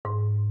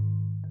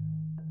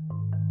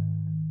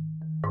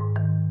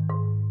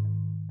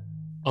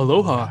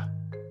Aloha,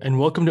 and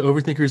welcome to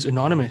Overthinkers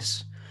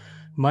Anonymous.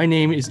 My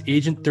name is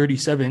Agent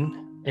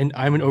 37, and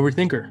I'm an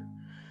overthinker.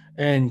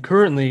 And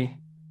currently,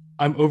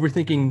 I'm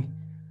overthinking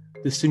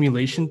the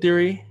simulation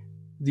theory,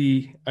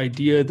 the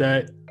idea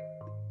that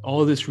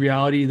all of this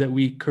reality that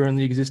we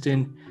currently exist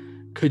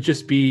in could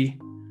just be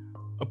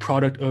a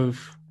product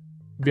of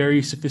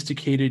very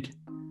sophisticated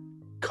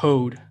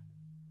code,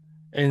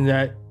 and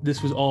that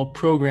this was all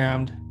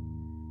programmed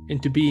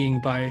into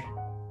being by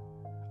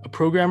a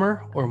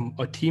programmer or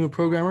a team of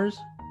programmers.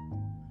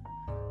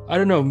 I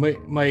don't know.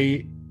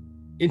 My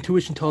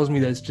intuition tells me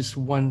that it's just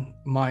one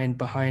mind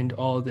behind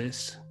all of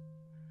this,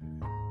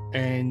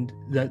 and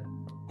that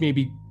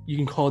maybe you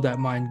can call that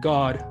mind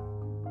God.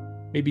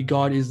 Maybe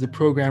God is the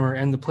programmer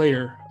and the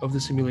player of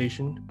the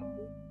simulation.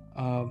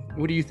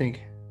 What do you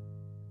think?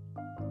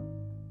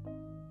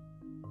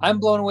 I'm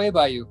blown away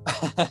by you.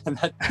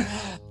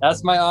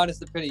 That's my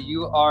honest opinion.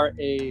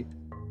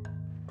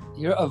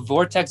 You're a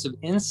vortex of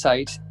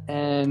insight,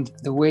 and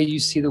the way you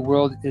see the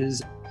world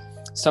is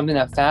something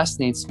that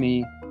fascinates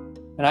me.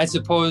 And I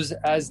suppose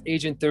as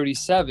Agent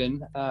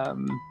 37,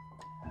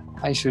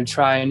 I should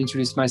try and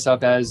introduce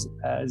myself as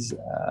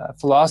a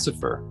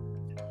philosopher.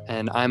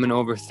 And I'm an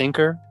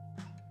overthinker.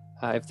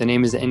 If the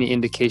name is any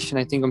indication,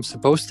 I think I'm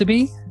supposed to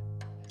be.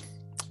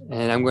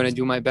 And I'm going to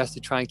do my best to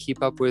try and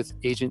keep up with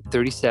Agent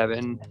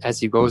 37 as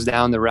he goes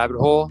down the rabbit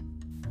hole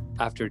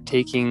after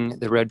taking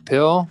the red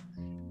pill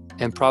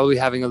and probably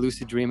having a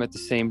lucid dream at the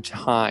same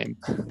time.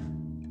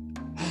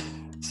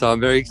 So I'm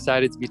very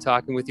excited to be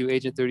talking with you,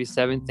 Agent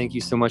 37. Thank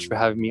you so much for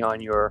having me on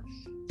your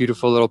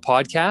beautiful little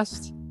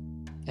podcast.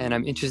 And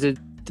I'm interested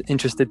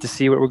to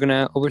see what we're going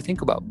to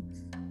overthink about.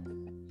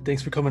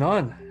 Thanks for coming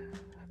on,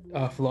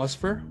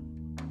 Philosopher.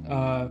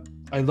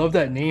 I love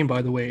that name,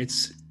 by the way.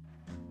 It's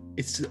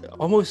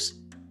almost,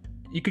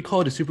 you could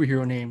call it a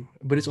superhero name,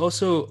 but it's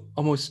also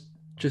almost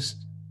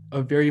just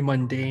a very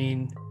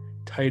mundane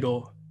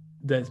title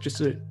that's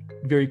just a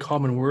very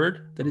common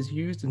word that is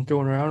used and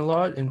thrown around a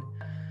lot and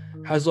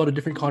has a lot of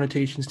different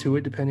connotations to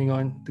it depending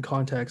on the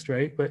context,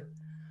 right? But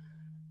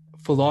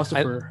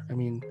philosopher, I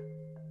mean,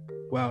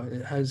 wow,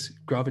 it has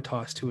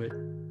gravitas to it.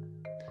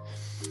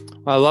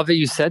 Well, I love that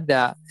you said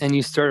that and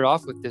you started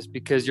off with this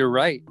because you're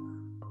right.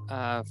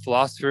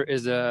 Philosopher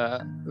is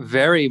a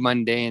very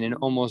mundane and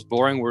almost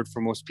boring word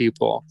for most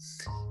people.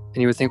 And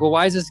you would think, well,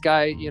 why is this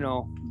guy,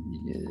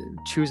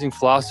 choosing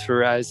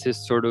philosopher as his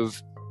sort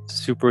of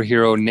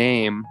superhero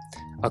name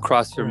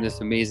across from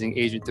this amazing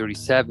Agent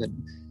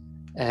 37?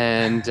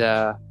 And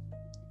the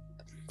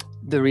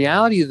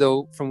reality,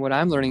 though, from what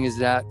I'm learning, is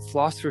that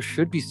philosophers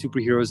should be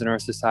superheroes in our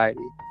society.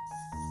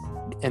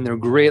 And they're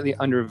greatly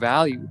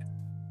undervalued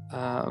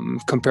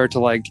compared to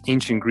like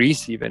ancient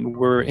Greece even.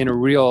 We're in a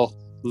real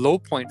low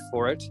point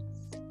for it.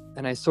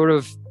 And I sort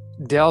of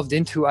delved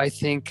into, I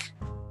think,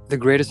 the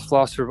greatest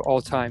philosopher of all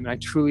time. And I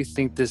truly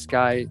think this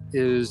guy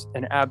is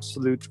an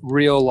absolute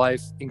real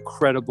life,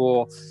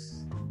 incredible,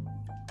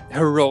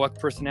 heroic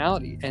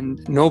personality.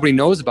 And nobody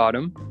knows about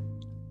him.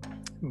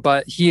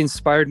 But he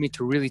inspired me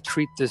to really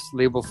treat this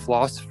label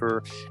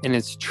philosopher in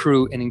its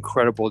true and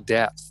incredible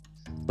depth.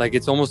 Like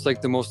it's almost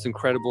like the most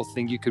incredible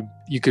thing you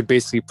could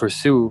basically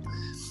pursue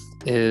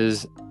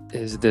is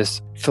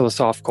this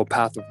philosophical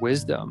path of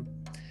wisdom.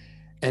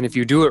 And if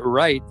you do it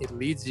right, it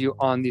leads you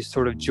on these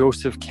sort of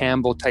Joseph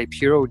Campbell type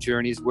hero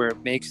journeys where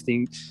it makes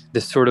the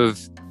sort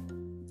of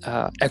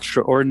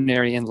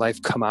extraordinary in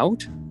life come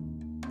out.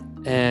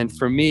 And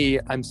for me,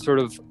 I'm sort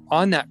of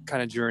on that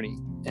kind of journey.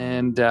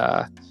 And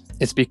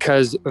it's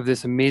because of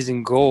this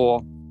amazing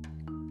goal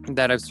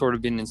that I've sort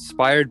of been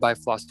inspired by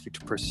philosophy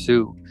to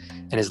pursue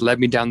and has led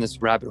me down this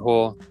rabbit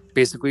hole,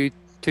 basically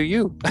to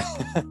you.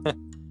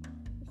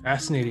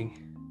 Fascinating.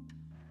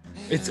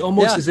 It's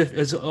almost as if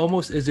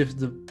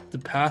the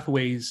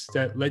pathways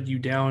that led you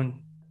down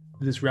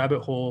this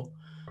rabbit hole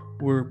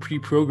were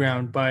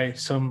pre-programmed by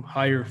some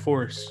higher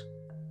force.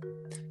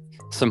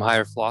 Some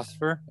higher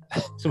philosopher?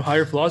 Some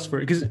higher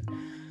philosopher. Because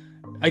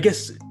I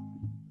guess,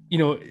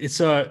 it's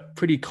a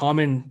pretty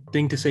common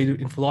thing to say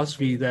in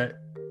philosophy that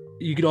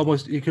it could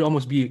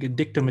almost be a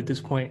dictum at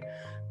this point.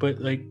 But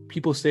like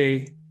people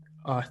say,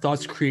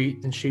 thoughts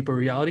create and shape our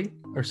reality,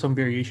 or some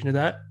variation of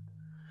that.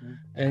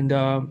 And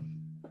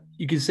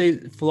you could say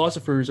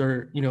philosophers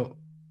are,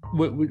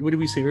 what did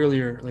we say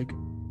earlier? Like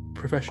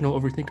professional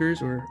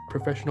overthinkers or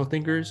professional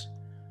thinkers?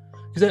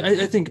 Because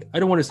I think, I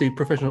don't want to say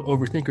professional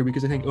overthinker,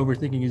 because I think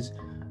overthinking is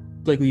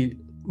likely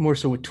more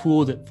so a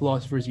tool that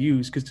philosophers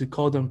use, because to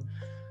call them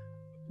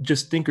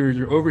just thinkers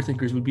or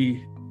overthinkers would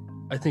be,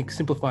 I think,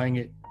 simplifying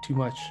it too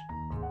much,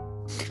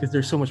 because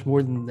there's so much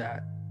more than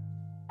that.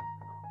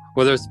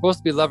 Well, they're supposed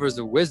to be lovers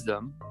of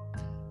wisdom.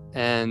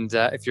 And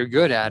if you're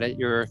good at it,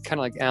 you're kind of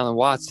like Alan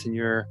Watts, and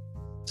you're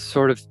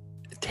sort of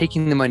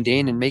taking the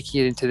mundane and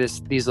making it into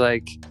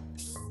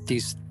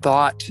these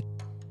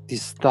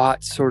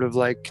thought sort of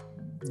like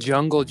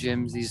jungle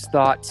gyms, these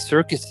thought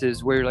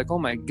circuses where you're like, oh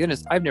my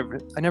goodness, I never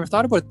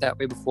thought about it that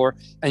way before.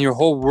 And your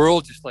whole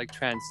world just like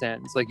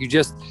transcends. Like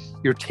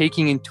you're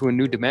taking into a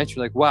new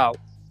dimension. Like, wow,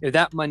 if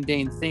that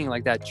mundane thing,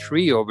 like that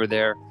tree over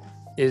there,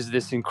 is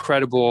this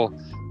incredible,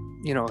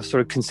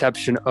 sort of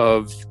conception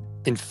of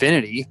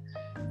infinity.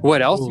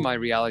 What else in my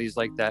reality is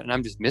like that? And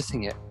I'm just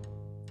missing it.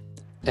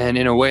 And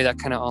in a way that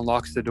kind of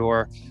unlocks the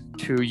door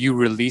to you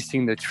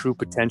releasing the true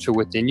potential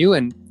within you.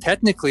 And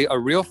technically a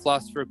real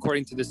philosopher,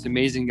 according to this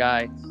amazing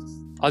guy,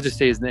 I'll just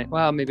say his name.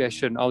 Well, maybe I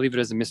shouldn't. I'll leave it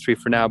as a mystery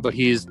for now, but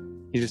he's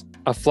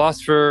a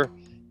philosopher,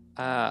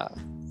 a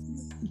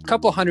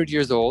couple hundred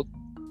years old.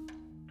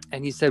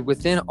 And he said,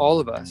 within all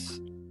of us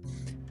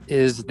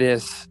is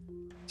this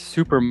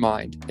super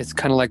mind. It's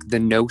kind of like the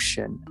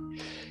notion.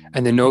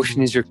 And the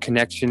notion is your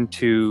connection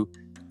to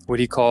what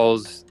he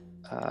calls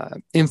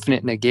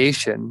infinite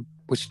negation,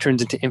 which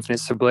turns into infinite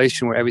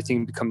sublation, where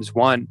everything becomes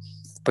one.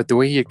 But the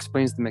way he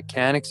explains the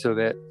mechanics of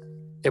it,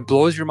 it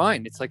blows your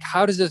mind. It's like,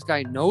 how does this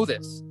guy know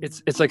this?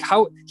 It's like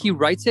how he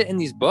writes it in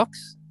these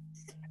books,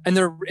 and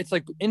it's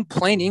like in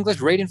plain English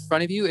right in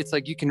front of you. It's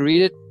like you can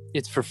read it.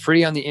 It's for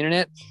free on the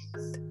internet,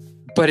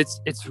 but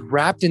it's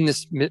wrapped in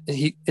this.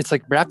 It's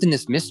like wrapped in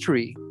this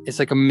mystery. It's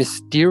like a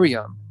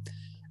mysterium.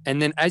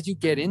 And then as you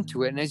get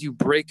into it, and as you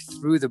break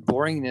through the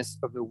boringness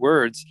of the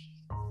words,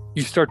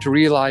 you start to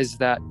realize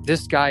that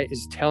this guy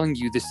is telling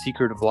you the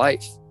secret of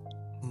life.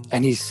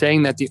 And he's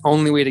saying that the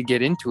only way to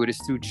get into it is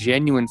through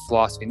genuine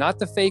philosophy, not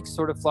the fake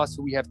sort of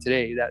philosophy we have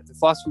today. That the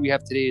philosophy we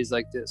have today is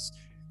like this.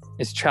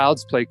 It's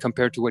child's play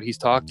compared to what he's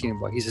talking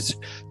about. He says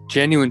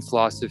genuine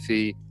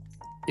philosophy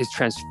is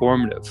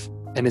transformative,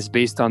 and it's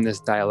based on this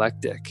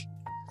dialectic.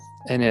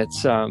 And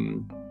it's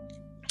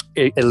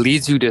it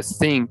leads you to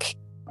think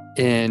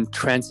in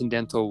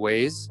transcendental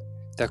ways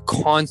that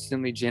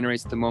constantly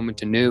generates the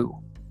moment anew.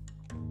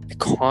 It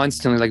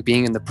constantly, like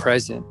being in the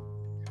present.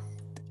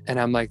 And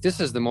I'm like,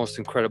 this is the most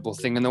incredible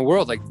thing in the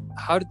world. Like,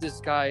 how do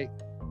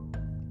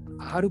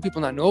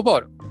people not know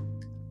about him?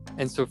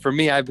 And so for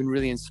me, I've been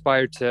really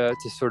inspired to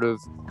sort of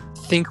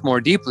think more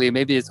deeply.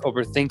 Maybe it's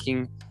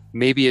overthinking,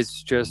 maybe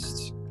it's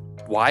just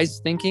wise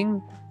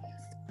thinking,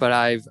 but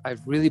I've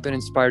really been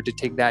inspired to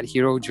take that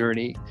hero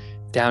journey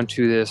down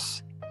to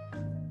this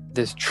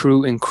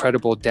true,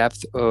 incredible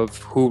depth of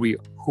who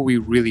we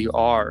really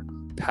are,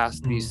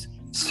 past these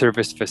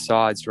service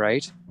facades,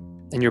 right?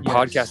 And your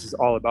podcast is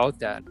all about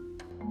that.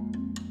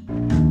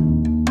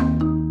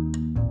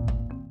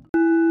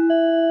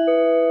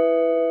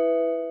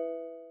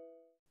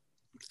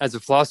 As a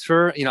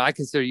philosopher, I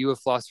consider you a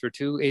philosopher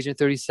too, Agent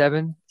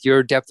 37.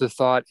 Your depth of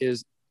thought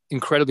is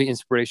incredibly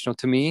inspirational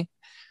to me.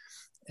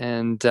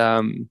 And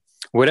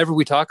whatever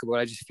we talk about,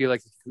 I just feel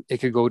like it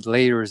could go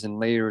layers and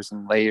layers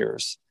and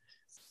layers.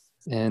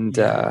 And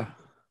well,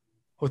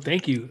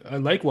 thank you.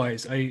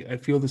 Likewise, I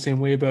feel the same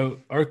way about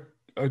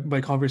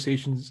my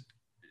conversations,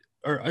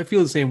 or I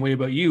feel the same way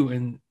about you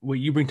and what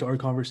you bring to our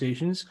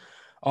conversations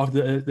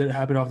that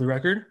happen off the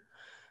record.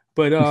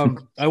 But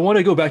I want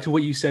to go back to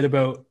what you said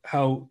about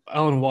how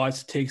Alan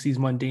Watts takes these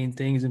mundane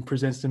things and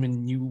presents them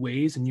in new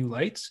ways and new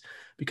lights,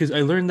 because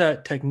I learned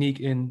that technique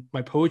in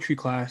my poetry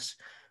class,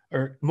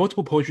 or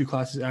multiple poetry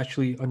classes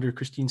actually, under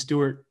Christine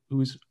Stewart,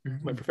 who is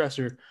my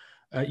professor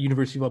at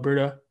University of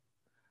Alberta.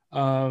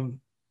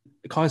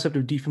 The concept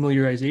of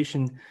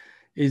defamiliarization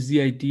is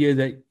the idea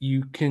that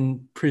you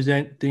can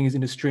present things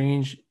in a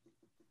strange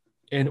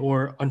and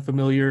or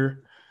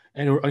unfamiliar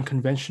and or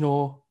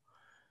unconventional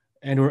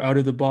and or out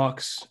of the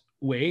box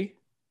way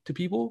to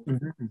people.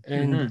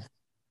 And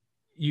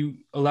you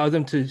allow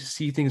them to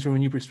see things from a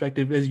new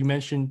perspective. As you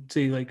mentioned,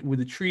 say like with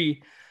a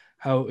tree,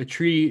 how a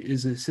tree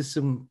is a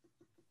system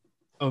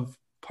of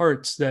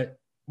parts that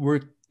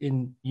work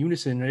in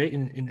unison, right?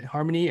 In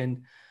harmony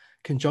and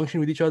conjunction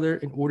with each other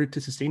in order to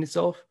sustain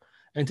itself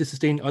and to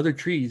sustain other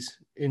trees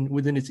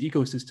within its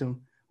ecosystem,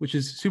 which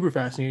is super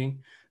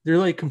fascinating. They're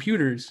like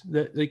computers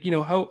that, like,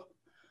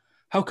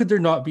 how could there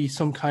not be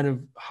some kind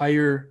of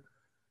higher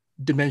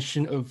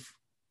dimension of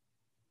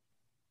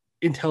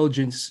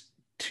intelligence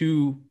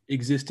to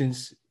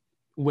existence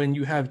when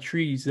you have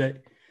trees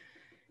that,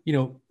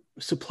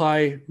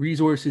 supply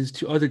resources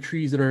to other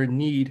trees that are in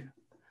need,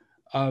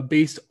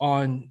 based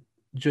on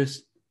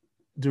just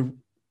the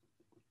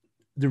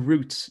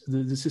roots,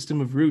 the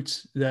system of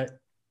roots that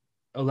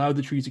allow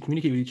the trees to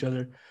communicate with each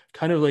other,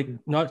 kind of like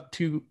not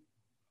too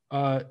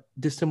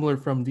dissimilar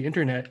from the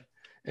internet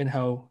and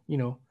how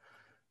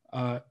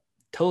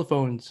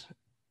telephones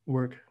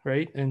work,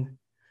 right? And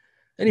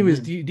anyways,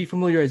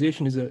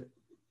 defamiliarization is a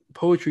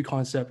poetry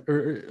concept,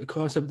 or a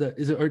concept that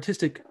is an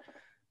artistic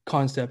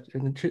concept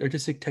and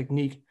artistic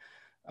technique,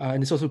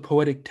 and it's also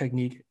poetic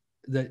technique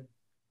that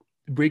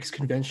breaks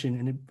convention,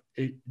 and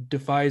it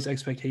defies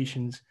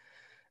expectations,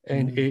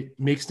 and it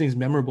makes things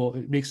memorable.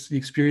 It makes the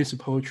experience of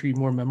poetry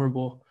more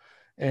memorable.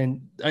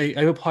 And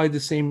I've applied the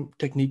same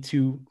technique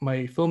to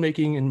my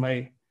filmmaking and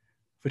my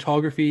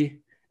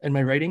photography and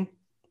my writing,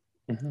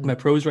 my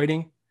prose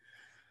writing,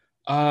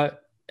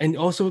 and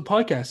also with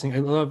podcasting.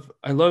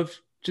 I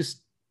love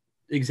just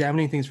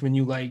examining things from a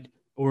new light,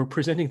 or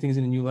presenting things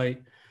in a new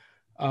light,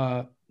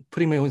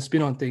 putting my own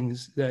spin on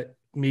things that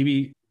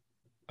maybe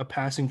a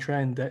passing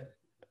trend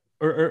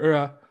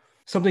or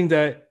something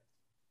that,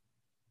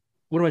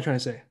 what am I trying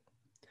to say?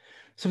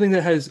 something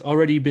that has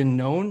already been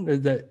known,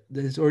 that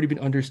has already been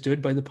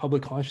understood by the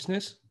public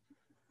consciousness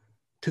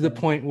to the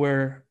point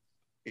where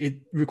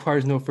it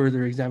requires no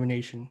further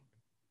examination.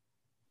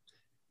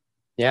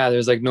 Yeah,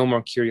 there's like no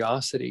more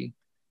curiosity.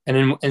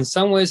 And in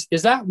some ways,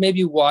 is that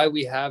maybe why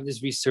we have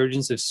this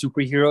resurgence of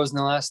superheroes in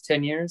the last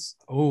 10 years?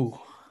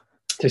 Oh,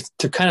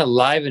 To kind of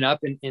liven up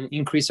and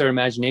increase our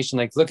imagination.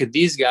 Like, look at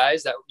these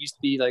guys that used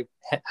to be like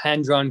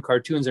hand-drawn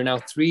cartoons are now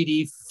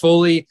 3D,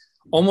 fully,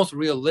 almost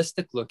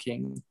realistic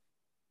looking.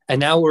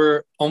 And now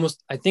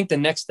I think the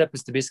next step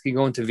is to basically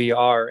go into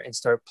VR and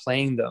start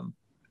playing them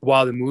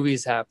while the movie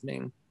is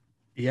happening.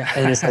 yeah.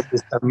 And it's like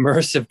this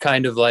immersive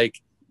kind of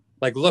like,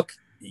 look,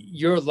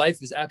 your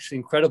life is actually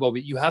incredible,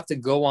 but you have to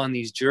go on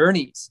these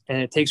journeys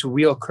and it takes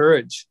real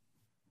courage.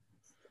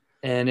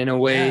 And in a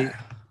way, Yeah.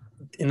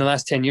 in the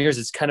last 10 years,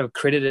 it's kind of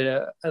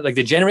created like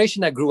the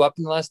generation that grew up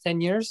in the last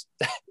 10 years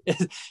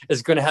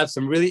is going to have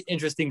some really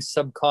interesting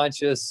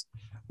subconscious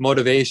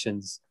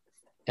motivations.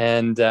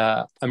 And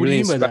I'm What do really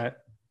you mean by inspired. that?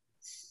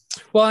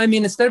 Well, I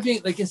mean, instead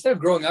of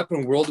growing up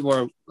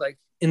in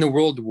in the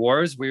world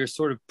wars, where you're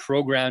sort of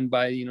programmed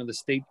by, the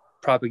state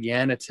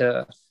propaganda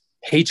to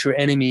hate your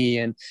enemy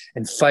and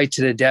fight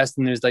to the death.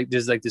 And there's like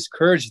this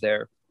courage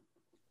there.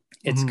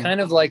 It's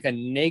kind of like a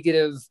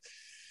negative,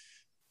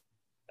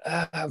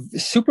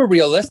 super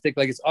realistic.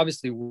 Like it's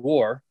obviously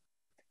war,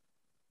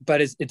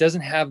 but it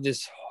doesn't have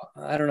this,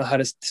 I don't know how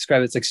to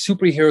describe it. It's like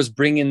superheroes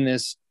bring in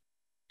this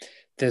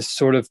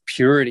sort of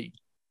purity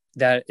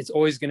that it's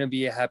always going to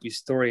be a happy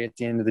story at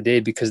the end of the day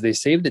because they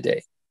saved the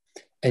day.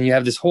 And you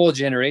have this whole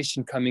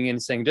generation coming in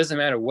saying, it doesn't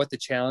matter what the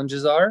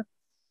challenges are,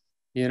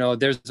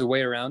 there's a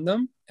way around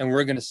them and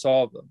we're going to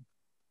solve them.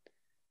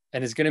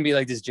 And it's going to be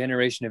like this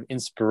generation of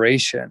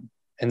inspiration.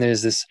 And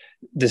there's this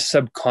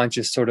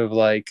subconscious sort of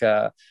like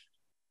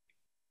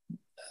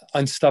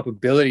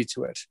unstoppability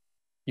to it.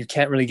 You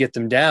can't really get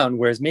them down.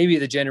 Whereas maybe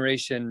the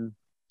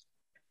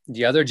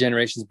other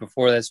generations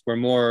before this were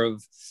more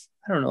of,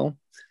 I don't know.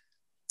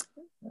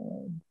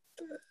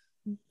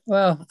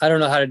 Well, I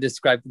don't know how to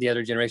describe the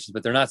other generations,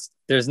 but there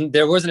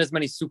wasn't as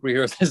many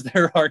superheroes as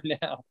there are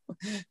now.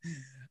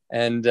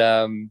 And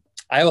I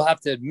will have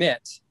to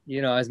admit,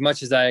 as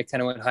much as I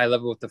kind of went high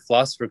level with the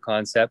philosopher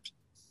concept,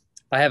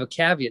 I have a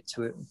caveat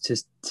to it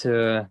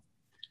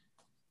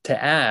to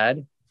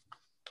add,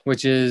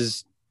 which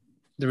is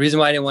the reason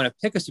why I didn't want to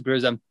pick a superhero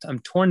is I'm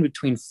torn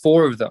between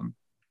 4 of them.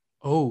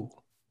 Oh,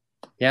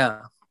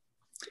 yeah.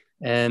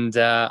 And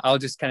I'll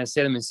just kind of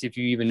say them and see if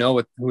you even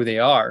know who they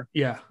are.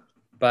 yeah.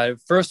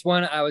 But first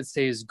one I would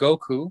say is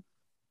Goku.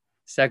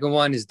 Second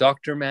one is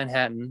Dr.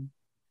 Manhattan.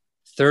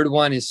 Third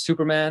one is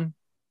Superman.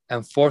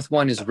 And fourth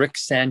one is Rick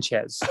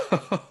Sanchez.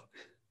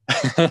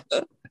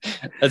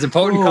 That's a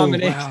potent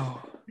combination. Wow.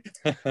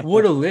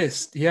 What a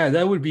list. Yeah,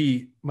 that would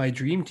be my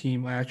dream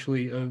team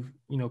actually of,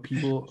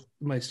 people,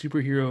 my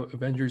superhero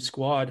Avengers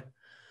squad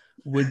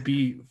would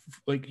be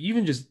like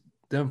even just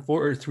them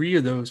 4 or 3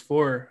 of those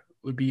 4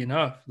 would be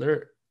enough.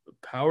 They're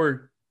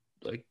powerful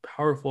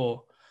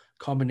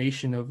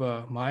combination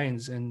of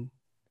minds and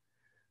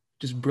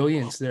just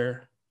brilliance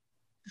there.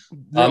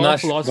 They're all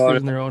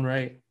philosophers in their own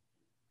right.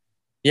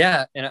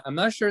 Yeah, and I'm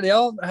not sure, they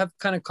all have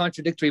kind of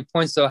contradictory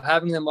points. So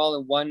having them all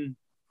in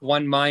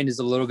one mind is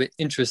a little bit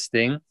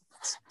interesting.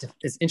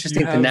 It's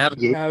interesting to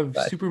navigate. You have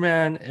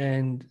Superman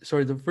and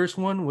the first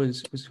one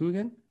was who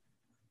again?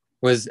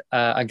 Was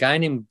a guy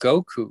named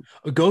Goku.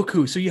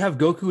 Goku. So you have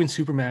Goku and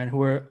Superman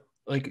who are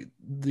like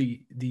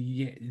the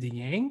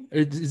yang.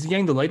 Is the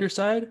yang the lighter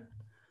side?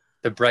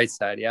 The bright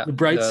side, yeah. The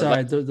bright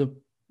side, the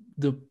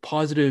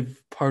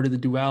positive part of the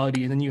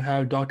duality, and then you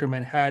have Dr.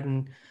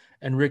 Manhattan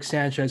and Rick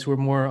Sanchez, who are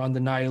more on the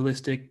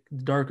nihilistic,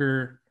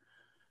 darker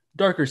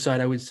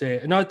side, I would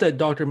say. Not that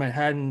Dr.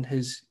 Manhattan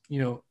has,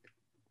 I'm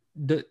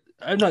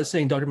not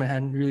saying Dr.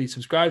 Manhattan really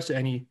subscribes to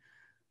any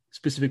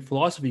specific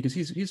philosophy because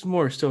he's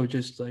more so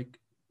just like,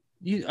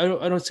 I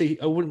wouldn't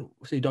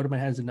say Dr.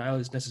 Manhattan is a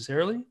nihilist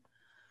necessarily,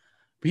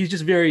 but he's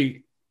just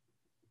very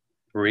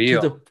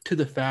real to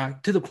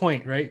the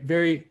point, right?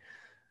 Very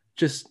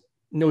just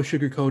no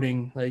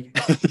sugarcoating. Like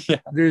yeah.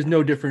 There's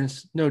no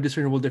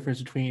discernible difference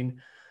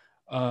between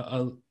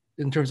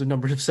in terms of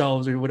numbers of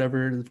cells or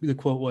whatever the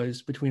quote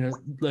was between a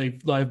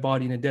live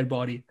body and a dead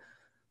body.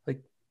 Like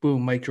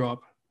boom, mic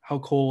drop. How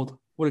cold?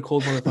 What a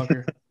cold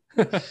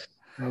motherfucker.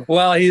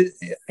 Well, he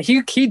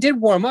did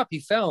warm up. He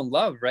fell in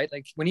love, right?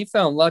 Like when he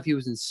fell in love, he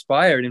was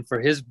inspired, and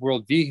for his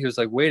worldview, he was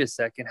like, "Wait a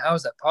second, how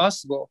is that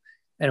possible?"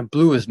 And it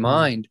blew his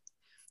mind.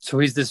 So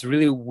he's this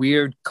really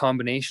weird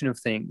combination of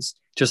things,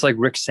 just like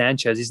Rick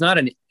Sanchez. He's not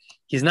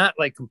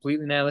like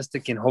completely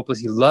nihilistic and hopeless.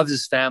 He loves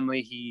his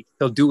family.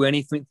 He'll do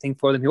anything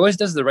for them. He always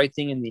does the right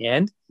thing in the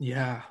end.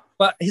 Yeah.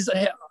 But he's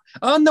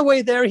on the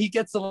way there. He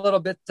gets a little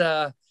bit.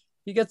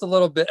 It gets a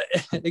little bit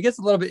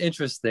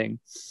interesting.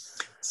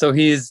 So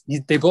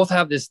they both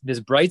have this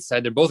bright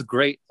side. They're both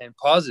great and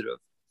positive,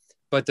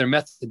 but their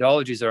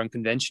methodologies are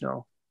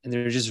unconventional, and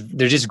they're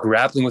just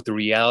grappling with the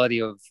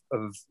reality of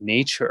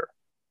nature.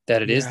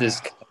 That it is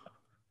this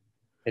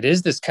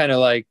kind of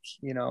like,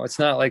 it's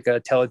not like a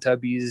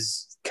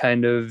Teletubbies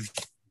kind of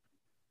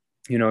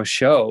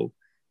show.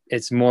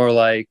 It's more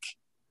like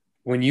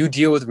when you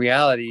deal with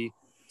reality,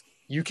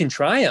 you can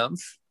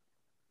triumph,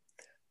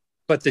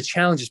 but the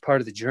challenge is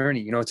part of the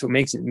journey. It's what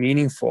makes it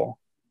meaningful.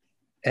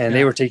 And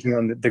they were taking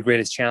on the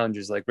greatest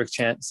challenges. Like Rick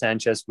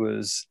Sanchez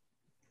was,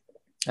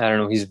 I don't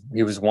know,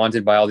 he was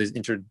wanted by all these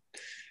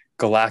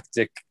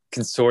intergalactic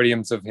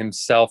consortiums of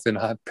himself in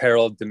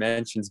parallel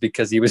dimensions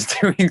because he was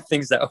doing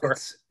things that were.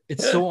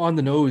 It's so on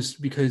the nose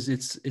because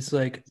it's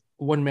like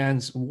one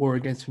man's war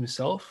against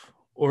himself,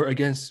 or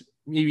against,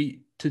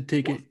 maybe to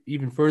take it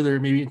even further,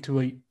 maybe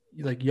into a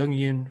like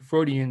Jungian,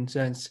 Freudian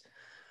sense,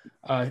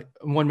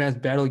 one man's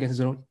battle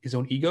against his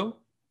own ego,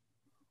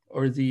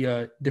 or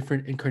the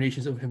different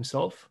incarnations of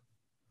himself.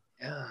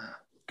 Yeah,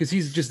 because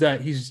he's just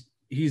that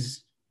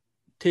he's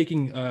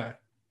taking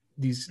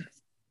these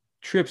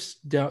trips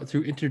down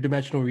through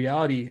interdimensional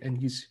reality, and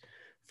he's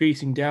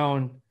facing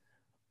down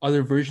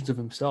other versions of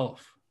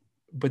himself,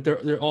 but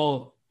they're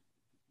all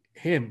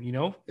him.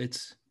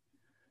 It's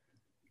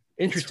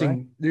interesting.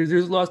 Right.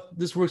 There's a lot.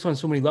 This works on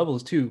so many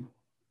levels too,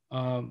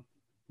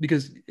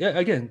 because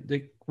again,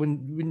 like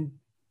when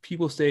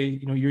people say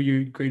you're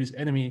your greatest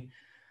enemy,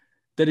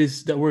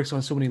 that works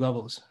on so many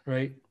levels,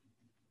 right?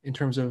 In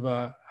terms of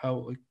how,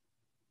 like,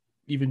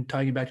 even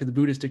tying it back to the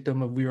Buddhist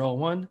dictum of we are all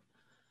one.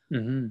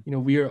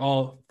 Mm-hmm. We are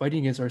all fighting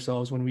against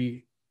ourselves when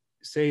we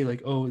say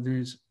like, oh,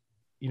 there's,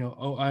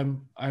 oh,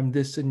 I'm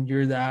this and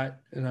you're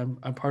that, and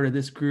I'm part of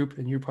this group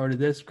and you're part of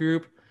this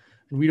group,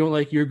 and we don't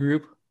like your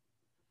group.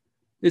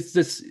 It's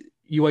this,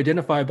 you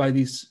identify by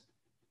these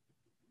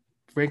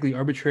frankly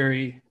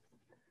arbitrary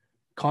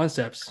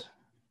concepts,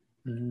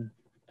 mm-hmm.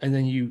 and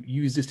then you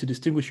use this to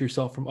distinguish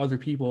yourself from other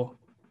people.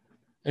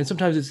 And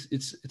sometimes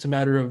it's a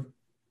matter of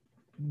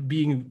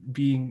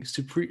being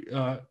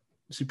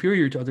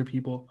superior to other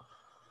people,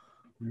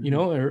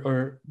 mm-hmm.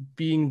 or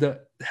being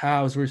the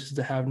haves versus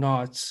the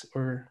have-nots,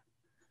 or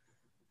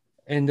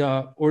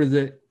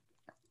the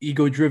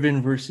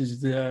ego-driven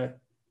versus the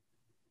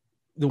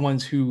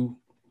ones who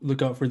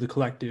look out for the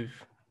collective,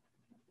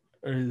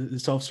 or the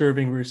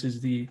self-serving versus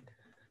the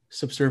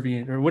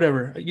subservient, or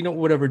whatever,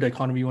 whatever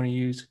dichotomy you want to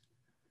use.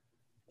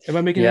 Am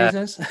I making any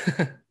sense?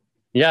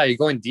 Yeah, you're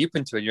going deep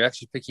into it. You're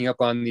actually picking up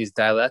on these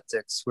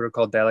dialectics, what are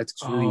called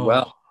dialectics, really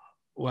well.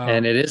 Wow.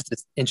 And it is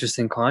this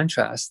interesting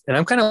contrast. And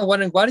I'm kind of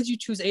wondering, why did you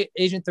choose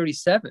Agent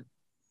 37?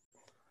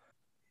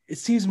 It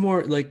seems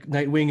more like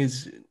Nightwing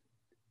is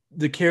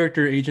the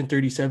character. Agent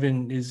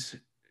 37 is,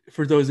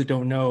 for those that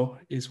don't know,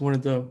 is one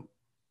of the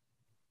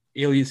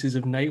aliases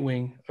of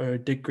Nightwing, or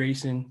Dick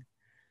Grayson,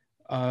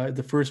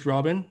 the first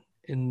Robin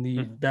in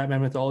the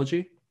Batman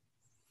mythology.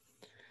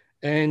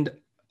 And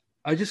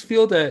I just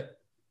feel that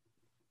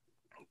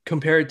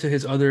compared to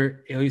his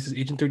other aliases,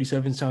 Agent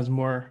 37 sounds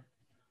more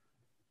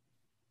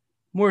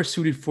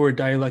suited for a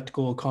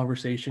dialectical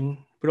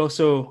conversation. But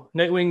also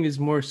Nightwing is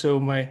more so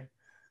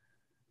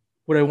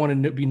what I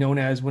want to be known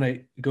as when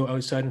I go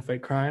outside and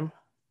fight crime.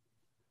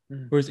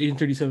 Whereas Agent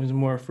 37 is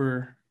more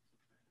for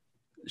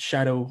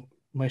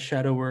my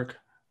shadow work,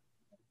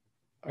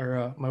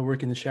 or my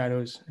work in the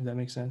shadows, if that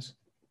makes sense.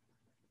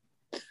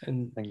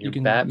 And you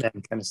can Batman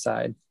kind of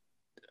side.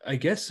 I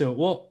guess so.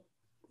 Well,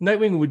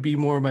 Nightwing would be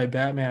more my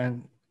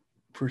Batman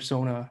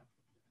persona.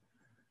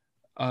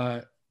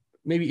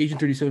 Maybe Agent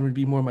 37 would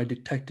be more my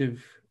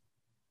detective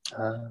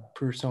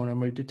persona,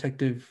 my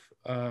detective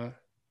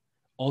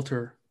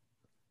alter,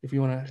 if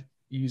you want to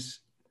use.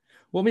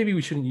 Well, maybe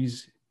we shouldn't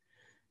use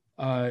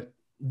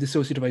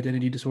dissociative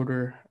identity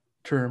disorder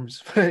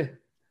terms, but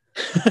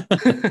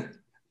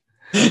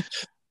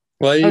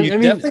well, you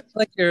definitely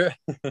like your.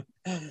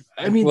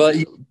 I mean, well,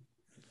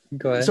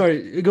 go ahead.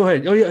 Sorry, go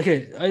ahead. Oh yeah,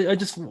 okay. I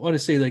just want to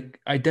say, like,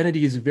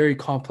 identity is a very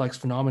complex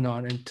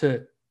phenomenon, and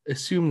to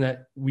assume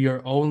that we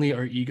are only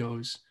our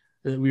egos,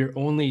 that we are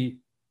only,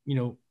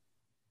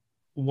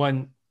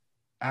 one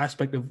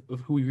aspect of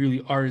who we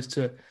really are, is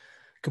to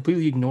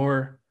completely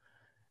ignore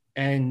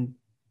and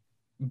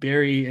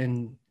bury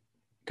and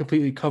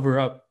completely cover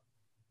up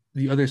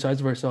the other sides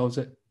of ourselves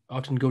that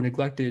often go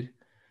neglected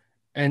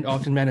and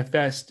often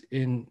manifest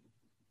in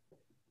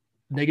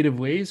negative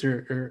ways,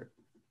 or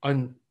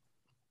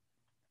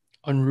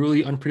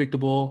unruly,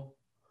 unpredictable,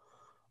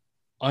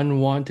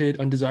 unwanted,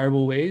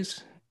 undesirable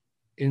ways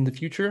in the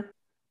future.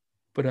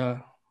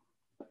 But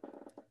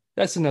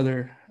that's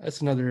another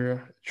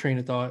train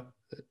of thought.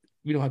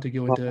 We don't have to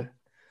go into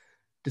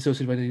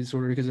dissociative identity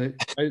disorder, because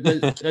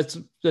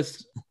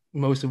that's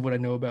most of what I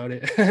know about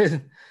it.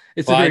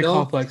 It's a very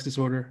complex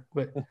disorder,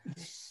 but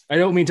I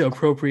don't mean to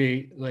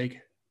appropriate.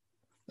 Like,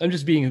 I'm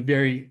just being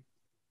very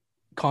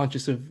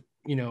conscious of,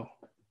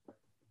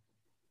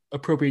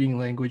 appropriating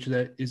language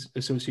that is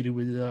associated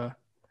with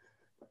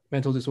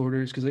mental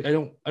disorders, because I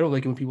don't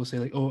like it when people say,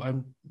 like,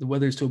 oh, the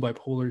weather is so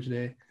bipolar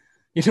today,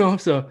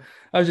 So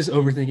I was just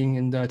overthinking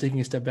and taking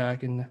a step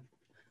back and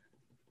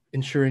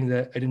ensuring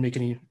that I didn't make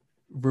any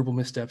verbal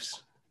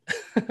missteps.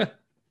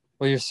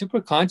 Well, you're super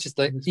conscious.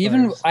 Like,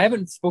 even I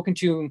haven't spoken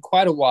to you in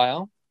quite a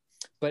while,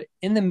 but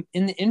in the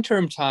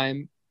interim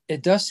time,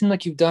 it does seem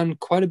like you've done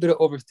quite a bit of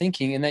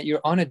overthinking, and that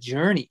you're on a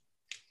journey.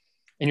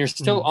 and you're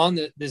still on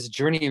this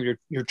journey of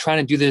you're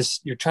trying to do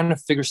this, you're trying to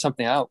figure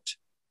something out.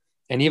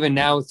 And even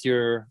now with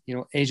your,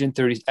 Agent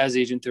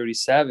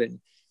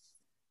 37,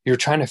 you're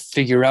trying to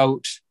figure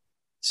out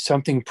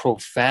something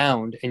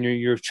profound, and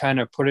you're trying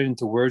to put it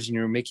into words, and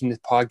you're making this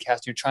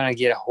podcast, you're trying to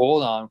get a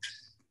hold on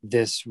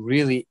this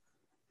really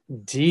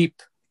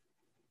deep,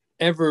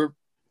 ever,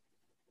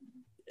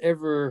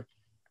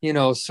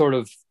 sort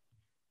of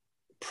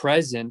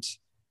present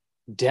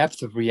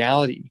depth of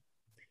reality.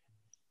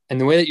 And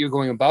the way that you're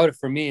going about it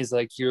for me is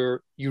like you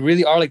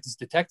really are like this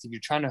detective. You're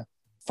trying to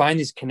find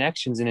these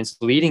connections, and it's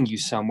leading you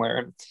somewhere.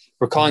 And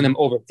we're calling them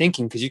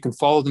overthinking because you can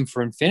follow them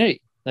for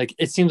infinity. Like,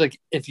 it seems like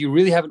if you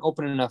really have an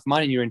open enough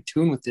mind and you're in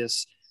tune with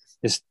this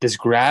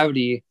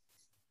gravity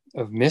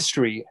of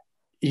mystery,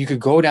 you could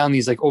go down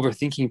these like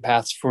overthinking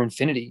paths for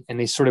infinity, and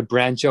they sort of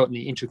branch out and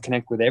they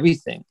interconnect with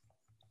everything.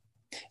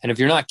 And if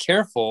you're not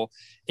careful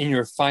in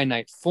your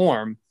finite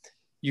form,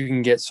 you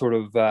can get sort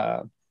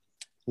of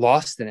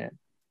lost in it.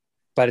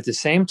 But at the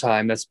same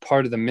time, that's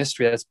part of the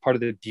mystery. That's part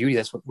of the beauty.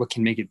 That's what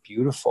can make it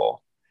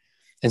beautiful.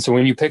 And so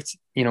when you picked,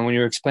 when you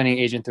were explaining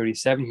Agent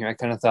 37 here, I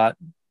kind of thought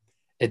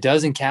it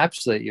does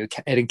encapsulate you.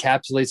 It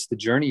encapsulates the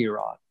journey you're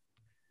on.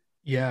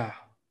 Yeah,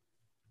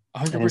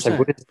 100%,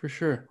 like, for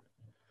sure.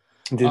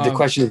 The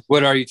question is,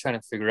 what are you trying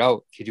to figure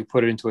out? Could you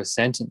put it into a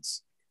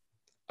sentence?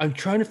 I'm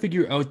trying to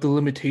figure out the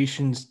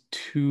limitations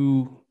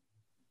to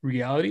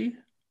reality,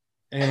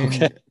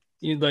 and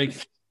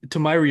like to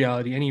my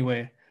reality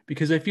anyway,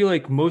 because I feel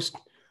like most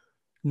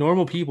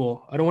normal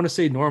people, I don't want to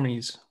say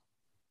normies,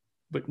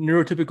 but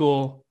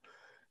neurotypical,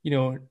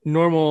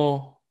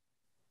 normal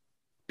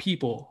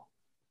people,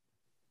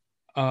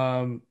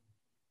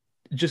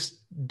 just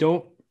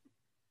don't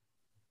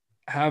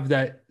have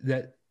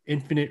that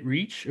infinite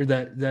reach, or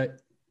that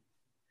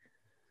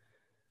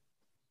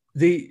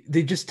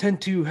they just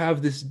tend to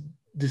have this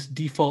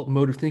default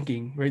mode of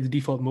thinking, right? The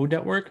default mode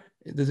network,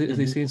 as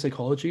they say in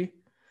psychology.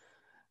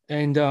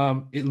 And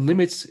it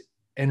limits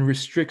and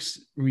restricts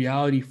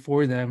reality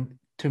for them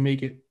to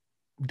make it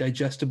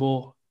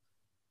digestible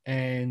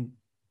and,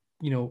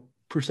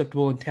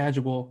 perceptible and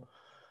tangible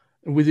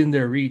within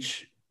their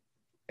reach.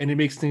 And it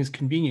makes things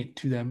convenient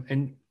to them.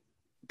 And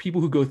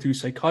people who go through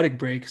psychotic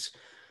breaks,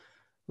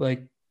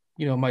 like,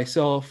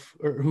 myself,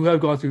 or who have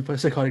gone through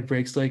psychotic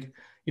breaks, like,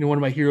 one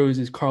of my heroes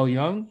is Carl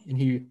Jung, and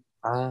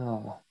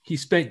he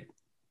spent,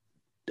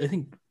 I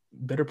think,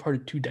 better part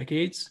of 2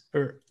 decades,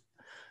 or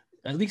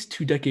at least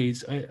 2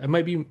 decades. I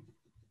might be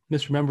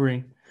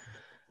misremembering.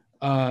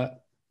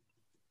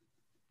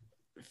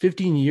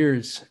 15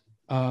 years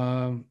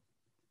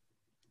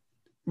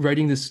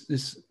writing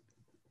this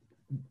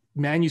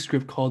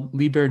manuscript called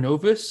Liber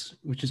Novus,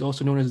 which is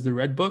also known as the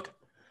Red Book.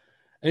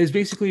 And it's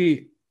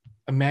basically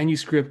a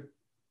manuscript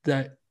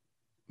that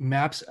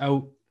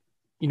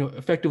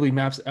effectively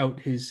maps out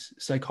his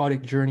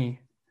psychotic journey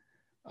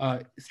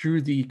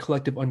through the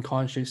collective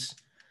unconscious,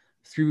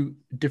 through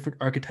different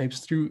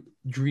archetypes, through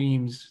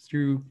dreams,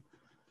 through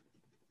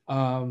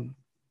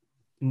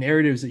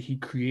narratives that he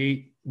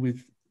create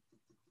with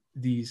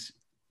these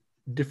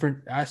different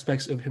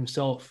aspects of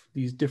himself,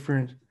 these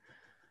different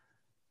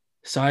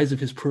sides of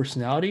his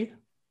personality.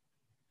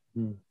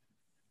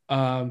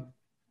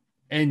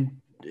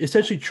 And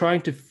essentially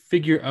trying to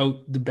figure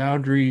out the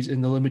boundaries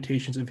and the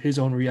limitations of his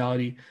own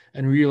reality,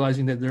 and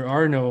realizing that there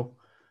are no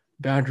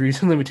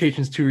boundaries and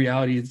limitations to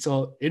reality. It's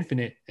all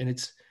infinite, and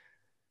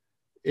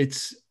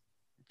it's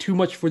too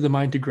much for the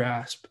mind to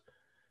grasp.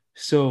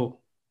 So,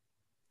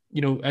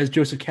 as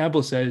Joseph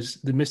Campbell says,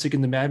 the mystic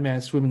and the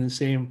madman swim in the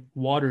same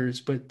waters,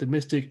 but the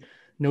mystic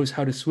knows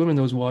how to swim in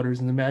those waters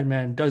and the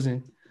madman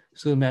doesn't.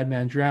 So the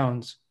madman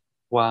drowns.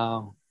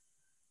 Wow.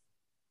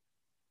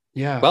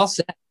 Yeah. Well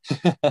said.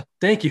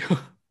 Thank you.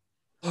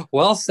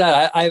 Well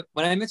said. I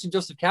when I mentioned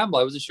Joseph Campbell,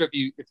 I wasn't sure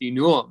if you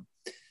knew him.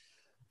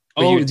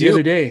 But the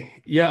other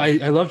day. Yeah,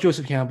 I love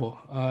Joseph Campbell.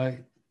 I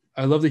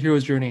love the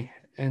hero's journey.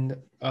 And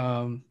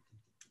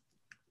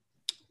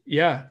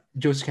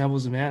Joseph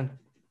Campbell's the man.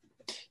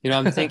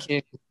 I'm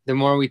thinking the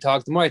more I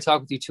talk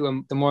with you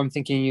too, the more I'm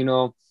thinking,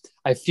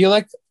 I feel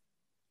like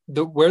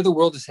where the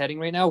world is heading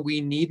right now,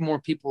 we need more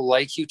people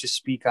like you to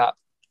speak up.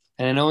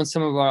 And I know in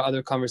some of our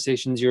other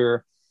conversations,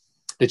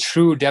 the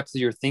true depth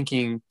of your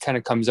thinking kind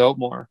of comes out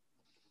more.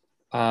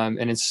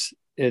 And it's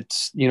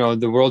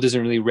the world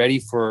isn't really ready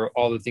for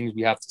all the things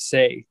we have to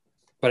say,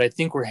 but I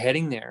think we're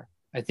heading there.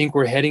 I think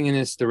we're heading in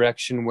this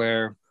direction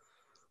where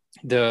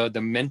the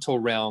mental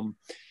realm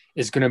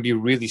is going to be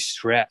really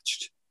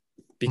stretched,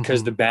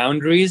 because the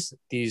boundaries,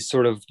 these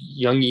sort of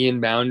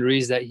Jungian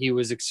boundaries that he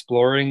was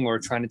exploring or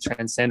trying to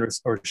transcend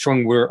or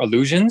showing were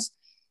illusions,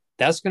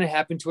 that's going to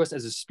happen to us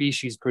as a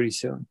species pretty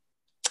soon.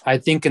 I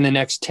think in the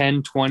next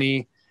 10,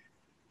 20,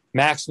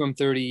 maximum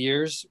 30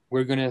 years,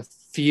 we're going to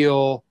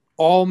feel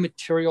all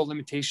material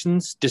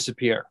limitations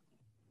disappear,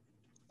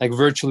 like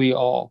virtually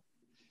all.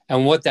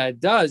 And what that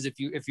does, if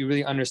you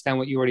really understand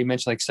what you already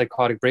mentioned, like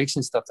psychotic breaks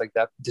and stuff like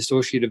that,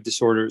 dissociative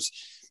disorders,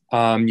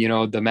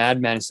 the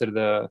madman instead of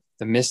the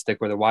mystic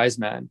or the wise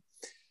man,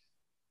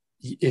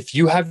 if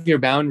you have your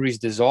boundaries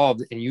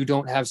dissolved and you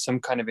don't have some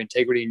kind of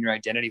integrity in your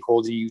identity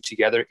holding you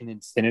together in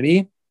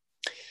infinity,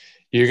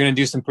 you're going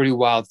to do some pretty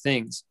wild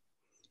things.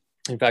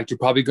 In fact, you're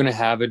probably going to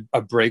have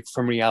a break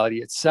from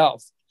reality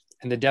itself.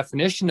 And the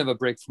definition of a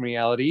break from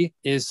reality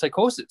is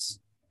psychosis.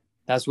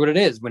 That's what it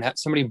is. When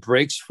somebody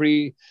breaks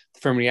free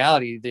from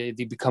reality, they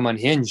become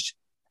unhinged.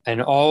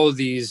 And all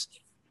these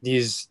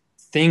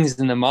things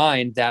in the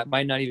mind that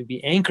might not even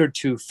be anchored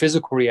to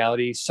physical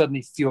reality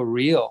suddenly feel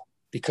real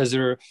because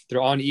they're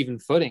on even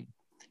footing.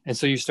 And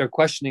so you start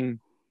questioning,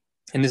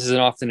 and this is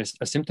often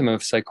a symptom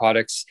of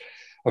psychotics,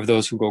 of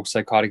those who go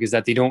psychotic, is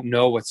that they don't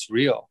know what's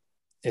real.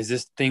 Is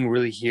this thing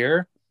really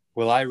here?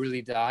 Will I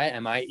really die?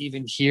 Am I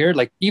even here?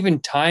 Like even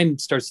time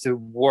starts to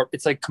warp.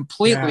 It's like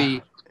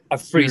completely a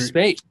free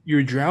space.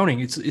 You're drowning.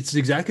 It's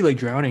exactly like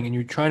drowning, and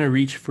you're trying to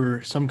reach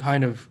for some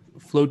kind of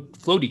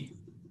floaty,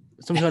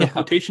 some kind of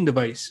flotation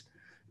device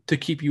to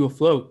keep you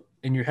afloat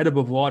and your head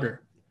above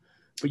water,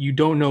 but you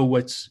don't know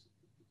what's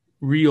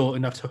real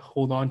enough to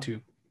hold on to,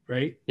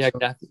 right? Yeah,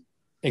 so.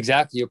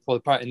 Exactly. You pull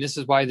apart. And this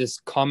is why this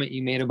comment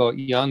you made about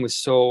Jung was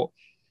so,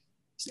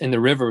 in the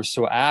river, was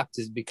so apt,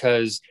 is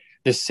because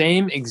the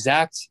same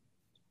exact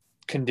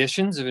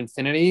conditions of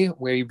infinity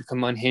where you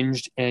become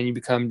unhinged and you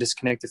become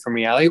disconnected from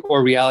reality,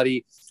 or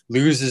reality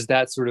loses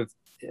that sort of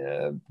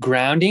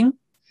grounding,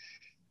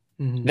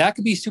 that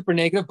could be super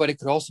negative, but it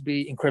could also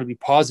be incredibly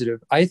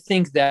positive. I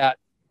think that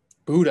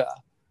Buddha,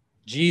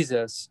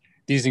 Jesus,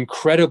 these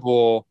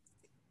incredible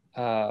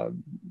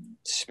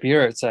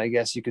spirits, I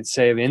guess you could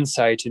say, of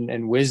insight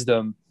and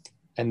wisdom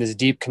and this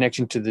deep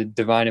connection to the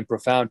divine and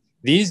profound,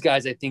 these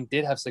guys, I think,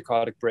 did have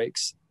psychotic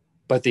breaks,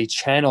 but they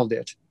channeled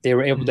it. They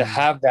were able to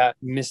have that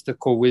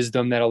mystical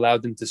wisdom that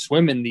allowed them to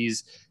swim in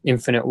these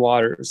infinite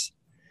waters.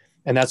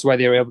 And that's why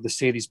they were able to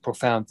say these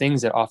profound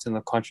things that often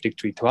look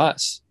contradictory to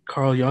us.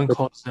 Carl Jung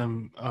calls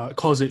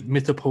it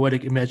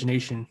mythopoetic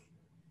imagination.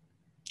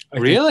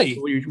 Really?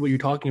 What you're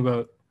talking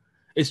about.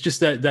 It's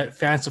just that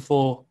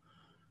fanciful,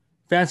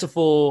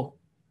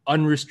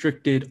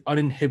 unrestricted,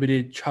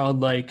 uninhibited,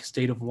 childlike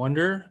state of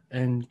wonder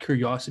and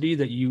curiosity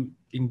that you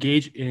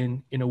engage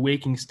in a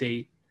waking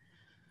state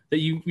that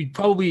you'd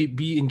probably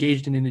be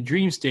engaged in a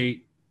dream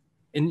state.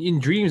 And in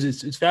dreams,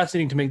 it's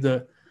fascinating to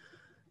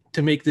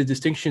make the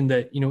distinction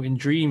that, in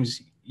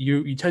dreams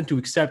you tend to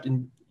accept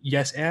in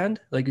yes and,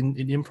 like in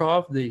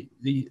improv,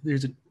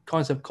 there's a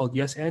concept called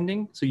yes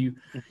anding. So you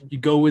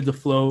go with the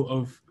flow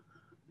of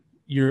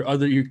your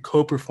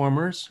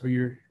co-performers, or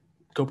your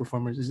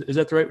co-performers. Is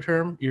that the right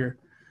term?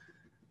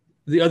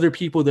 The other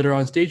people that are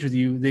on stage with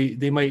you,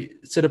 they might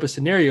set up a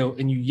scenario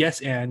and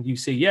you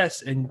say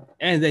yes, and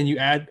then you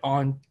add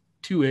on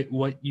to it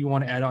what you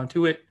want to add on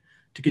to it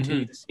to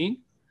continue the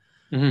scene.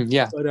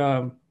 Yeah.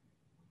 But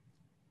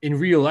in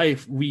real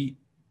life, we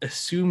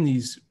assume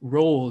these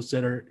roles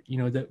that are,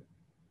 that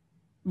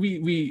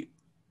we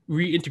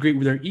reintegrate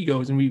with our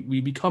egos, and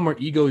we become our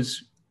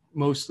egos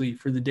mostly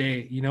for the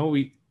day.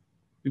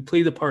 We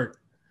play the part.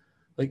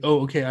 Like,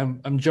 oh, okay,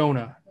 I'm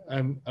Jonah.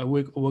 I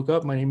woke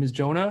up. My name is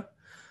Jonah.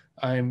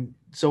 I'm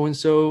so and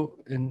so,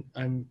 and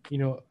I'm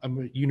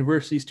a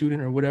university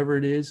student or whatever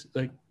it is.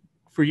 Like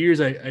for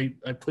years, I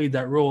played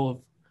that role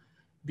of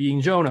being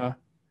Jonah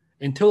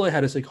until I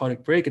had a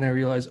psychotic break, and I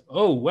realized,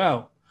 oh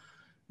wow,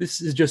 this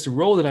is just a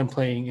role that I'm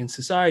playing in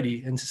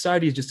society, and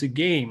society is just a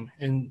game,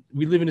 and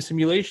we live in a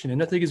simulation, and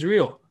nothing is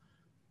real.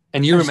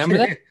 And you remember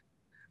that?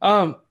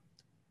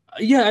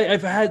 Yeah,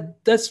 I've had.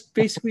 That's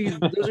basically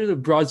those are the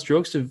broad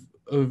strokes of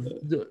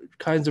the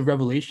kinds of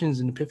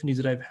revelations and epiphanies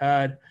that I've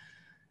had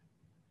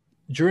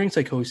during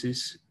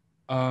psychosis.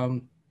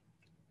 Let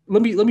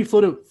me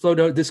float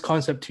out this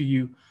concept to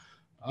you,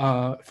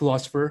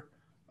 philosopher.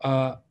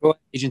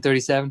 Agent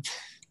 37.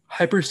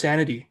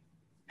 Hypersanity.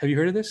 Have you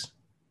heard of this?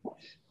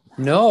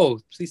 No,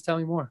 please tell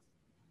me more.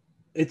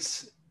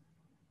 It's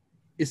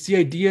the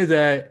idea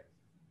that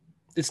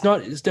it's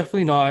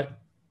definitely not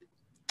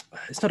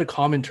a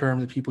common term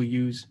that people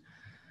use,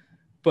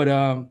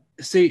 but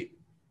say,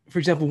 for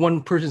example,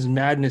 one person's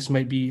madness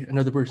might be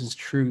another person's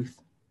truth,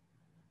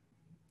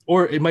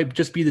 or it might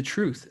just be the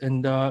truth.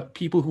 And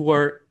people who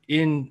are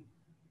in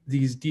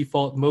these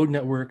default mode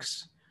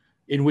networks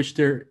in which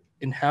they're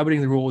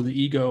inhabiting the role of the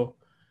ego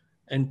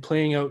and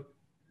playing out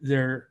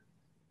their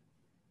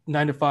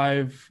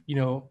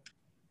 9-to-5,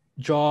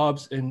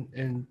 jobs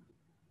and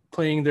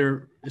playing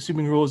their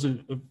assuming roles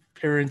of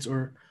parents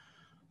or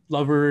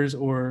lovers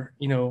or,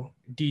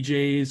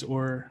 DJs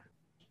or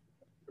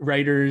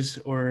writers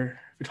or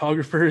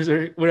photographers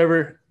or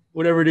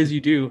whatever it is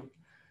you do,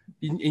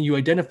 and you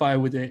identify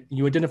with it.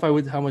 You identify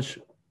with how much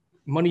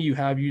money you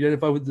have. You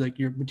identify with like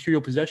your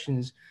material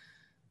possessions,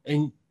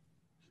 and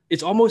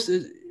it's almost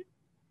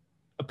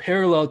a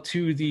parallel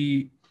to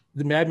the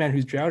madman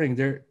who's drowning.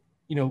 There,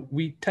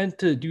 we tend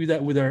to do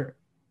that with our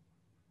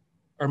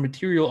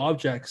material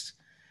objects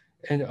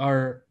and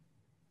our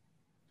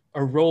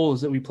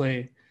roles that we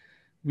play.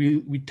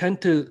 We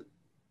tend to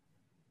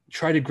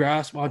try to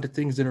grasp onto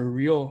things that are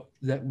real,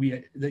 that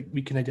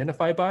we can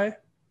identify by.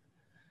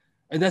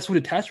 And that's what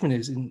attachment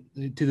is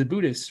to the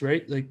Buddhists,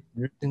 right? Like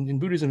in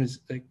Buddhism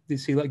is like they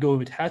say let go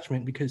of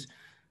attachment because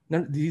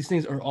these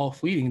things are all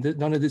fleeting.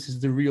 None of this is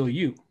the real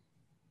you.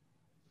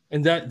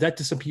 And that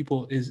to some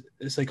people is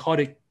a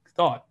psychotic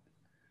thought.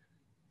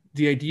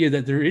 The idea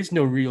that there is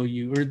no real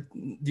you, or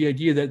the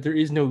idea that there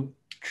is no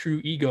true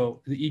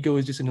ego. The ego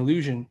is just an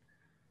illusion.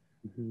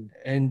 Mm-hmm.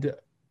 And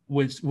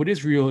what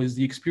is real is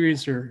the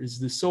experiencer, is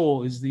the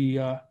soul, is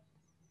the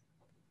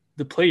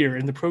player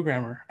and the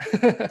programmer.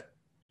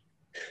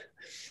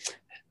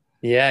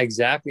 Yeah,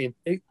 exactly.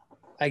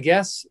 I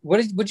guess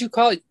would you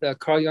call it?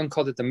 Carl Jung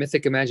called it the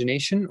mythic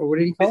imagination, or what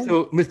did he call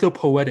it?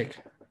 Mythopoetic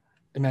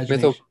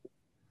imagination.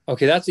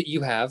 Okay, that's what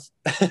you have.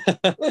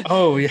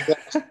 Oh yeah.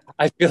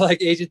 I feel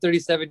like Agent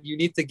 37, you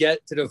need to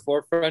get to the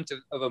forefront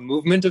of a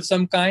movement of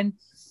some kind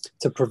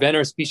to prevent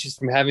our species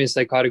from having a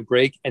psychotic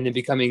break and then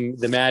becoming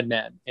the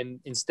madman, and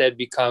instead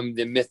become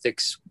the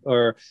mythics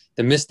or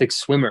the mystic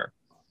swimmer.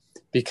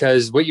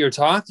 Because what you're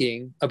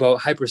talking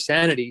about,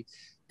 hypersanity,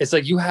 it's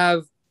like you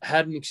have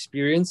had an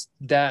experience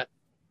that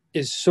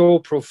is so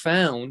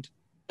profound,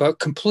 but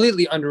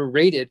completely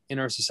underrated in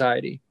our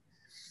society.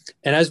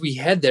 And as we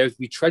head there, as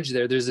we trudge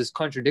there, there's this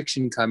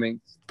contradiction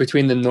coming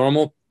between the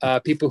normal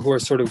people who are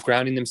sort of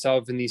grounding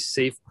themselves in these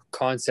safe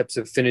concepts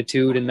of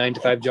finitude and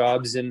 9-to-5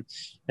 jobs, and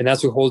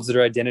that's what holds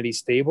their identity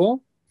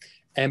stable,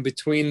 and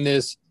between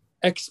this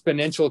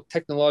exponential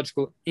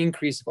technological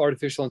increase of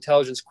artificial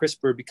intelligence,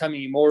 CRISPR,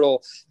 becoming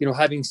immortal,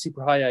 having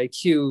super high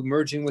IQ,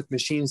 merging with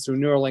machines through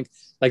Neuralink.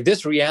 Like,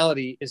 this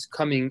reality is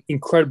coming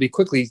incredibly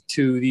quickly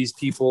to these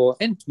people,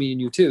 and to me and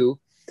you too,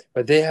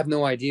 but they have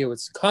no idea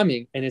what's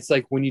coming. And it's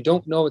like, when you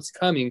don't know what's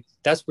coming,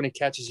 that's when it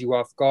catches you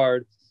off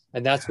guard.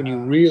 And that's when you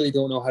really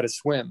don't know how to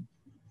swim.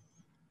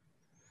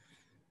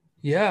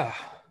 Yeah.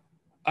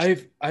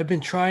 I've been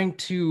trying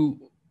to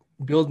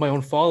build my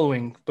own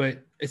following,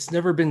 but it's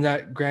never been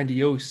that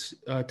grandiose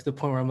to the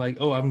point where I'm like,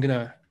 oh, I'm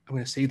gonna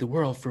save the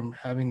world from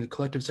having a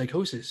collective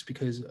psychosis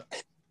because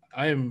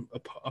I am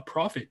a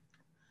prophet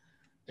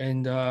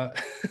and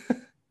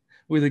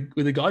with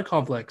a god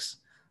complex.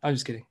 I'm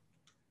just kidding.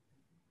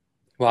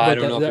 Well, I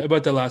don't know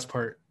about the last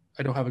part.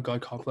 I don't have a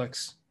god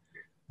complex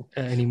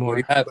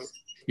anymore. Well,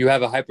 you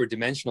have a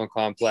hyperdimensional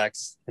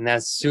complex, and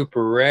that's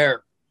super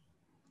rare.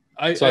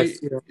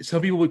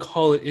 Some people would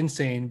call it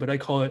insane, but I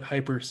call it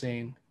hyper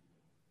sane.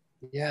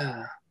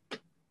 Yeah.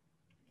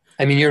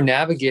 I mean, you're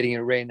navigating it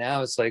right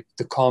now. It's like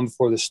the calm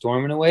before the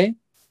storm in a way.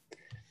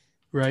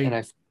 Right.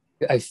 And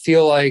I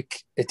feel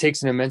like it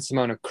takes an immense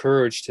amount of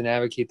courage to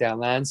navigate that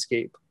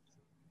landscape.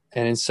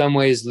 And in some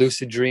ways,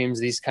 lucid dreams,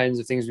 these kinds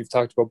of things we've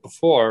talked about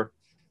before,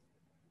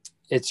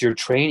 it's your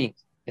training.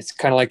 It's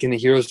kind of like in the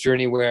hero's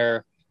journey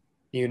where,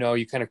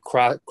 you kind of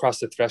cross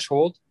the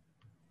threshold,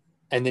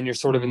 and then you're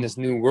sort of in this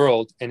new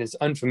world, and it's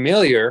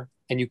unfamiliar,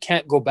 and you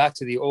can't go back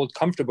to the old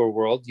comfortable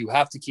world. You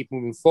have to keep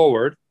moving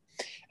forward.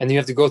 And then you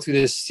have to go through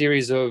this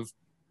series of,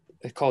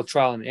 it's called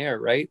trial and error,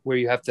 right? Where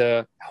you have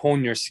to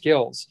hone your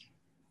skills.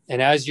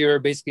 And as you're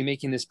basically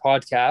making this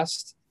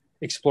podcast,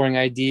 exploring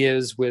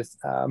ideas with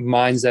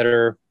minds that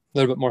are a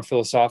little bit more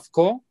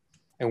philosophical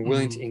and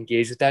willing to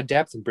engage with that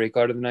depth and break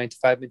out of the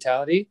 9-to-5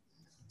 mentality,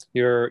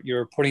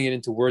 you're putting it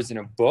into words in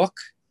a book.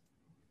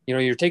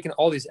 You're taking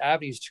all these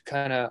avenues to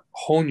kind of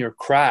hone your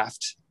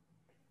craft.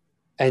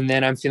 And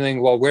then I'm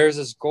feeling, well, where is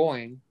this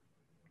going?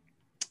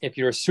 If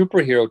you're a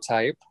superhero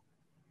type,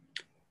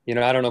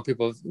 I don't know,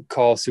 people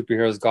call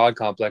superheroes God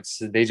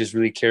complexes. They just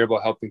really care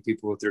about helping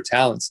people with their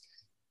talents.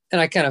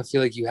 And I kind of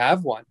feel like you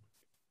have one.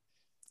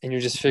 And you're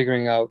just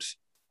figuring out,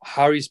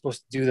 how are you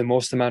supposed to do the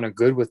most amount of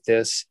good with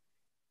this,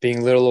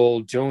 being little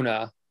old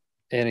Jonah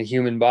in a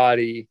human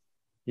body,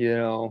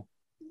 doing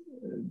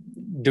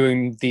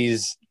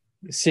these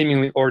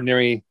seemingly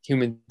ordinary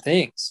human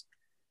things.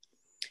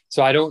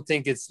 So I don't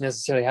think it's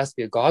necessarily has to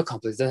be a God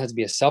complex. It doesn't have to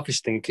be a selfish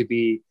thing. It could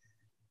be,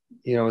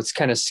 it's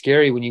kind of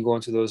scary when you go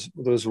into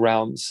those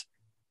realms.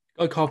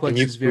 God complex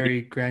is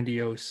very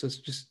grandiose.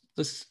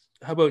 Let's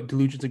how about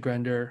delusions of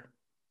grandeur?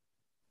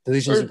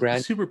 Delusions of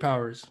grandeur.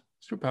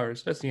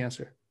 Superpowers. That's the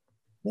answer.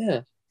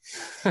 Yeah.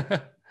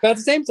 But at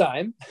the same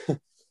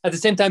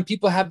time,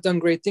 people have done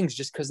great things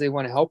just because they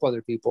want to help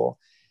other people.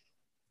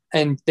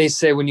 And they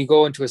say when you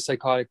go into a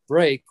psychotic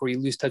break or you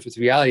lose touch with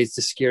reality, it's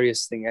the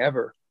scariest thing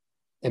ever.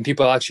 And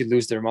people actually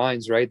lose their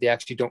minds, right? They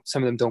actually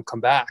some of them don't come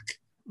back.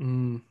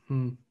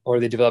 Mm-hmm. Or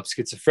they develop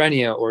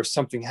schizophrenia, or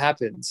something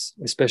happens,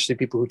 especially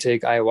people who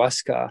take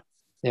ayahuasca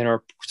and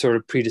are sort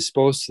of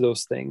predisposed to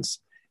those things.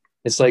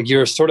 It's like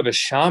you're sort of a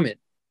shaman.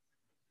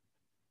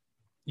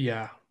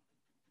 Yeah.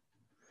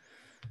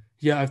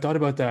 Yeah, I've thought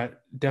about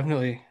that.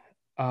 Definitely.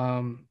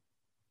 I'm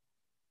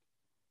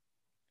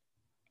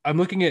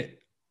looking at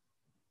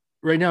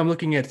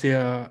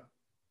the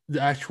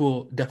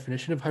actual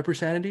definition of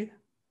hypersanity.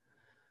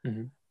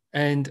 Mm-hmm.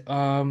 And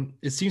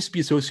it seems to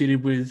be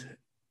associated with,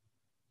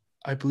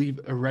 I believe,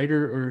 a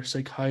writer or a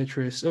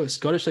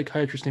Scottish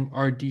psychiatrist named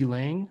R.D.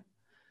 Laing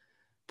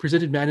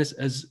presented madness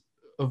as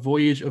a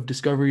voyage of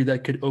discovery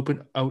that could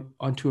open out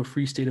onto a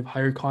free state of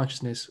higher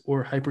consciousness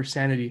or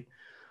hypersanity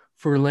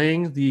For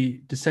Lang,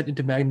 the descent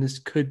into madness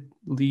could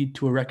lead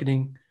to a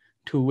reckoning,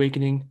 to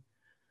awakening,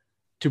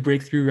 to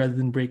break through rather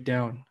than break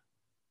down.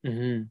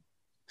 Mm-hmm.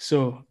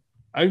 So,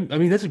 I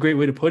mean, that's a great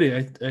way to put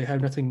it. I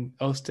have nothing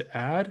else to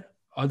add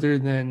other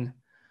than,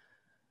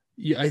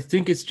 yeah, I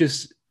think it's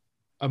just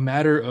a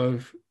matter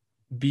of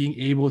being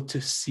able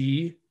to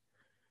see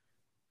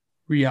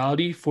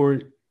reality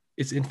for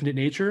its infinite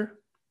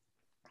nature,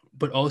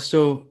 but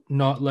also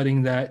not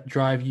letting that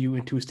drive you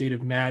into a state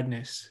of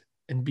madness,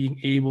 and being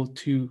able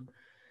to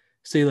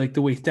say, like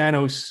the way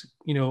Thanos,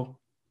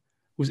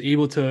 was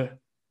able to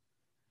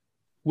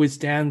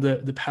withstand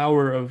the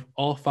power of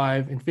all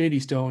five Infinity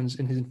Stones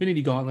in his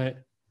Infinity Gauntlet,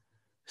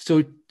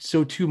 so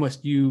too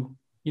must you,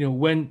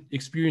 when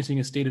experiencing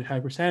a state of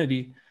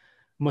hypersanity,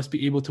 must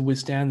be able to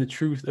withstand the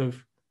truth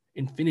of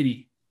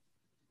infinity,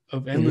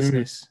 of Mm-hmm.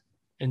 endlessness,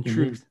 and Mm-hmm.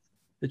 truth,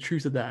 the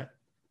truth of that,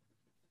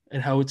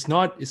 and how it's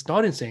not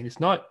insane,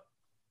 it's not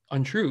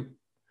untrue.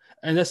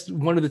 And that's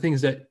one of the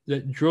things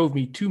that drove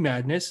me to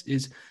madness,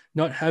 is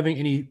not having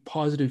any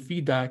positive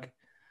feedback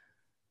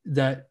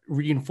that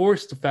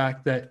reinforced the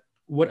fact that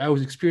what I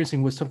was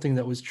experiencing was something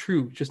that was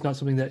true, just not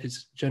something that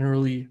is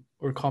generally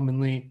or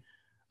commonly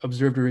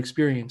observed or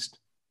experienced.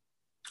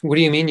 What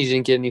do you mean you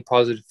didn't get any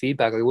positive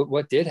feedback? Like,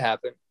 what did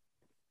happen?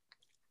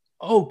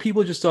 Oh,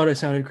 people just thought I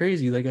sounded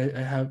crazy. Like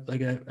I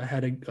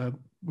had a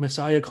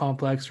messiah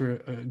complex,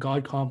 or a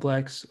god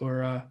complex,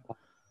 or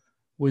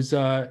was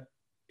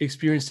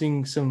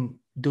experiencing some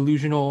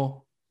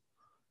delusional,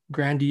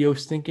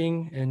 grandiose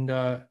thinking, and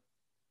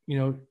you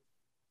know,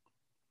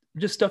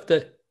 just stuff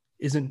that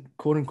isn't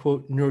quote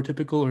unquote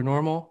neurotypical or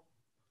normal,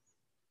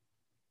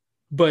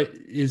 but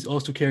is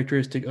also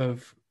characteristic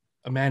of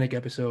a manic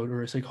episode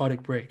or a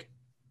psychotic break.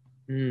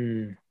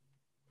 Hmm.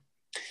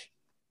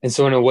 And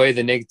so, in a way,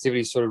 the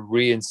negativity sort of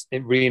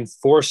it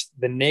reinforced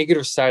the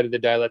negative side of the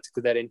dialectic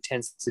of that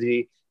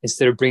intensity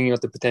instead of bringing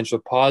out the potential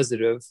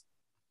positive.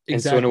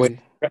 And so, in a way,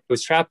 Exactly. it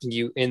was trapping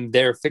you in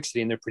their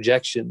fixity, in their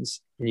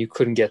projections, and you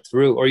couldn't get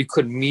through, or you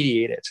couldn't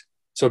mediate it.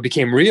 So it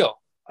became real.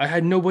 I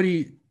had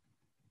nobody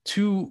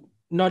to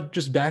not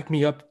just back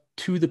me up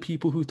to the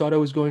people who thought I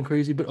was going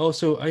crazy, but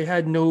also I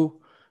had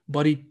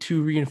nobody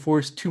to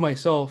reinforce to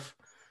myself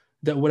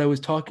that what I was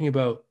talking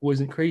about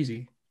wasn't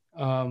crazy.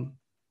 I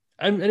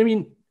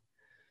mean,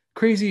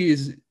 crazy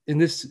is in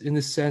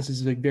this sense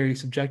is like very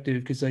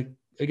subjective, because like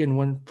again,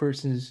 one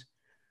person's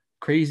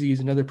crazy is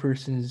another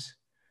person's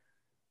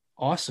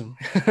awesome,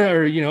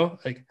 or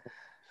like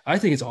I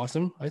think it's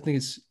awesome. I think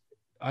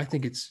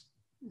it's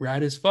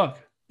rad as fuck.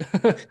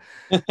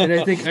 And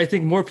I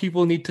think more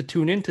people need to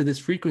tune into this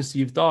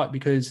frequency of thought,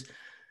 because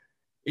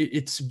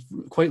it's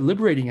quite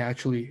liberating,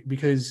 actually,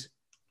 because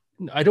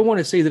I don't want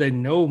to say that I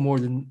know more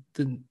than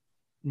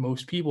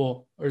most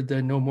people, or that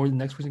I know more than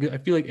the next person. I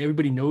feel like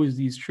everybody knows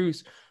these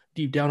truths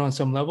deep down on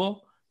some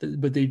level,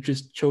 but they've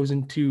just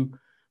chosen to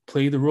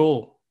play the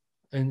role,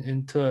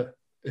 and to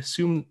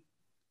assume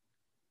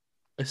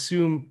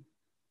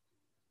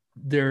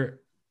their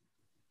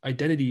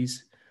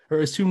identities, or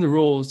assume the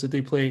roles that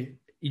they play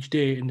each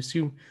day, and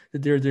assume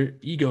that they're their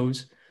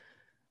egos,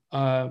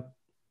 uh,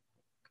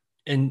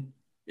 and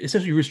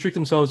essentially restrict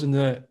themselves in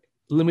the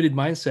limited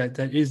mindset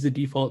that is the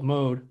default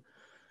mode,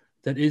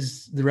 that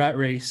is the rat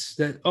race.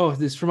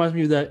 This reminds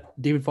me of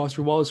that David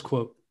Foster Wallace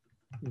quote.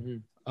 Mm-hmm.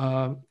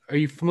 Are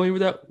you familiar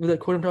with that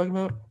quote I'm talking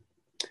about?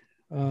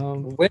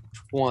 Which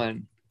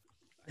one?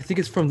 I think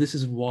it's from This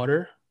Is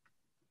Water.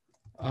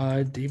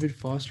 David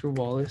Foster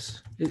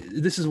Wallace.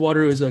 This Is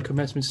Water is a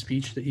commencement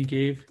speech that he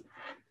gave.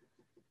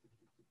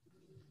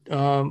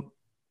 Um,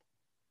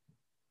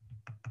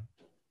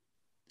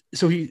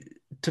 so he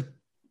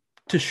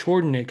to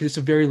shorten it, because it's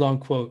a very long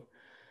quote,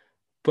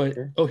 but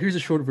Sure. here's a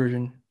short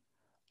version.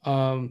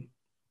 Um,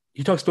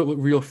 he talks about what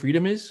real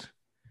freedom is.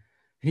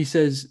 And he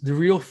says the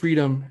real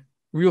freedom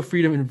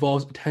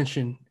involves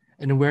attention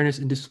and awareness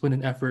and discipline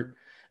and effort,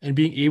 and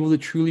being able to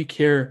truly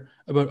care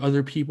about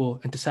other people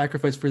and to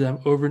sacrifice for them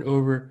over and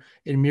over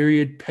in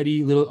myriad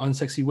petty little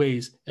unsexy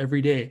ways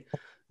every day.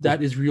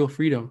 That is real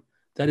freedom.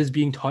 That is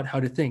being taught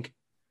how to think.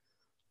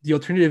 The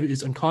alternative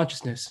is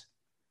unconsciousness.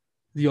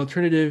 The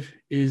alternative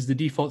is the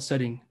default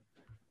setting,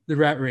 the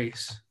rat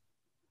race,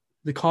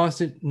 the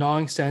constant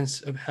gnawing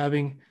sense of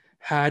having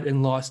had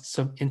and lost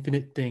some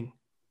infinite thing.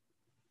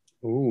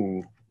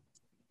 Ooh.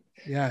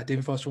 Yeah,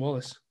 David Foster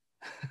Wallace.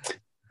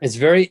 It's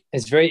very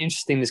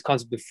interesting, this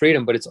concept of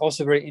freedom, but it's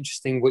also very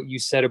interesting what you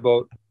said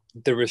about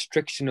the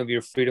restriction of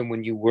your freedom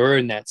when you were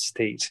in that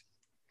state,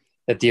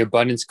 that the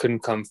abundance couldn't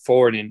come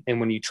forward, and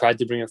when you tried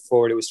to bring it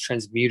forward, it was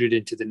transmuted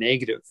into the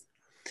negative.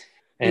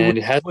 And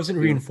it has Wasn't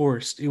to,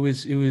 reinforced. It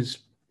was,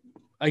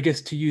 I guess,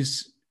 to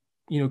use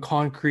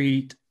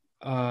concrete,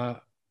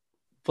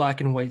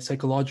 black and white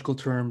psychological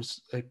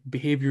terms, like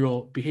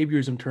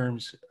behaviorism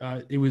terms.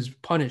 It was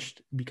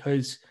punished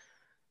because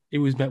it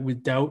was met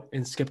with doubt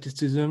and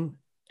skepticism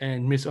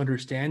and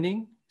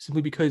misunderstanding,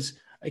 simply because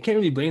I can't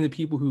really blame the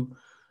people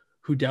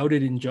who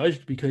doubted and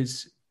judged,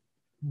 because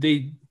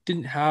they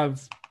didn't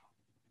have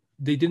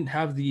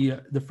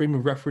the frame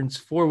of reference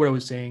for what I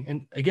was saying.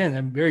 And again,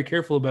 I'm very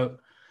careful about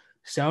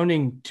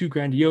sounding too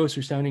grandiose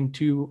or sounding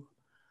too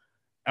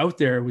out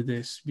there with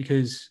this,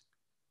 because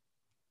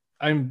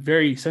I'm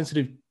very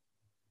sensitive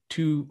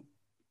to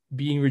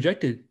being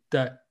rejected,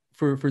 that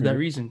for that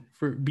reason,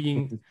 for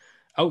being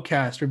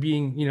outcast, or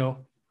being,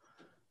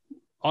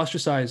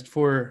 ostracized,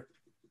 for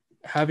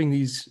having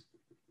these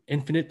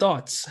infinite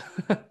thoughts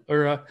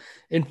or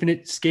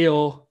infinite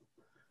scale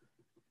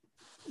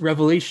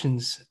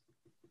revelations,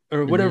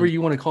 or whatever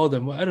you want to call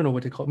them. I don't know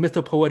what to call it.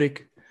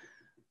 Mythopoetic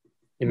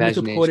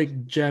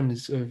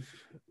gems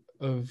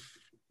of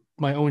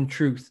my own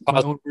truth,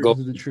 my own versions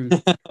of the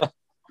truth.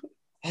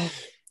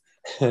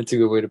 That's a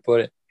good way to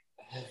put it.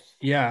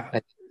 Yeah.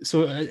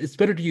 So it's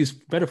better to use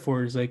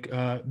metaphors, like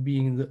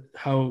being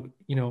how,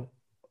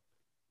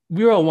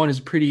 we're all one is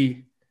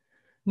pretty,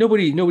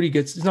 nobody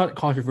gets, it's not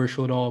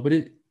controversial at all, but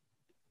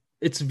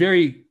it's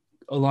very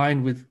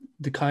aligned with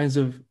the kinds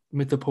of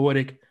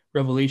mythopoetic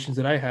revelations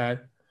that I had.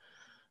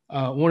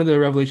 One of the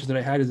revelations that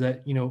I had is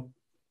that,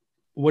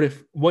 what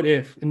if,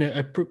 and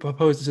I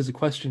propose this as a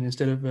question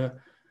instead of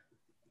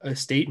a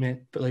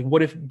statement, but like,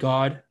 what if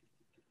God,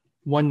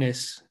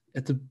 oneness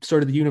at the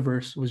start of the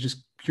universe, was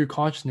just pure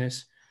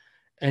consciousness,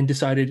 and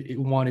decided it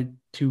wanted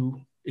to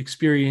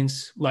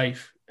experience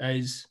life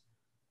as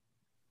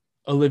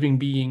a living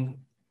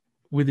being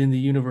within the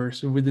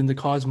universe, or within the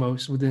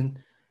cosmos, within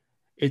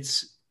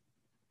its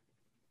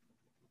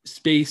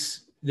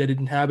space that it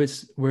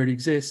inhabits, where it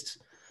exists.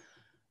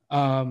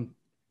 What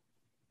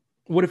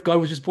if God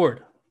was just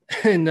bored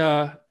and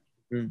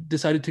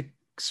decided to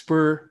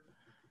spur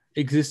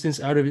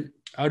existence out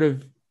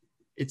of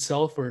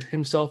itself, or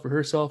himself, or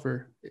herself,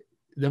 or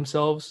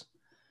themselves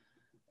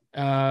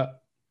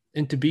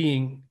into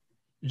being,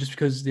 just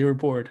because they were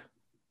bored?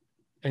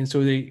 And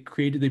so they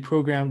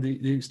programmed,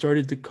 they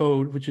started the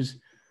code, which is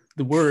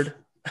the word.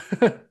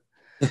 I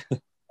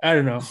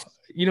don't know.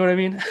 You know what I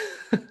mean?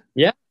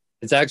 Yeah,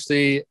 it's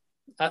actually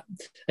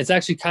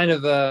kind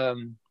of,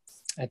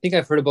 I think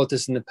I've heard about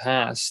this in the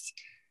past,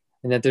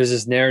 and that there's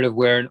this narrative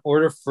where, in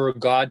order for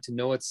God to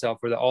know itself,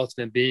 or the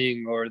ultimate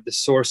being, or the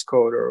source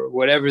code, or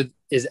whatever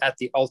is at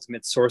the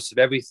ultimate source of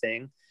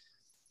everything,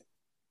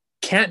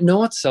 can't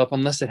know itself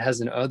unless it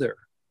has an other.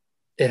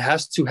 It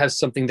has to have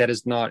something that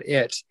is not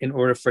it in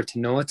order for it to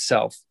know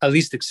itself, at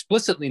least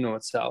explicitly know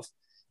itself.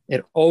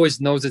 It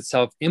always knows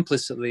itself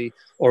implicitly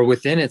or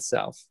within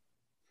itself.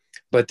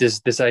 But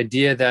this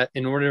idea that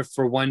in order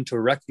for one to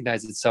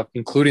recognize itself,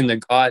 including the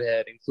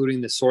Godhead,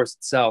 including the source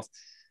itself,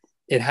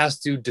 it has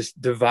to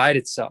divide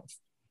itself.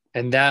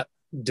 And that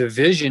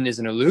division is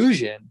an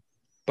illusion,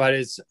 but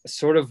it's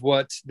sort of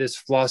what this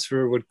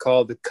philosopher would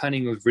call the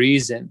cunning of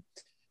reason,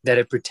 that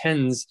it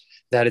pretends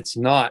that it's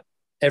not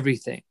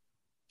everything,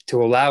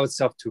 to allow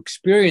itself to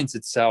experience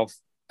itself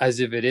as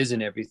if it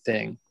isn't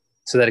everything,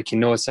 so that it can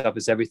know itself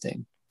as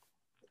everything.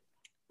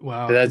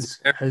 Wow.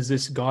 Has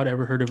this God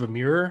ever heard of a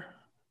mirror?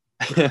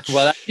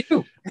 Well, that's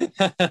you.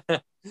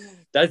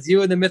 That's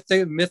you in the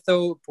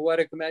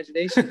mythopoetic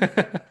imagination.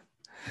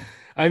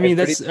 I mean,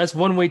 that's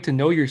one way to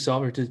know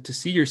yourself, or to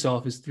see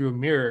yourself, is through a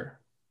mirror.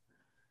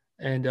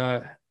 And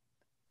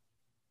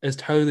as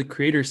Tyler the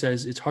Creator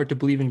says, it's hard to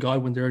believe in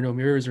God when there are no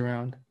mirrors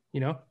around,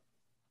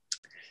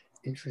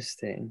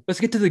 Interesting. Let's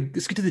get to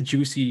the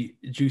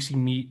juicy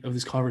meat of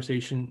this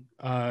conversation.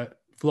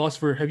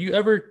 Philosopher, have you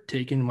ever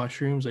taken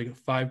mushrooms, like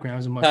 5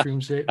 grams of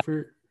mushrooms,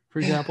 for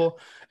example,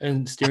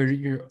 and stared at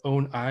your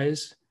own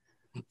eyes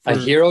for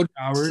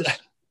hours?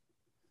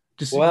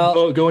 Just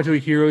go into a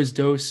hero's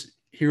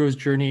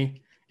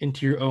journey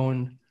into your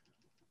own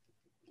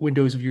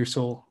windows of your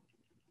soul.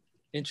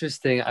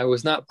 Interesting. I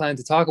was not planning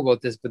to talk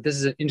about this, but this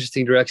is an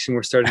interesting direction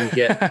we're starting to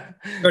get.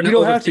 You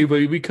don't have to,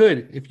 but we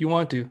could if you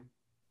want to.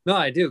 No,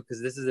 I do,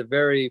 because this is a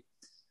very,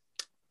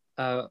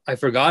 I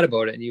forgot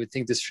about it, and you would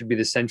think this should be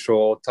the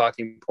central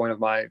talking point of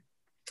my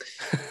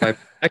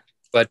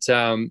but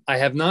I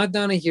have not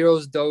done a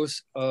hero's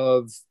dose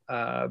of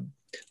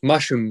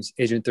mushrooms,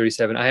 Agent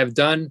 37. I have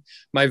done,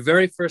 my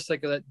very first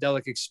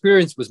psychedelic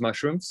experience was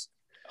mushrooms.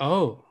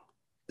 Oh.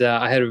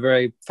 I had a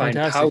very fine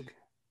Fantastic. pouch.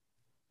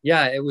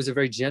 Yeah, it was a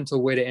very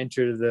gentle way to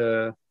enter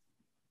the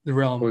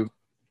realm.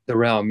 The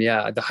realm,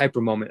 yeah, the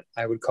hyper moment,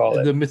 I would call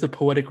it. The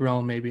mythopoetic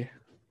realm, maybe.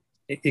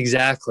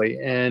 Exactly.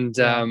 And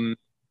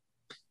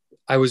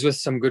I was with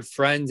some good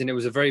friends, and it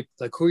was a very,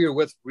 like, who you're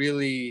with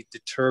really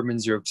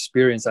determines your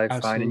experience, I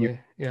find, in your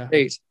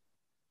state.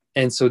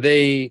 And so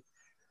they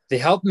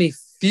helped me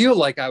feel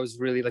like I was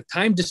really, like,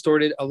 time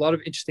distorted. A lot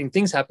of interesting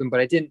things happened, but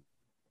I didn't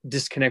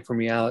disconnect from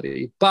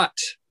reality. But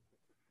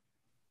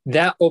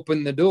that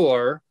opened the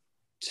door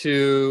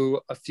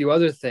to a few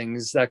other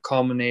things that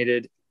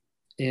culminated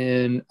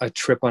in a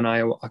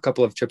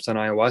couple of trips on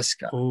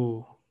ayahuasca.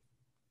 Oh.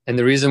 And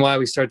the reason why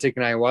we started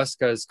taking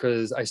ayahuasca is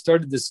because I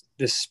started this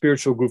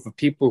spiritual group of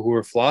people who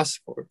were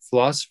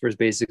philosophers,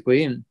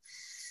 basically. And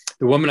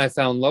the woman I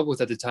fell in love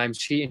with at the time,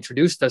 she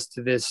introduced us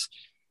to this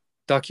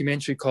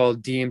documentary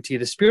called DMT,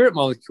 the spirit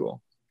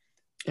molecule.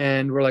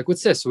 And we're like,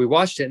 what's this? So we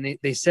watched it, and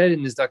they said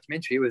in this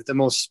documentary, it was the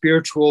most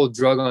spiritual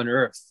drug on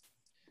earth.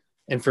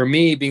 And for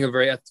me, being a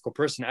very ethical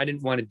person, I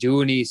didn't want to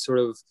do any sort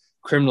of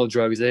criminal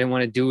drugs. I didn't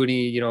want to do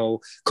any,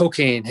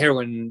 cocaine,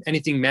 heroin,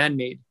 anything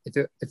man-made.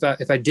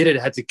 If I did it,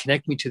 it had to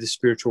connect me to the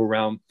spiritual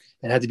realm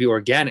and had to be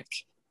organic.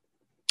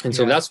 And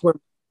so that's where I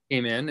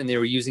came in, and they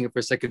were using it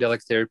for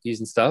psychedelic therapies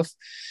and stuff.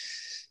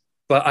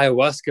 But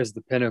ayahuasca is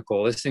the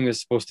pinnacle. This thing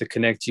is supposed to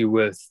connect you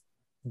with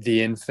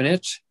the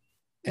infinite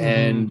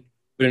and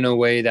in a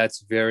way that's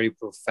very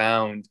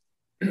profound.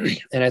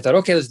 And I thought,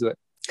 okay, let's do it.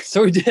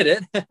 So we did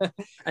it.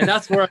 And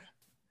that's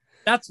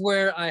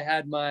where I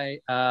had my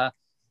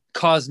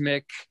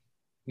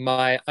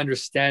my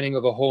understanding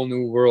of a whole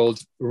new world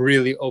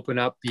really open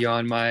up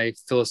beyond my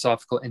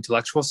philosophical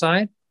intellectual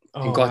side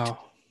and got to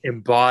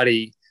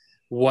embody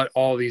what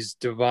all these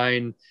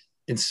divine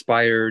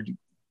inspired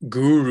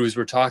gurus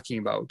were talking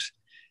about.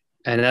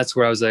 And that's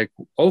where I was like,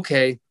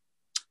 okay,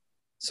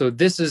 so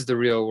this is the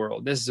real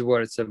world. This is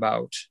what it's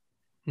about.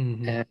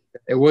 And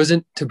it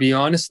wasn't, to be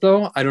honest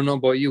though, I don't know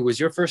about you, was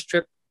your first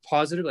trip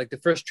positive? Like the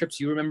first trips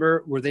you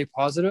remember, were they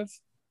positive?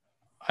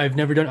 I've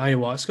never done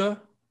ayahuasca,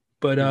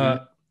 but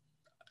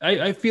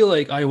I feel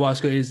like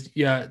ayahuasca is,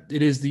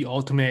 it is the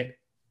ultimate,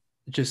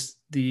 just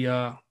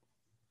the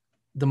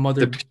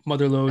mother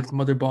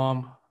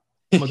bomb,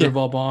 mother of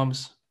all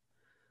bombs,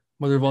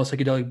 mother of all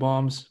psychedelic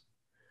bombs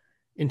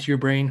into your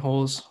brain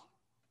holes.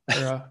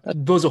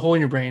 Blows a hole in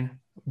your brain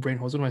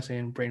holes. What am I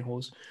saying? Brain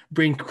holes,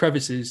 brain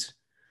crevices.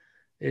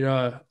 It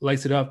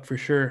lights it up for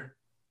sure.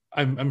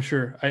 I'm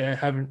sure. I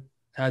haven't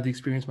had the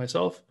experience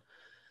myself.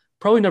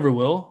 Probably never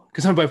will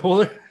because I'm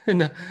bipolar.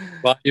 And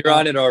well, you're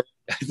on it already.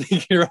 I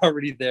think you're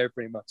already there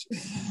pretty much.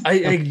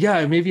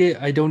 Maybe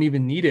I don't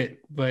even need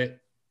it,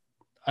 but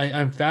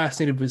I'm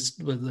fascinated with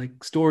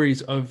like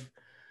stories of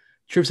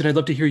trips, and I'd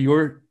love to hear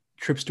your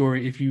trip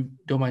story if you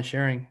don't mind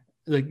sharing.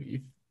 Like,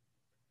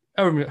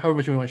 however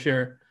much you want to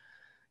share,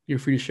 you're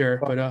free to share.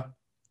 But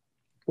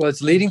well,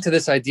 it's leading to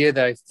this idea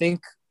that I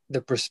think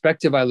the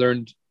perspective I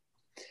learned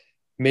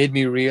made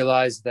me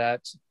realize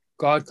that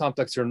God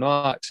complex or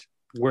not,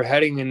 we're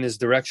heading in this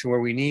direction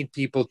where we need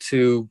people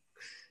to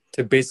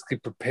basically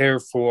prepare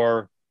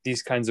for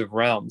these kinds of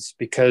realms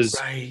because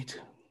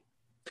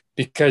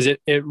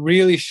it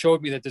really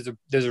showed me that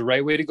there's a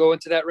right way to go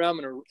into that realm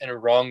and a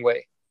wrong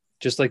way.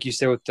 Just like you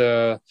said with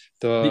the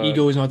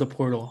ego is not the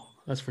portal.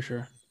 That's for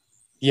sure.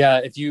 Yeah.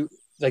 If you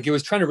like, it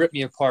was trying to rip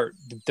me apart.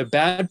 The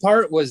bad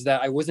part was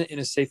that I wasn't in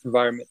a safe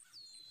environment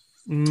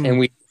and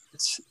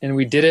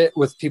we did it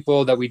with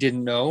people that we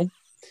didn't know.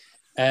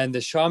 And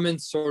the shaman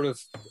sort of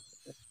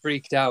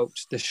freaked out.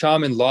 The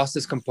shaman lost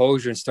his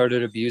composure and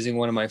started abusing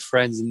one of my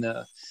friends in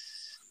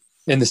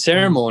the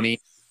ceremony.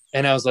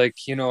 And I was like,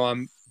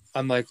 I'm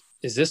like,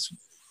 is this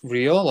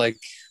real? Like,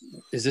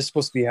 is this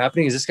supposed to be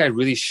happening? Is this guy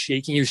really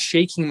shaking? He was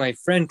shaking my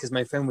friend because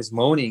my friend was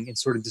moaning and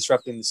sort of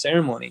disrupting the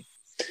ceremony.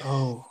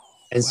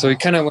 So he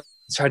kind of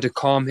tried to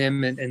calm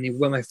him, and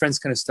when my friend's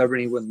kind of stubborn,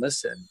 he wouldn't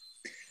listen.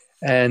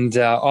 And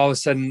all of a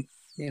sudden,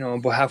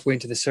 about halfway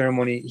into the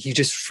ceremony, he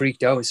just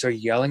freaked out and started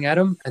yelling at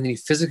him. And then he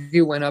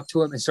physically went up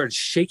to him and started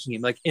shaking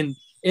him, like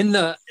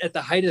at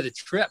the height of the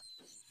trip.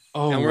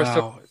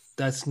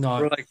 That's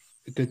not like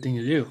a good thing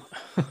to do.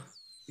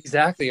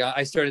 Exactly.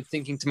 I started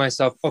thinking to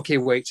myself, okay,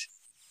 wait,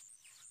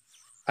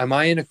 am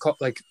I in a cult?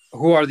 Like,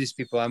 who are these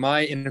people? Am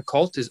I in a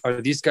cult?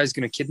 Are these guys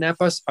going to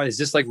kidnap us? Is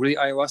this like really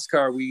ayahuasca?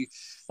 Are we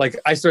like,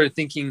 I started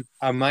thinking,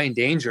 am I in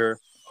danger?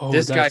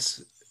 This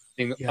guy's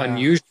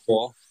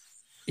unusual.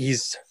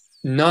 He's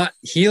not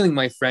healing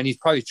my friend. He's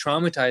probably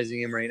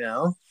traumatizing him right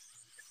now.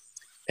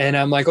 And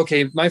I'm like,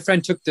 okay, my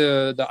friend took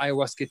the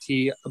ayahuasca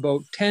tea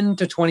about 10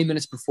 to 20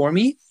 minutes before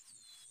me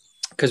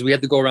because we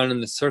had to go around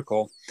in the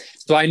circle.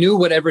 So I knew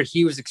whatever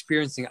he was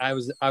experiencing, I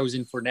was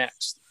in for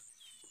next.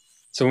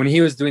 So when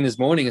he was doing this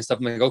moaning and stuff,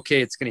 I'm like,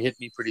 okay, it's going to hit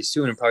me pretty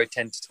soon in probably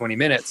 10 to 20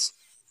 minutes.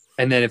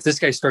 And then if this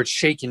guy starts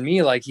shaking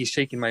me like he's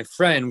shaking my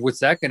friend, what's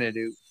that going to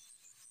do?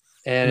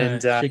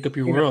 And shake up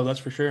your world, that's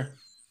for sure.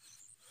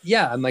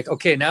 Yeah, I'm like,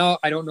 okay, now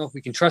I don't know if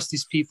we can trust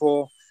these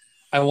people.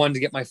 I wanted to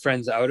get my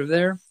friends out of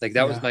there. Like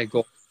that was my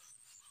goal.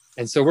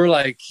 And so we're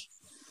like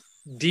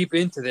deep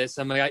into this.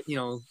 I'm like,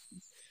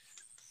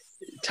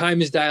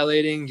 time is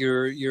dilating.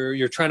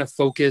 You're trying to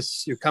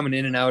focus. You're coming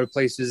in and out of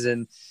places.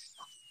 And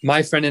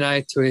my friend and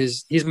I,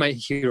 he's my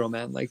hero,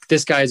 man. Like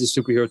this guy is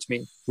a superhero to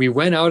me. We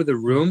went out of the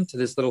room to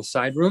this little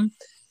side room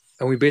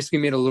and we basically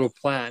made a little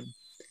plan.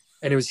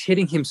 And it was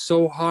hitting him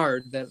so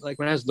hard that like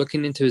when I was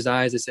looking into his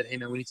eyes, I said, hey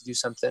man, we need to do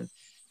something.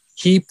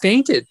 He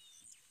fainted.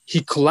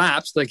 He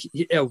collapsed, like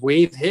a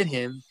wave hit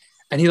him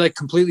and he like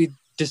completely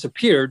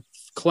disappeared,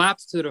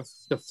 collapsed to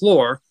the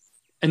floor.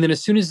 And then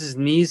as soon as his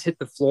knees hit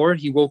the floor,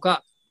 he woke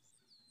up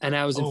and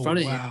I was in front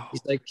of him.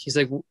 He's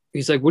like,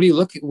 what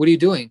are you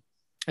doing?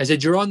 I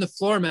said, you're on the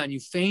floor, man. You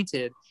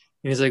fainted.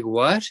 And he's like,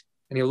 what?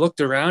 And he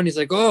looked around. He's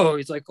like,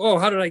 oh,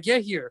 how did I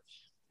get here?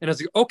 And I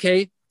was like,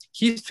 okay,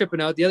 he's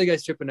tripping out. The other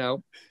guy's tripping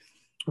out.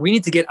 We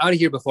need to get out of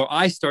here before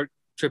I start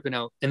tripping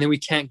out. And then we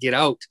can't get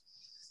out.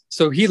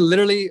 So he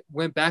literally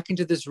went back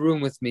into this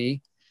room with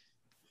me,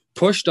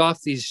 pushed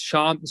off these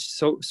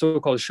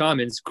so-called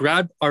shamans,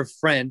 grabbed our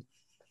friend,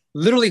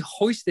 literally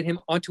hoisted him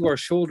onto our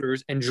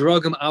shoulders and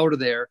drug him out of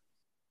there,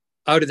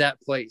 out of that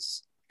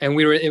place. And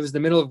it was the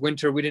middle of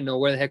winter. We didn't know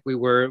where the heck we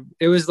were.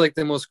 It was like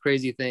the most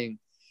crazy thing.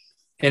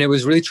 And it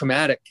was really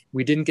traumatic.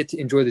 We didn't get to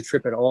enjoy the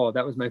trip at all.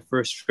 That was my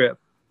first trip.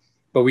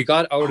 But we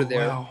got out of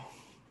there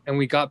and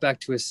we got back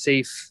to a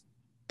safe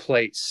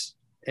place.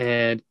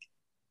 And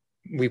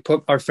we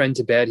put our friend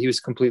to bed. He was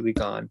completely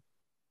gone.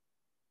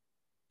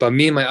 But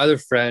me and my other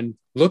friend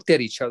looked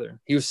at each other.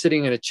 He was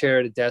sitting in a chair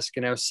at a desk,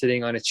 and I was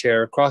sitting on a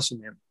chair across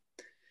from him.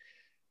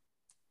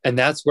 And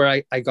that's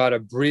where I got a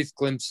brief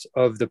glimpse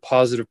of the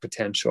positive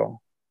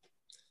potential,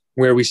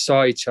 where we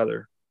saw each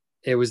other.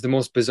 It was the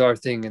most bizarre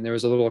thing. And there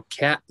was a little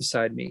cat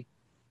beside me.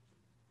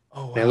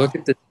 Oh, wow. And I looked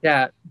at the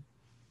cat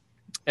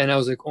and I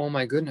was like, oh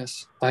my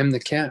goodness, I'm the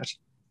cat.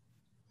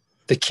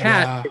 The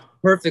cat is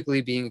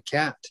perfectly being a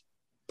cat.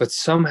 But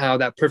somehow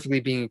that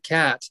perfectly being a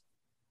cat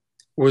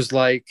was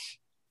like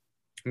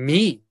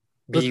me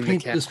being the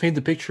cat. Let's paint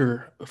the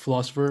picture,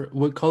 Philosopher.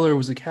 What color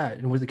was the cat,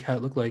 and what did the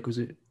cat look like? Was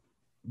it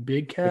a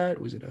big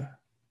cat? Was it a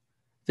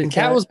thin cat?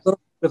 The cat was a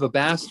little bit of a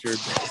bastard,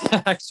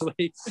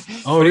 actually.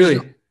 Oh, really?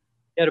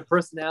 He had a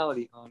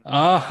personality on him.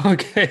 Oh,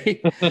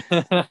 okay.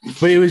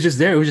 But it was just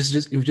there. It was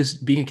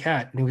just being a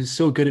cat, and it was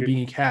so good at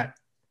being a cat.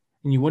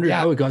 And you wondered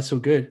how it got so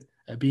good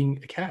at being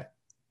a cat.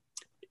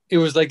 It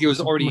was like it was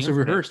already almost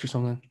rehearsed or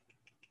something.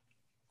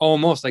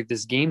 Almost like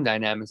this game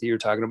dynamic that you were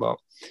talking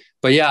about.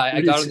 But yeah,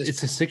 I got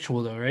it's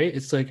instinctual though, right?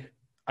 It's like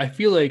I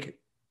feel like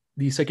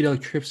these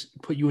psychedelic trips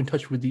put you in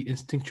touch with the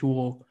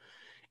instinctual,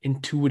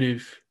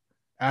 intuitive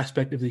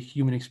aspect of the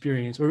human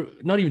experience, or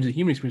not even the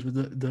human experience,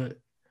 but the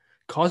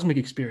cosmic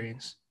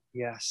experience.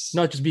 Yes.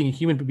 Not just being a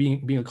human, but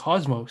being a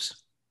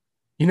cosmos.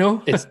 You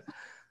know?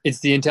 It's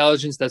the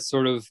intelligence that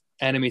sort of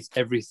animates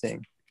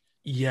everything.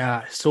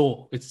 Yeah,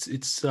 soul.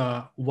 It's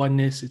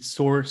oneness, it's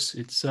source,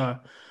 it's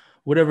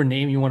whatever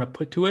name you want to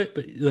put to it.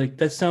 But like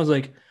that sounds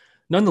like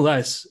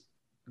nonetheless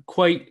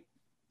quite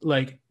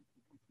like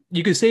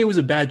you could say it was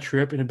a bad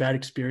trip and a bad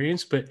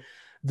experience, but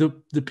the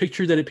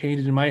picture that it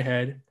painted in my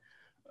head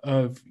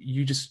of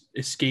you just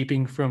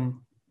escaping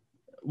from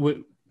what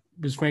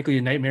was frankly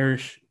a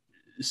nightmarish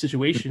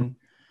situation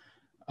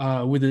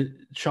with a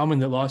shaman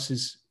that lost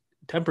his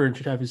temper and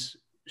should have his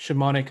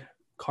shamanic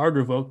card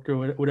revoked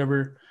or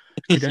whatever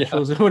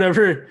credentials and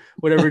whatever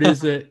it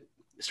is that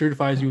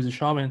certifies you as a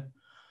shaman.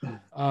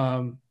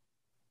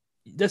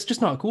 That's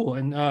just not cool.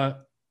 And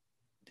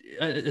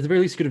at the very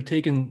least, you could have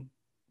taken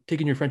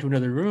your friend to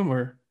another room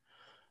or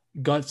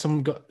got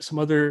some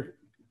other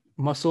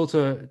muscle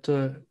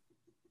to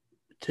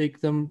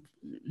take them,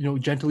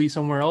 gently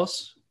somewhere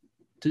else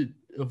to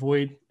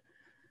avoid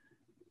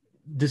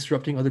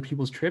disrupting other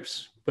people's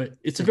trips. But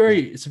it's a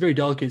very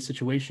delicate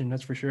situation,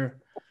 that's for sure.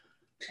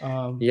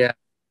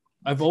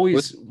 I've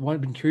always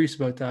been curious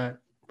about that,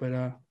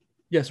 but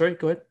yeah, sorry,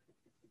 go ahead.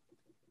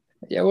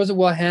 Yeah, it wasn't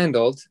well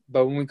handled,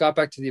 but when we got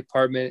back to the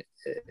apartment,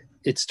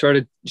 it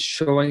started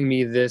showing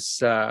me this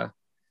the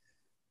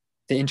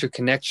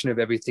interconnection of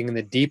everything and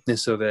the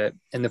deepness of it.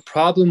 And the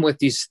problem with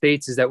these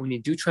states is that when you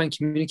do try and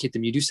communicate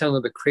them, you do sound a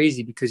little bit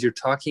crazy because you're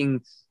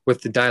talking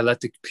with the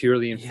dialectic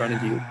purely in front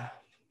of you.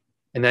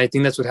 And I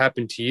think that's what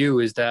happened to you,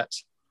 is that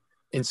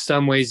in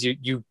some ways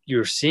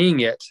you're seeing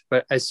it,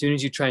 but as soon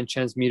as you try and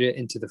transmute it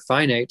into the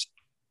finite,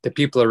 the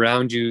people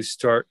around you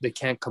they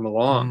can't come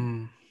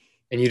along.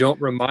 And you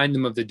don't remind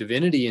them of the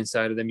divinity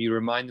inside of them. You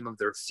remind them of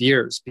their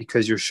fears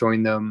because you're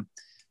showing them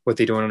what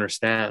they don't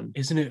understand.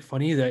 Isn't it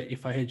funny that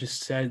if I had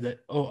just said that,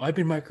 oh, I've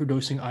been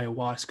microdosing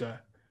ayahuasca,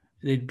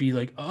 they'd be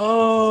like,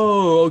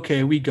 oh,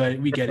 okay, we got it.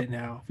 We get it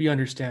now. We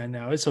understand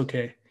now. It's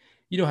okay.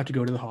 You don't have to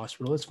go to the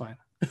hospital. It's fine.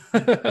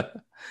 I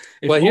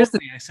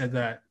said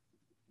that.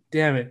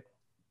 Damn it.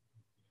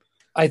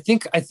 I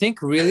think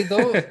really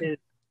though,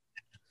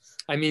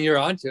 I mean, you're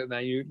onto it,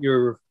 man.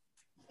 You're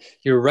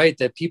right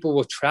that people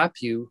will trap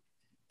you.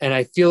 And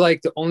I feel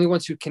like the only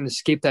ones who can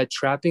escape that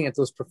trapping at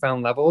those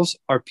profound levels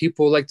are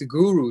people like the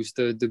gurus,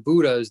 the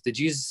Buddhas, the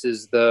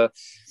Jesuses,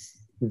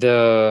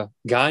 the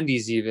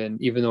Gandhis,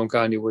 even though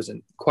Gandhi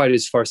wasn't quite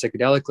as far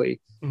psychedelically.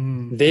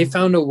 They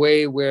found a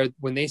way where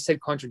when they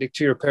said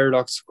contradictory or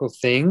paradoxical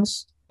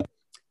things,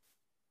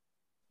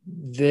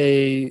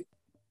 they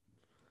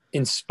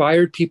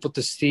inspired people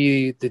to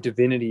see the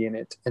divinity in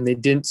it, and they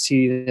didn't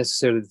see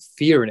necessarily the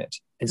fear in it.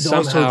 And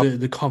somehow also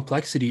the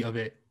complexity of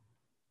it,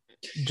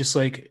 just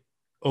like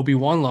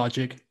Obi-Wan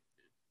logic,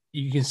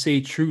 you can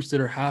say truths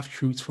that are half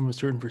truths from a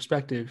certain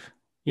perspective.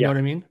 You know what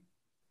I mean?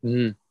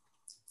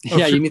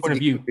 Yeah, you need to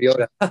be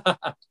Yoda.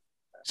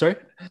 Sorry?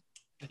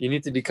 You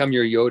need to become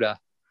your Yoda.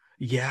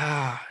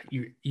 Yeah,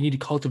 you need to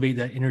cultivate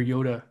that inner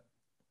Yoda.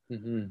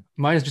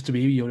 Mine is just a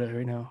baby Yoda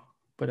right now,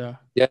 but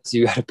yes,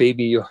 you got a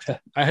baby Yoda.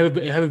 I have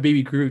a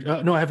baby Groot.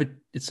 No,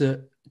 it's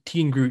a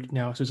teen Groot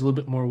now, so it's a little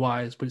bit more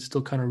wise, but it's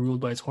still kind of ruled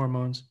by its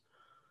hormones.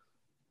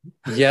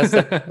 Yes,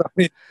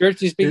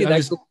 spiritually speaking,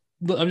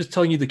 I'm just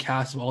telling you the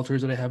cast of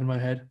alters that I have in my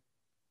head.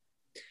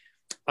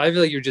 I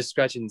feel like you're just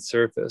scratching the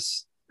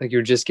surface. Like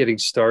you're just getting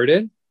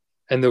started,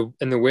 and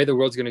the way the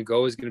world's going to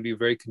go is going to be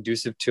very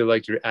conducive to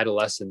like your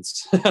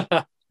adolescence.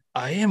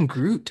 I am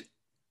Groot.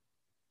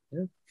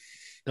 Yeah.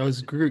 That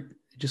was Groot.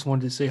 Just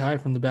wanted to say hi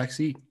from the back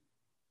seat.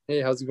 Hey,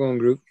 how's it going,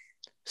 group?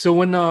 So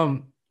when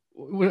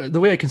the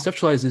way I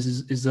conceptualize this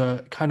is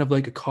kind of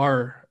like a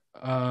car.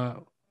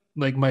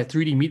 Like my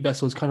 3D meat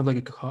vessel is kind of like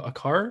a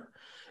car,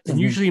 and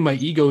Mhm. usually my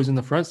ego is in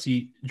the front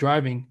seat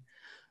driving,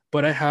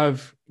 but I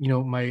have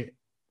my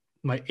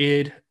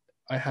id,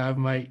 I have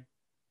my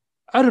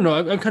I don't know.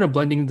 I'm kind of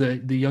blending the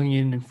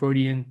Jungian and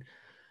Freudian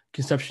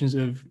conceptions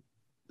of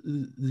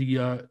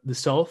the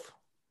self,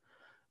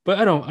 but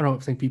I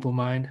don't think people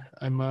mind.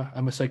 I'm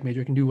a psych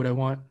major. I can do what I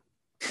want.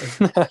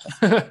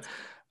 I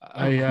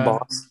I uh,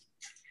 Boss.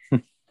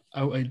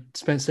 I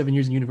spent 7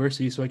 years in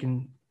university, so I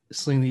can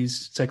sling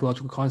these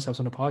psychological concepts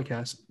on a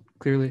podcast.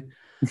 Clearly,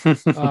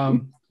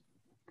 um,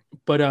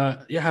 but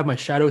yeah, I have my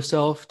shadow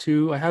self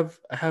too. I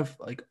have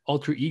like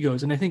alter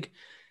egos, and I think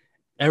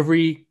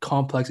every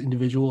complex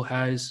individual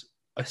has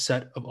a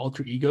set of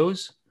alter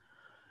egos,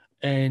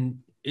 and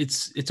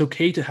it's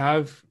okay to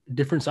have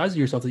different sides of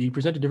yourself that you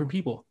present to different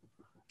people.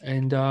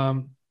 And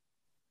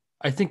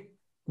I think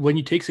when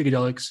you take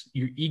psychedelics,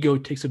 your ego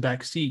takes a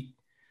back seat,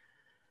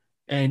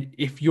 and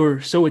if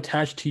you're so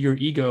attached to your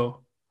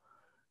ego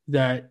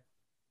that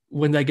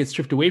when that gets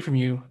stripped away from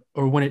you,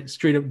 or when it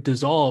straight up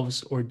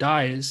dissolves or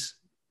dies,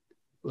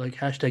 like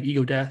hashtag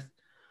ego death.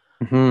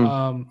 Mhm.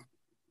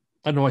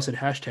 I don't know why I said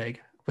hashtag,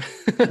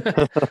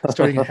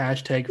 starting a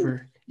hashtag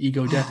for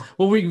ego death.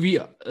 Well, we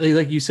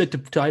like you said, to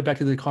tie back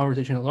to the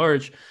conversation at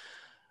large,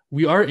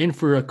 we are in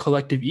for a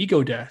collective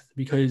ego death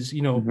because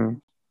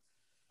Mhm.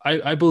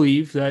 I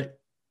believe that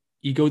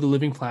Ego the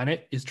Living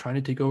Planet is trying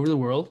to take over the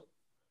world.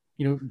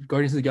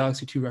 Guardians of the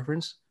Galaxy 2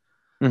 reference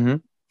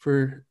Mhm.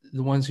 for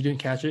the ones who didn't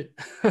catch it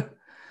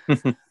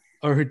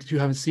or who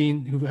haven't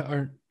seen, who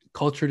aren't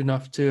cultured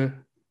enough to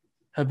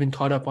have been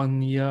caught up on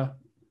the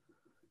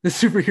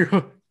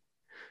superhero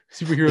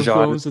Genre.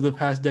 films of the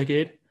past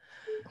decade.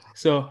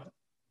 So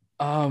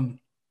um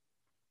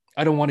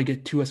I don't want to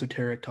get too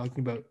esoteric talking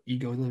about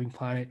Ego the Living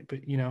Planet, but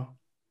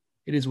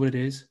it is what it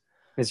is.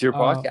 It's your Uh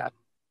podcast.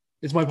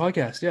 it's my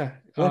podcast, yeah.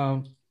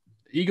 Yeah.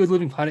 Ego the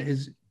Living Planet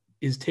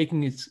is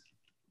taking its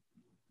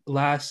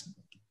last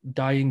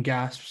dying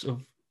gasps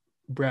of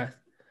breath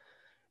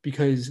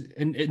because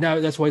now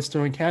that's why it's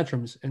throwing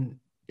tantrums, and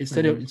it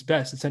sent out Mhm. its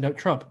best. It sent out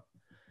Trump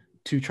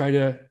to try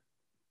to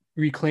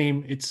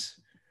reclaim its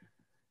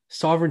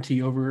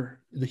sovereignty over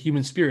the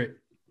human spirit.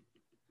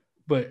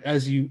 But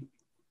as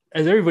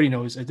everybody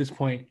knows at this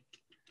point,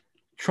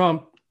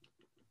 Trump,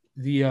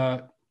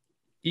 the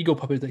ego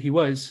puppet that he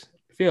was,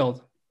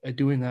 failed at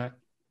doing that.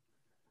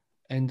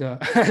 And I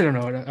don't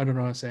know. I don't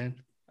know what I'm saying.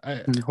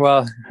 I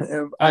Well,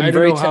 I I'm don't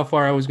very know how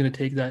far I was going to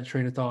take that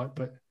train of thought,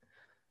 but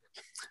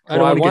I well.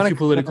 don't I want to get want too to.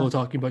 political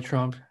talking about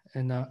Trump.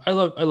 And I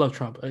love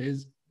Trump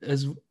as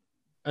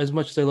as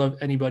much as I love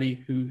anybody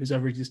who has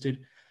ever existed.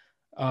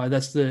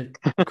 That's the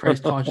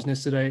Christ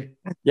consciousness that I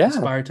Yeah.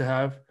 aspire to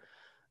have,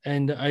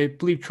 and I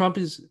believe Trump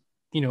is.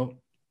 You know,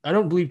 I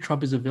don't believe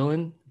Trump is a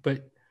villain,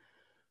 but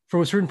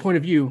from a certain point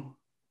of view,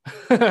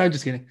 I'm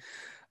just kidding.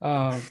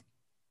 Um,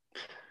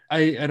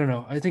 I don't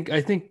know. I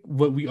think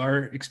what we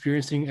are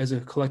experiencing as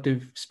a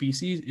collective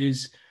species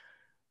is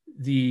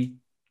the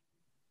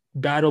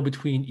battle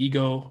between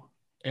ego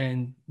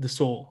and the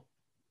soul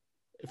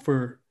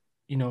for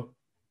you know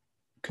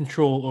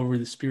control over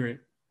the spirit,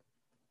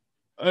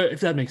 if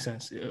that makes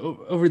sense,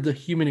 over the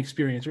human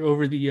experience or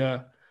over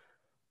the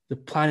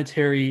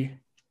planetary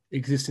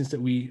existence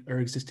that we are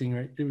existing.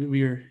 Right,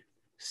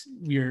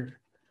 we are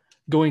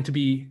going to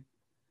be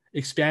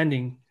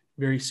expanding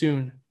very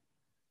soon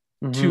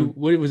to Mhm.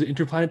 what was it,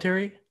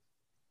 interplanetary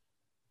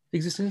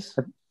existence.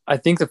 I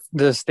think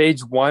the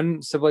stage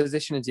one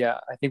civilization is, yeah.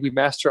 I think we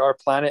master our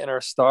planet and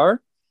our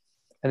star,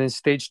 and then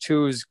stage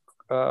two is,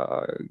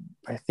 uh,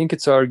 I think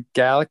it's our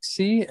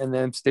galaxy, and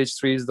then stage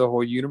three is the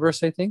whole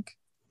universe. I think.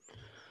 Is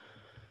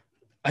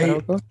that how I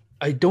it goes?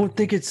 I don't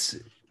think it's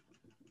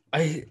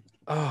I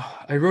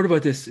I wrote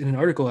about this in an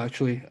article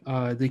actually.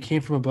 They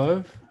came from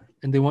above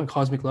and they want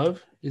cosmic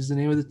love is the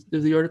name of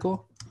the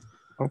article.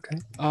 Okay.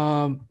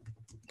 Um,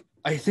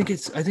 I think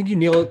you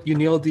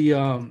nailed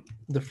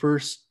the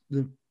first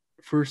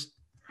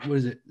what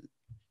is it?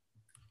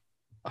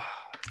 I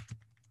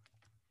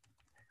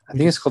Let me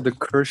think it's just called the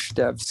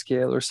Kirshdev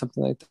scale or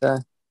something like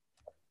that.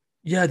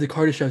 yeah, the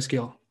Kardashev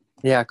scale.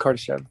 Yeah,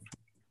 Kardashev.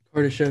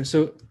 Kardashev.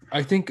 So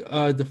I think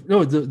the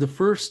no the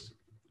first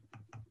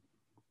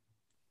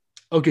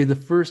okay, the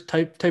first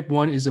type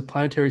one is a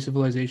planetary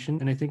civilization,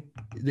 and I think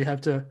they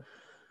have to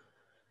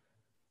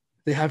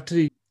they have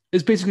to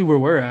it's basically where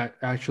we're at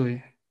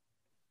actually.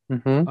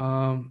 Mm-hmm.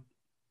 Um,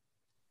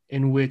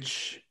 in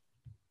which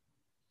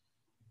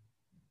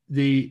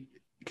they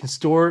can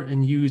store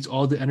and use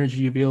all the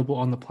energy available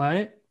on the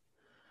planet.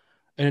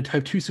 And a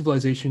type 2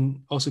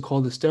 civilization, also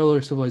called the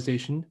stellar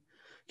civilization,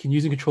 can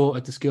use and control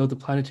at the scale of the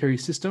planetary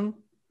system.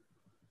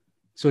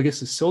 So I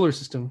guess the solar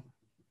system.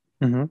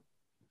 Mm-hmm.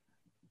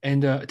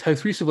 And type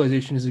 3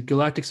 civilization is a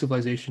galactic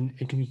civilization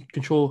and can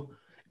control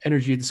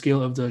energy at the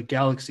scale of the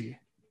galaxy.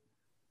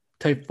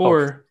 Type Oh,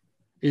 4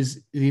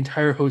 is the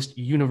entire host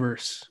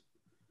universe.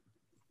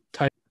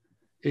 Type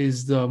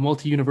is the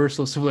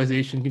multi-universal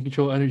civilization can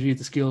control energy at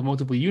the scale of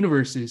multiple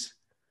universes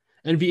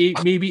and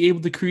may be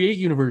able to create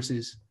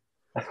universes.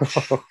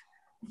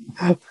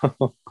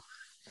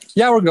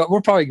 Yeah,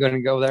 we're probably going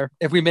to go there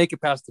if we make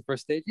it past the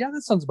first stage. Yeah,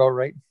 that sounds about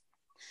right.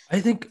 I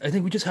think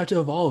we just have to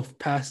evolve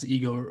past the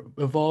ego,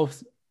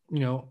 evolve,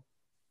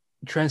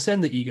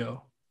 transcend the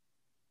ego.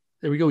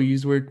 There we go. We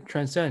use the word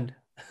transcend.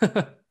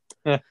 But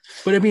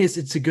I mean,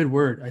 it's a good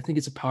word. I think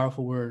it's a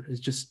powerful word. It's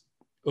just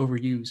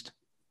overused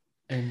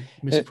and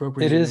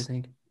misappropriated, it I is.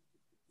 think.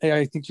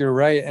 I think you're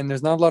right. And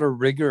there's not a lot of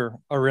rigor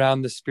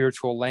around the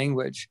spiritual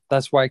language.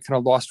 That's why I kind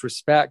of lost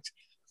respect.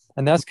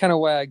 And that's kind of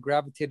why I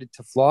gravitated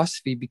to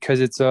philosophy, because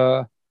it's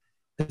a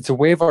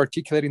way of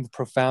articulating the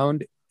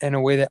profound in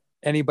a way that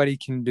anybody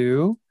can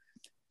do,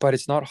 but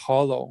it's not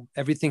hollow.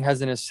 Everything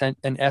has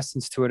an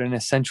essence to it, an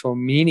essential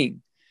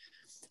meaning.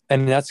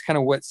 And that's kind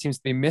of what seems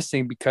to be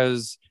missing,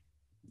 because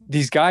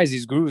these guys,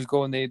 these gurus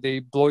go and they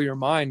blow your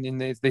mind,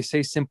 and they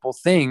say simple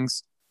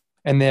things,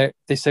 and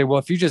they say, well,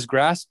 if you just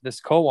grasp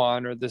this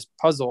koan or this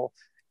puzzle,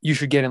 you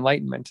should get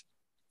enlightenment.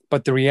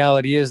 But the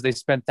reality is they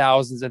spent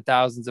thousands and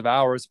thousands of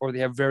hours, or they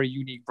have very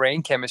unique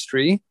brain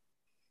chemistry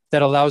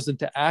that allows them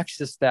to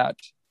access that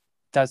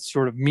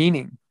sort of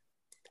meaning.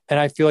 And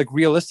I feel like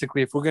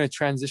realistically, if we're going to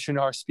transition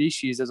our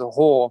species as a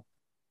whole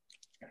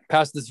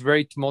past this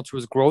very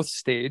tumultuous growth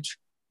stage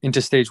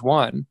into stage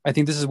one, I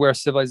think this is where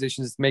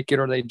civilizations make it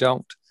or they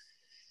don't.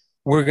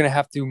 We're going to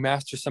have to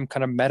master some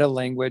kind of meta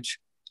language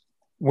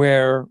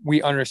where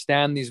we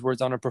understand these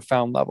words on a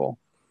profound level.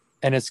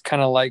 And it's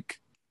kind of like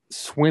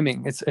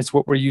swimming. It's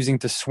what we're using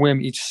to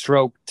swim each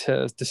stroke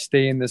to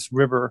stay in this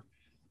river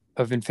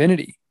of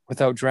infinity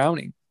without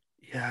drowning.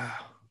 Yeah.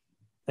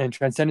 And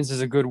transcendence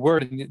is a good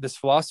word. And this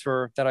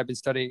philosopher that I've been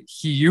studying,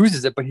 he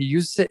uses it, but he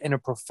uses it in a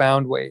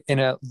profound way, in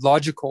a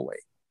logical way,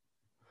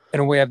 in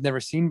a way I've never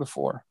seen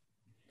before.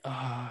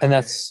 And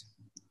that's,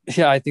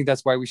 I think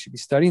that's why we should be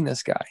studying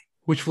this guy.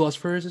 Which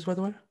philosopher is this, by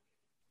the way?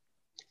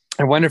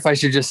 I wonder if I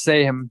should just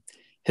say him.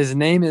 His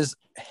name is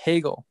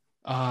Hegel.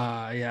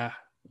 Yeah.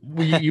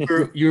 You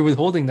were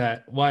withholding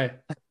that. Why?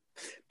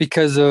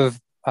 Because of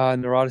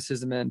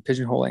neuroticism and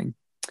pigeonholing.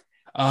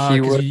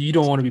 Because you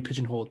don't want to be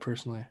pigeonholed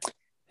personally.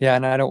 Yeah,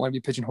 and I don't want to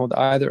be pigeonholed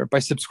either. By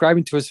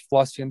subscribing to his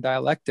philosophy and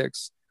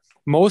dialectics,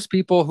 most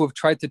people who have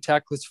tried to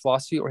tackle his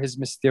philosophy or his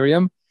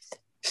mysterium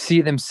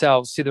see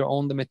their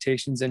own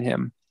limitations in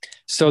him.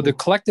 So the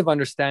collective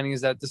understanding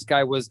is that this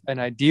guy was an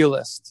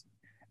idealist.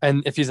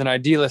 And if he's an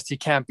idealist, he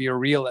can't be a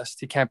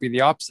realist. He can't be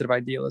the opposite of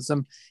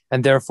idealism.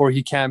 And therefore,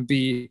 he can't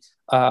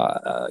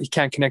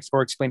connect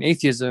or explain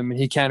atheism. And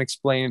he can't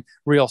explain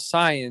real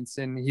science.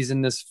 And he's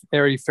in this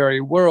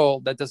airy-fairy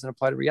world that doesn't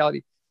apply to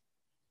reality.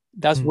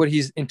 That's what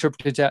he's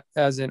interpreted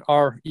as in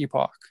our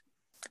epoch.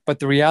 But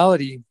the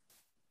reality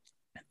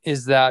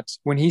is that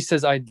when he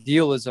says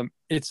idealism,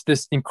 it's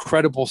this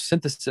incredible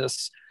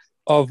synthesis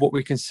of what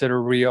we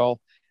consider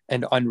real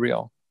and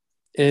unreal.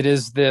 It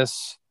is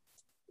this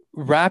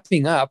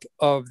wrapping up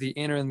of the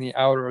inner and the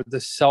outer,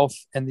 the self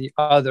and the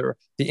other,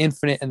 the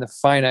infinite and the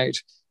finite,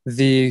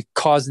 the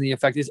cause and the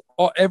effect. Is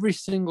every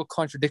single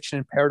contradiction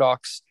and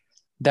paradox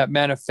that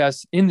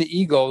manifests in the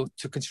ego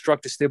to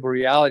construct a stable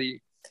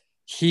reality.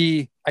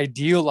 He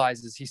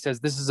idealizes. He says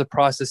this is a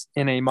process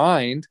in a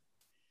mind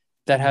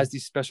that has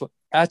these special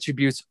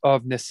attributes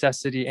of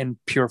necessity and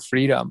pure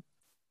freedom,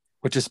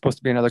 which is supposed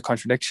to be another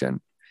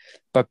contradiction.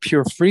 But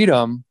pure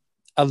freedom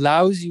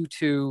allows you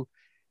to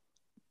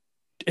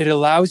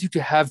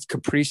have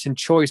caprice and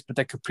choice, but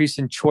that caprice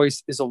and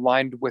choice is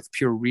aligned with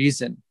pure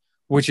reason,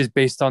 which is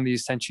based on the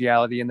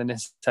essentiality and the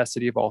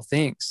necessity of all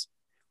things,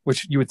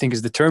 which you would think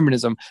is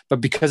determinism.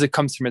 But because it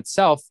comes from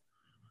itself,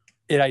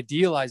 it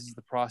idealizes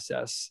the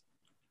process,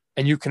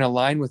 and you can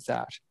align with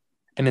that.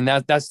 And then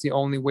that's the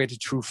only way to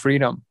true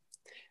freedom.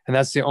 And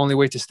that's the only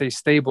way to stay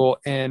stable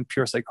in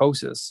pure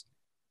psychosis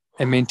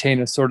and maintain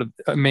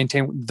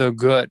the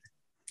good,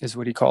 is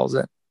what he calls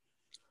it.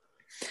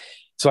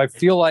 So I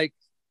feel like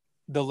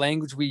the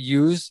language we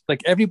use,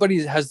 like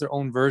everybody has their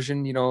own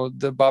version,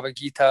 the Bhagavad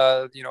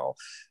Gita,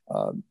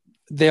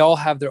 they all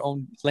have their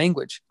own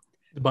language.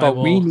 The Bible,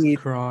 but we need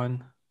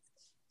Quran.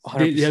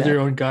 They have their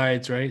own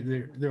guides, right?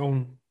 Their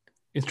own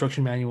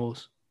instruction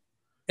manuals.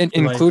 And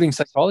including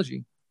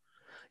psychology.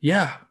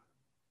 Yeah.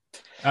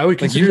 I would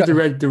consider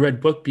the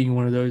red book being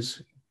one of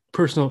those.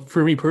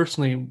 For me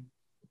personally,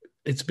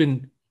 it's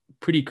been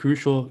pretty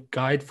crucial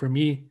guide for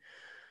me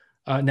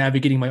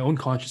navigating my own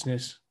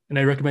consciousness. And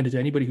I recommend it to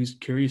anybody who's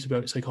curious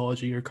about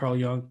psychology or Carl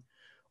Jung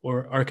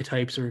or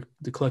archetypes or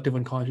the collective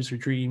unconscious or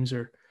dreams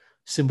or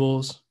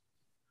symbols.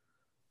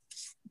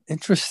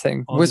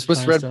 Interesting. What's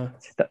red?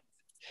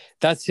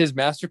 That's his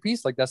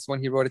masterpiece. Like that's the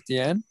one he wrote at the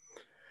end.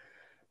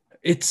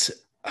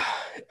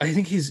 I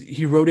think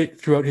he wrote it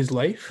throughout his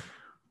life,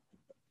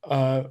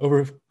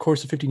 over a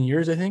course of 15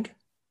 years, I think.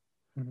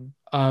 Mm-hmm.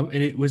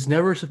 And it was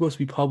never supposed to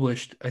be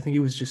published. I think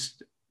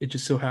it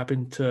just so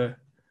happened to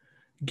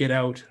get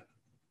out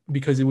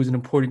because it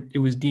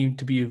was deemed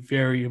to be a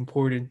very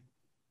important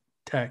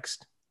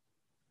text,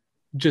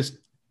 just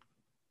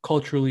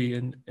culturally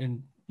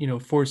and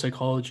for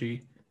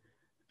psychology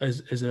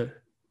as a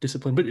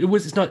discipline, but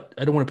it's not.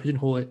 I don't want to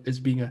pigeonhole it as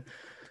being a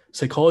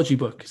psychology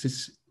book,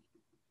 because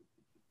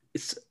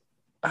it's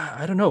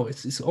I don't know.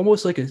 It's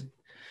almost like it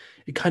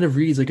kind of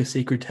reads like a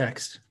sacred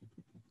text,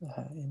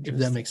 if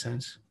that makes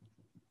sense.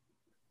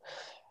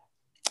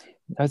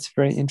 That's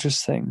very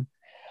interesting.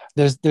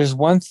 There's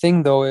one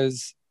thing though,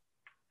 is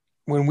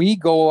when we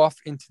go off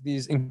into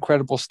these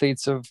incredible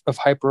states of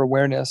hyper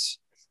awareness,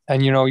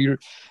 and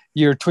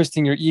you're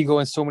twisting your ego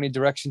in so many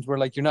directions where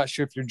like you're not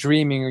sure if you're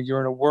dreaming or you're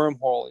in a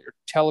wormhole, or you're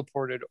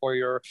teleported, or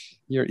you're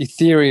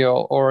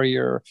ethereal, or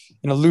you're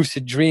in a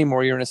lucid dream,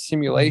 or you're in a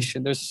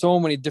simulation. There's so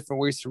many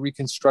different ways to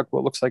reconstruct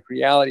what looks like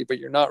reality, but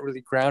you're not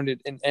really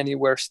grounded in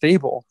anywhere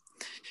stable,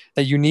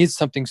 that you need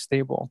something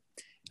stable.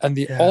 And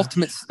the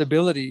ultimate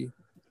stability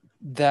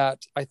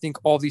that I think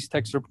all these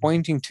texts are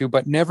pointing to,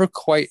 but never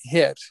quite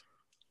hit,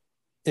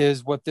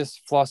 is what this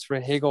philosopher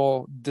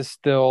Hegel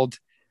distilled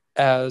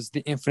as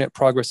the infinite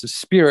progress of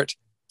spirit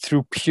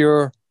through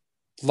pure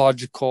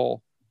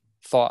logical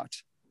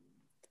thought.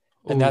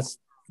 And that's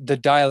the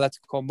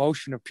dialectical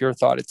motion of pure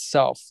thought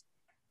itself.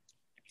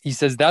 He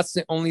says that's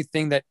the only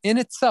thing that in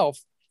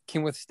itself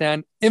can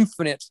withstand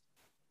infinite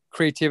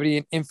creativity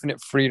and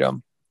infinite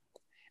freedom,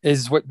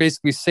 is what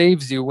basically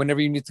saves you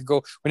whenever you need to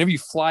go, whenever you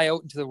fly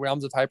out into the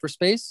realms of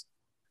hyperspace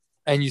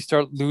and you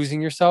start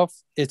losing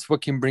yourself. It's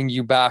what can bring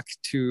you back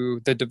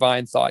to the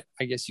divine thought,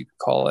 I guess you could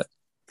call it.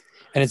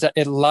 And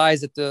it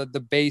lies at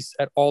the base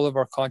at all of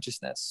our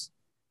consciousness.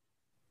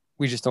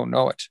 We just don't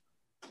know it.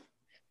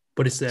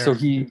 But it's there. So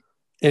it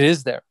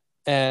is there.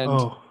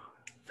 And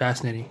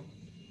fascinating.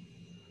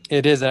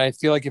 It is. And I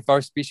feel like if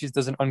our species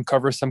doesn't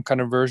uncover some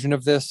kind of version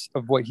of this,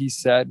 of what he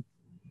said,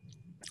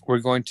 we're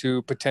going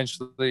to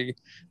potentially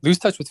lose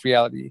touch with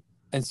reality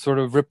and sort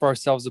of rip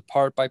ourselves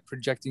apart by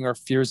projecting our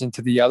fears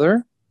into the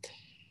other.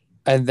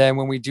 And then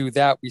when we do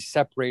that, we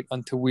separate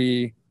until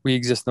we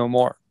exist no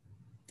more.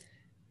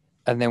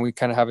 And then we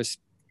kind of have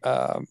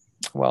a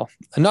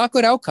not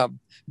good outcome.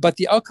 But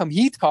the outcome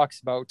he talks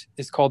about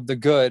is called the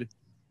good.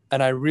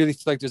 And I really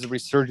feel like there's a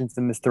resurgence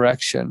in this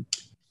direction.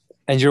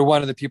 And you're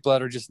one of the people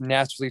that are just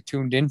naturally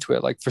tuned into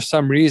it. Like for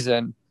some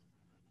reason,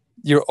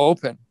 you're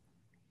open.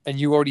 And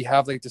you already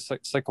have like this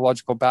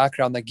psychological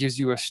background that gives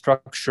you a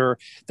structure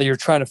that you're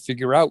trying to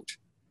figure out.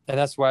 And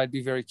that's why I'd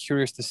be very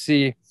curious to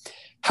see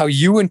how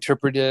you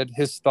interpreted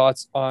his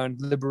thoughts on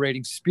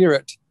liberating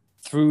spirit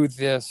through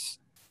this,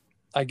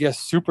 I guess,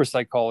 super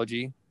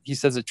psychology. He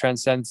says it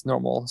transcends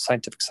normal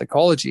scientific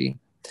psychology,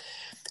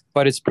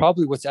 but it's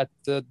probably what's at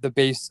the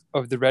base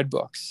of the Red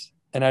books.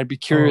 And I'd be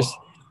curious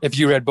if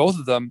you read both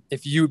of them,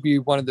 if you would be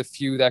one of the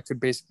few that could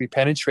basically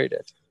penetrate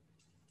it.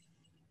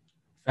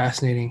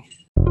 Fascinating.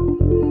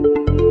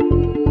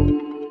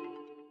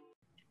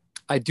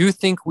 I do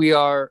think we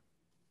have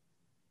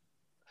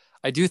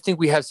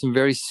some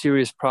very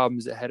serious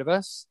problems ahead of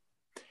us,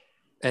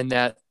 and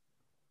that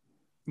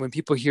when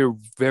people hear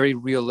very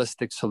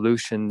realistic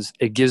solutions,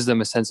 it gives them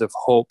a sense of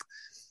hope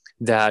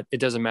that it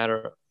doesn't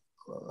matter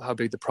how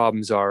big the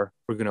problems are,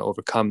 we're going to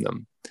overcome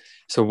them.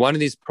 So one of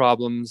these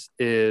problems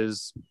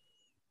is,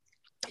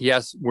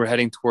 yes, we're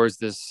heading towards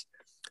this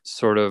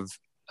sort of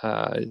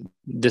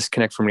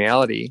disconnect from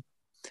reality,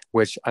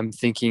 which I'm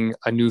thinking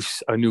a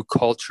new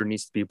culture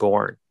needs to be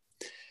born.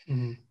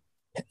 Mm-hmm.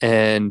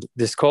 And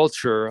this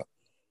culture,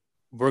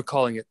 we're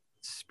calling it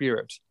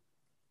spirit,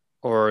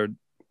 or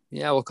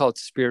we'll call it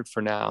spirit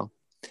for now.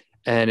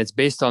 And it's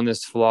based on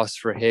this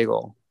philosopher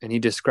Hegel. And he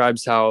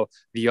describes how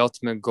the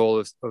ultimate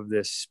goal of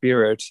this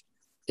spirit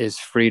is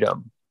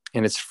freedom.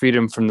 And it's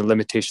freedom from the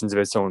limitations of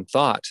its own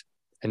thought.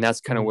 And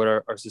that's kind of what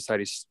our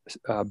society's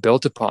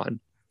built upon.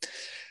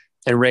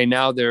 And right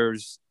now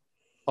there's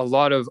a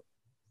lot of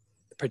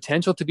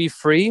potential to be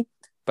free,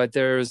 but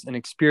there's an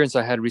experience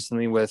I had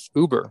recently with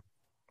Uber.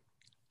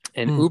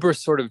 And Uber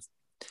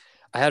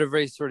I had a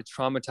very sort of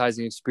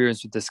traumatizing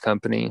experience with this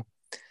company.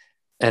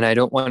 And I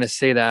don't want to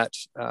say that,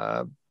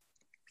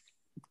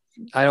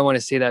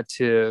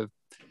 to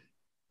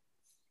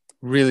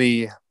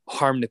really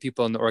harm the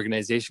people in the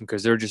organization,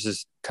 because they're just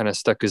as kind of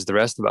stuck as the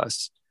rest of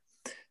us.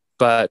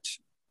 But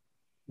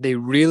they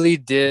really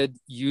did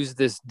use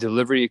this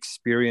delivery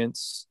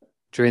experience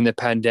during the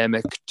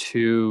pandemic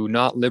to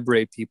not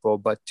liberate people,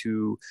 but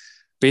to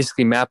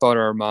basically map out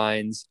our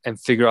minds and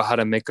figure out how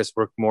to make us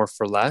work more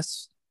for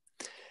less.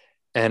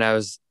 And I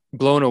was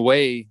blown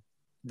away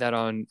that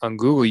on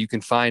Google, you can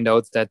find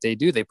out that they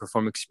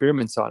perform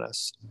experiments on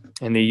us,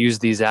 and they use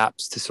these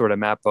apps to sort of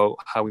map out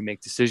how we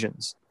make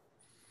decisions.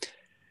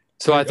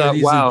 So I thought,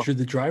 wow.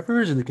 The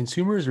drivers or the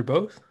consumers or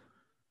both?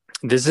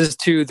 This is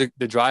to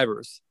the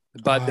drivers,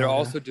 but they're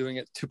also doing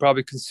it to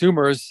probably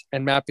consumers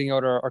and mapping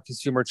out our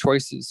consumer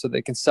choices so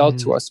they can sell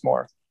to us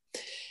more.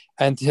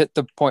 And to hit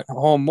the point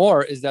home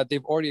more is that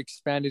they've already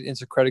expanded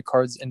into credit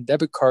cards and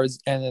debit cards,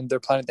 and then they're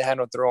planning to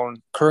hand out their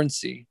own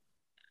currency.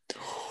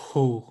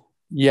 Oh.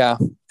 Yeah.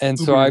 And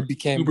so I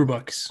became Uber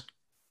bucks.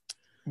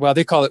 Well,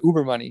 they call it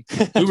Uber money.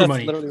 Uber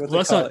money. Well,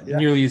 that's not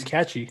nearly as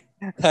catchy.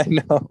 I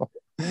know.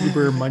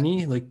 Uber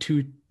money, like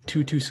two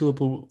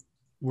syllable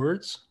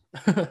words.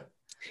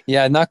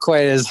 Yeah, not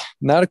quite as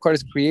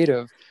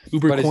creative.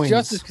 Uber but it's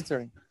just coins. as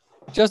concerning.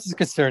 Just as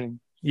concerning.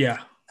 Yeah.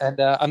 And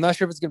I'm not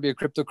sure if it's going to be a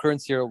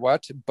cryptocurrency or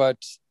what, but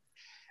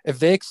if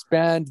they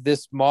expand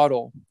this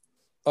model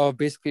of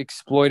basically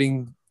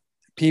exploiting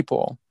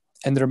people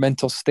and their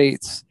mental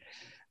states,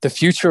 the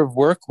future of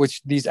work,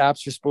 which these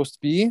apps are supposed to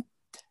be,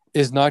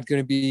 is not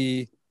going to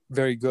be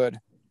very good.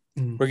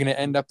 We're going to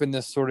end up in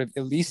this sort of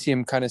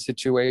Elysium kind of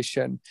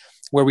situation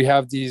where we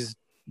have these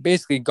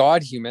basically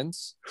God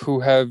humans who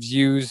have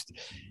used,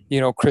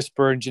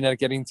 CRISPR and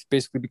genetic editing to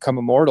basically become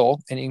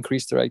immortal and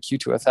increase their IQ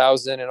to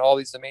 1,000 and all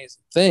these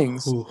amazing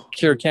things, Ooh.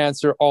 cure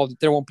cancer,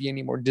 there won't be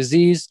any more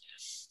disease.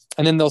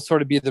 And then they'll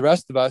sort of be the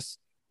rest of us,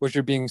 which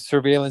are being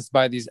surveillanced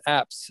by these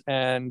apps.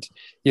 And,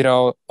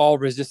 all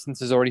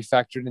resistance is already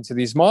factored into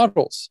these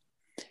models.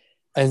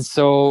 And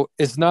so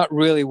it's not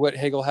really what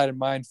Hegel had in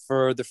mind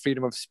for the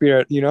freedom of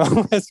spirit.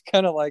 It's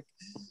kind of like,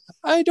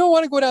 I don't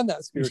want to go down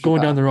that spiritual It's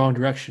going path. down the wrong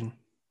direction.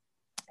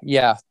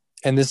 Yeah.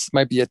 And this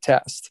might be a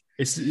test.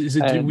 Would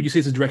you say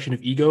it's a direction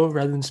of ego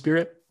rather than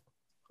spirit?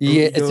 Or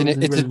Yeah.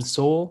 rather than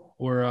soul,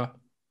 or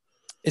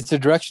it's a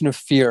direction of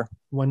fear,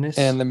 oneness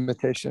and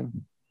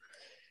limitation.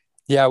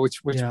 Yeah.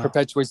 Which Yeah.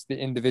 perpetuates the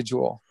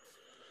individual,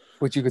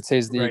 which you could say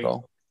is the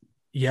ego.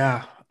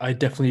 Yeah, I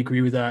definitely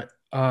agree with that.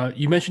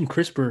 You mentioned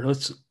CRISPR.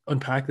 Let's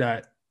unpack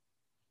that.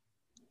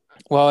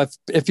 Well,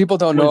 if people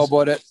don't know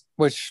about it,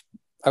 which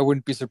I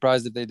wouldn't be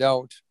surprised if they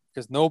don't,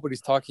 because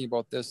nobody's talking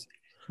about this.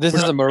 This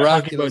is a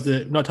miraculous.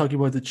 Not talking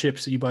about the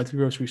chips that you buy at the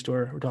grocery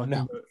store. We're talking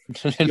about No,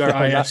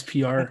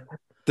 CRISPR.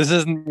 This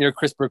isn't your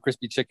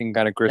crispy chicken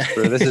kind of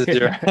CRISPR. This is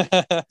your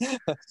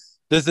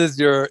this is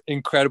your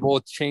incredible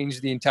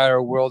change the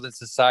entire world and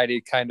society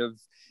kind of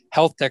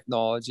health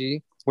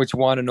technology, which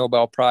won a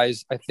Nobel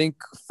Prize, I think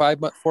 4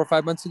 or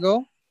 5 months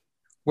ago,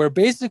 where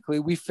basically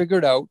we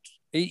figured out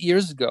 8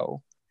 years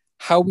ago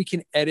how we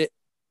can edit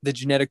the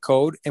genetic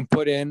code and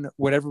put in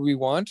whatever we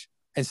want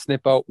and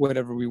snip out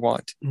whatever we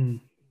want.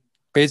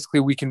 Basically,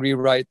 we can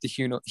rewrite the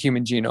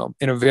human genome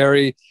in a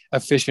very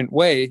efficient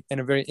way, in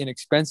a very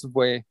inexpensive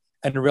way,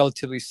 and a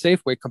relatively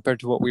safe way compared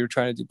to what we were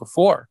trying to do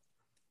before.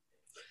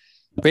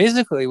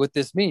 Basically, what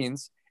this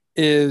means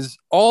is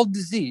all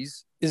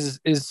disease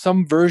is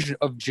some version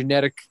of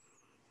genetic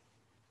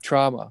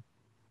trauma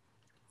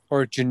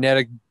or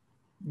genetic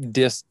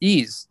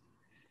dis-ease.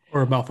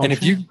 Or malfunction. And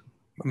if you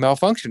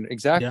malfunction,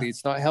 exactly,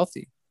 It's not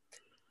healthy.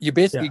 You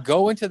basically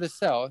go into the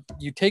cell,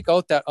 you take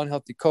out that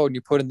unhealthy code and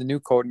you put in the new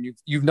code, and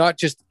you've not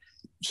just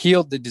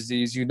healed the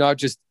disease, you've not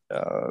just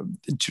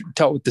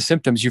dealt with the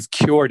symptoms, you've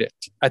cured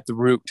it at the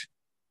root.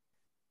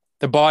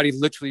 The body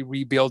literally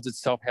rebuilds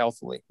itself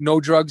healthily. No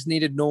drugs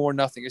needed, no more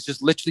nothing. It's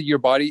just literally your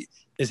body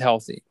is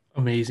healthy.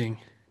 Amazing.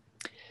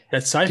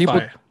 That's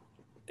sci-fi.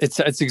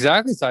 It's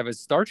exactly sci-fi. It's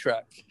Star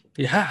Trek.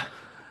 Yeah.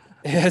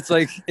 It's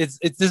like this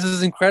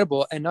is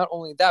incredible. And not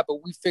only that,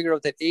 but we figured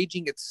out that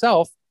aging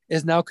itself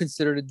is now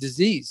considered a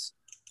disease.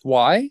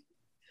 Why?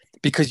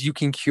 Because you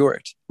can cure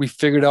it. We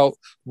figured out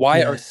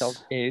why our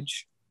cells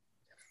age.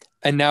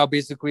 And now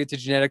basically it's a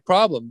genetic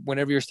problem.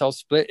 Whenever your cells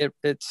split,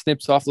 it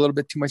snips off a little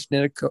bit too much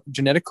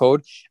genetic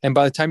code. And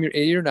by the time you're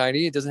 80 or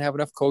 90, it doesn't have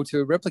enough code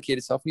to replicate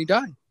itself and you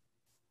die.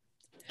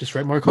 Just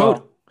write more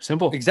code.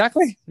 Simple.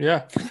 Exactly.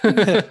 Yeah.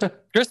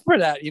 CRISPR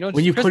that,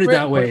 when you put it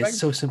that way, it's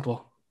so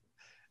simple.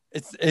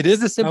 It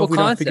is a simple concept.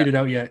 We haven't figured it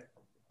out yet.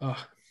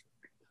 Oh,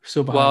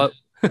 so behind.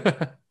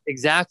 Well,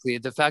 exactly.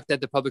 The fact that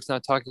the public's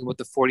not talking about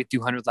the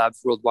 4,200 labs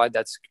worldwide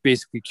that's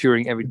basically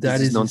curing every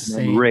disease known to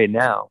man right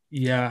now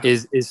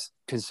is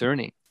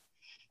concerning.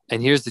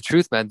 And here's the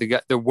truth, man.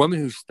 The woman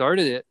who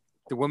started it,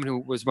 the woman who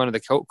was one of the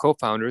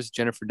co-founders,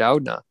 Jennifer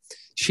Doudna,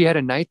 she had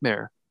a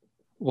nightmare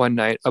one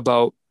night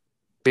about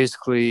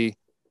basically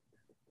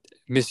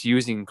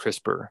misusing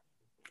CRISPR.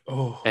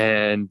 Oh.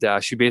 And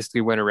she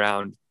basically went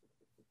around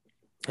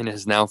and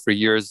has now for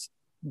years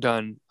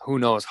done, who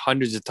knows,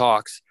 hundreds of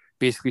talks,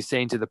 basically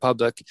saying to the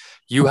public,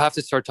 you have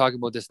to start talking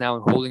about this now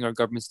and holding our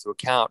governments to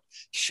account,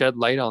 shed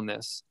light on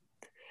this.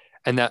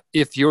 And that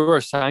if you're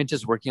a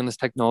scientist working on this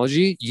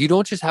technology, you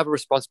don't just have a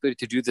responsibility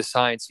to do the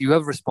science, you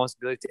have a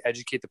responsibility to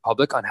educate the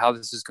public on how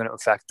this is going to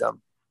affect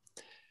them.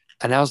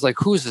 And I was like,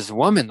 who is this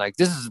woman? Like,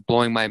 this is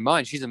blowing my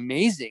mind. She's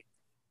amazing.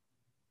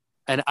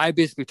 And I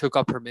basically took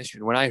up her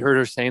mission. When I heard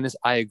her saying this,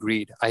 I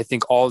agreed. I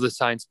think all the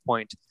science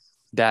point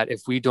that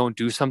if we don't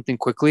do something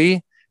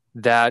quickly,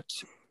 that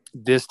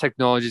this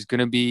technology is going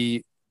to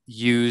be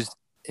used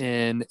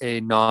in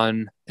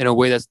a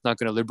way that's not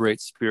going to liberate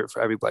spirit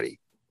for everybody.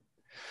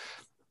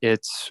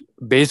 It's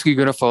basically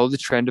going to follow the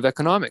trend of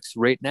economics.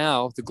 Right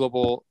now,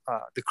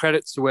 the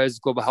Credit Suisse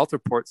Global Health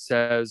Report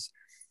says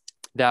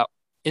that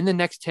in the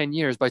next 10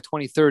 years, by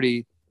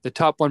 2030, the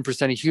top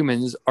 1% of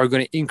humans are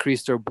going to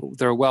increase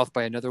their wealth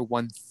by another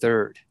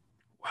 1/3.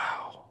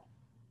 Wow.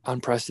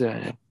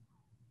 Unprecedented.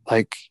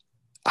 Like,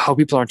 how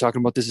people aren't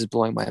talking about this is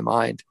blowing my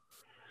mind.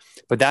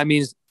 But that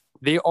means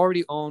they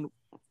already own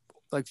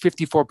like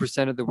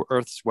 54% of the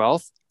Earth's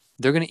wealth.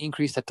 They're going to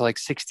increase that to like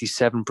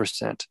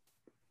 67%.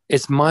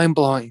 It's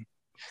mind-blowing.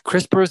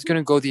 CRISPR is going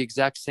to go the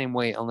exact same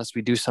way unless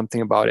we do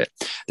something about it.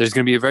 There's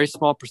going to be a very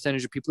small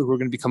percentage of people who are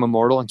going to become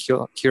immortal and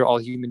cure all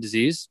human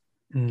disease.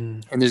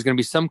 Mm. And there's going to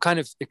be some kind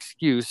of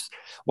excuse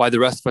why the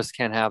rest of us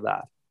can't have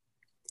that.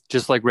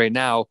 Just like right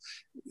now,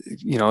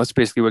 it's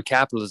basically what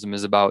capitalism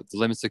is about. The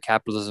limits of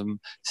capitalism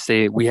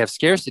say we have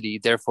scarcity,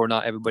 therefore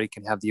not everybody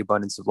can have the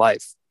abundance of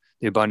life,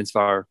 the abundance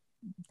of our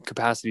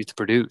capacity to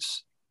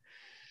produce.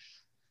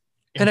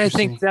 And I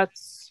think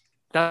that's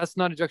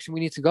not a direction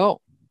we need to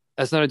go.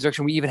 That's not a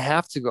direction we even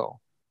have to go.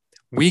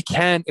 We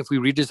can, if we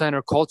redesign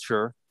our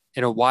culture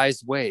in a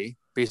wise way,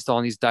 based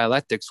on these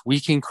dialectics, we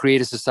can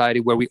create a society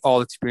where we all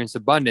experience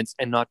abundance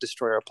and not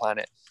destroy our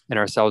planet and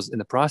ourselves in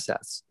the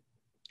process.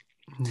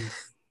 Mm.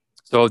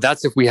 So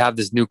that's if we have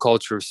this new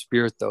culture of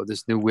spirit, though,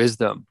 this new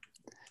wisdom.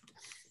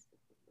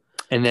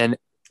 And then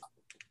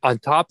on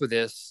top of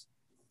this,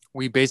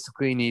 we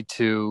basically need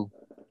to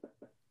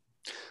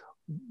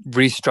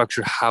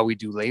restructure how we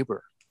do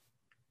labor.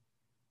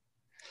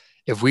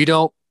 If we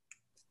don't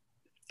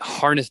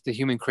harness the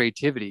human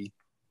creativity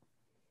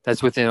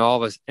that's within all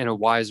of us in a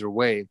wiser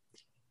way,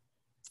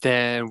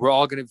 then we're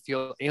all going to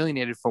feel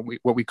alienated from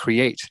what we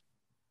create.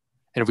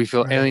 And if we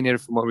feel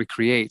alienated from what we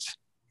create,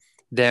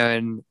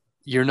 then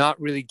you're not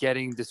really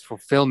getting this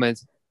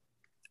fulfillment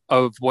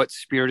of what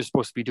spirit is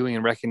supposed to be doing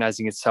and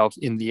recognizing itself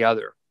in the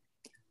other.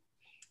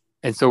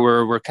 And so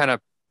we're kind of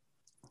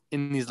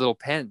in these little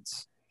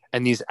pens,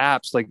 and these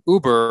apps like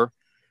Uber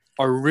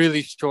are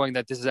really showing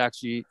that this is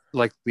actually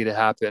likely to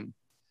happen.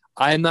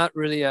 I'm not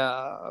really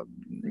a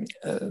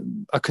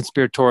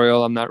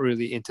conspiratorial. I'm not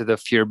really into the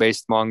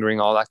fear-based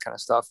mongering, all that kind of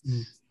stuff.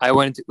 Mm. I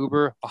went into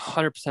Uber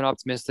 100%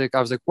 optimistic.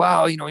 I was like,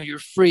 wow, you're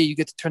free. You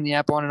get to turn the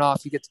app on and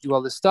off. You get to do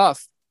all this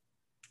stuff.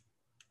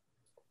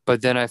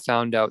 But then I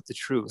found out the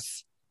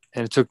truth,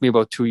 and it took me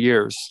about 2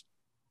 years.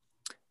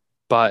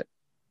 But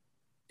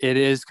it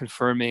is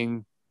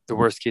confirming the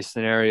worst case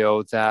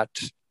scenario that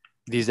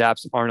these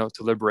apps aren't out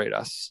to liberate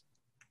us.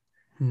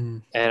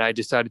 Mm. And I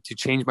decided to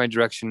change my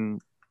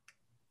direction.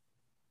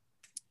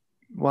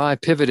 Well, I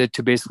pivoted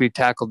to basically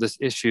tackle this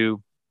issue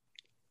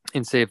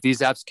and say, if these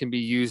apps can be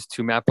used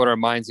to map out our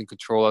minds and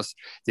control us,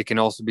 they can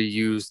also be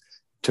used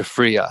to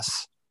free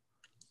us.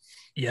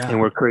 Yeah.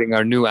 And we're creating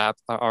our new app,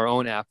 our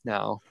own app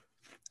now,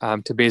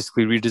 to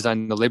basically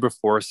redesign the labor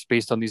force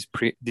based on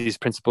these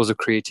principles of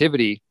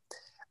creativity,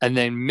 and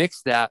then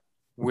mix that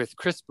with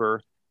CRISPR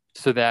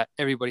so that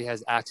everybody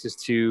has access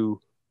to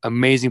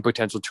amazing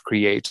potential to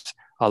create,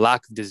 a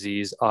lack of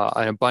disease,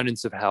 an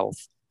abundance of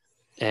health,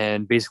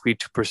 and basically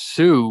to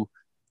pursue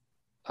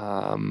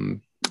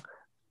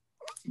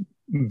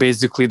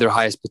basically their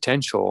highest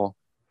potential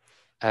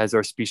as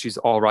our species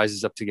all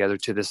rises up together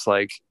to this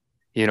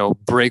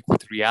break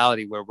with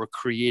reality where we're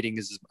creating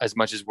as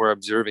much as we're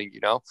observing.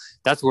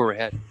 That's where we're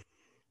headed.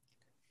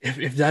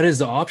 If that is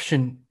the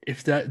option,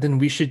 then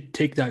we should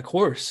take that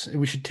course.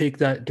 We should take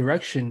that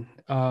direction.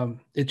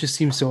 It just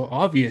seems so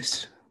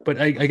obvious, but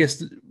I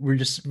guess we're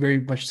just very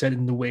much set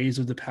in the ways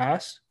of the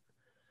past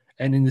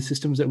and in the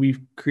systems that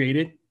we've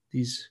created,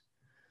 these,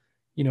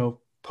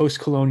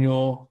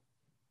 post-colonial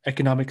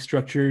economic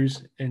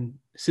structures and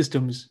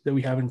systems that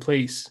we have in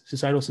place,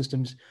 societal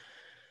systems.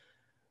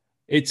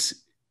 It's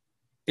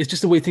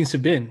just the way things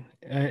have been,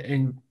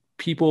 and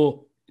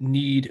people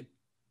need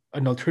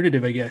an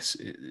alternative, I guess.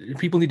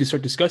 People need to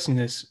start discussing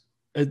this,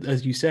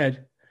 as you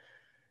said,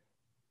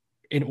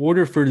 in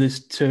order for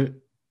this to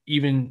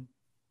even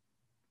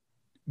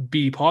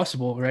be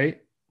possible,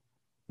 right?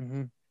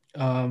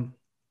 Mm-hmm.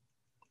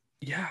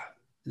 Yeah.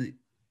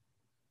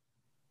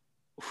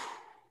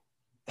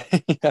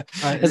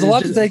 There's a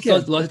lot to take in. A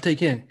lot to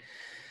take in.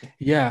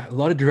 Yeah, a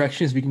lot of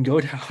directions we can go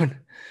down.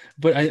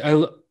 But I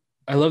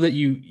love that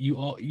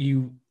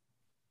you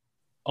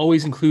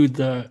always include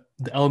the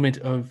element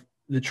of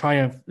the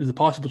triumph, the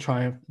possible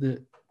triumph,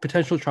 the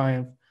potential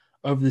triumph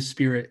of the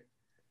spirit,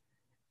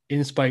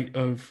 in spite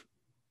of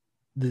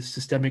the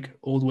systemic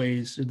old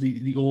ways,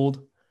 the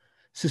old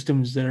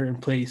systems that are in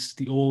place,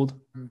 the old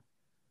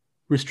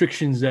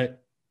restrictions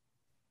that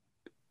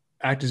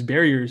act as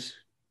barriers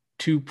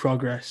to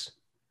progress,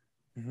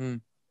 mm-hmm.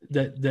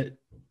 that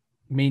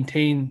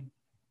maintain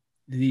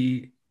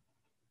the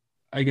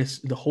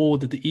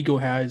hold that the ego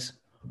has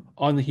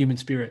on the human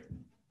spirit.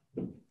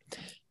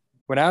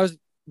 When I was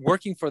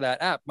working for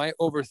that app, my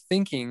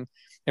overthinking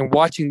and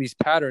watching these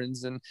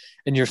patterns, and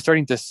you're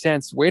starting to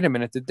sense, wait a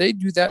minute, did they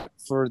do that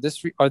for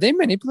this? Are they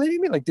manipulating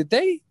me? Like, did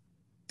they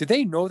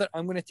know that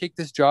I'm going to take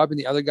this job and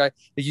the other guy?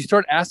 Like, you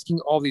start asking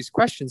all these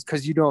questions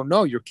because you don't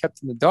know. You're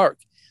kept in the dark.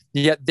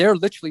 Yet they're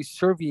literally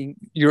serving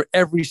your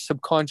every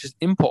subconscious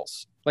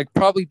impulse, like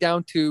probably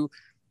down to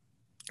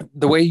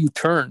the way you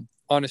turn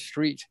on a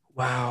street.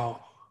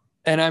 Wow.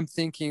 And I'm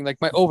thinking, like,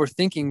 my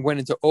overthinking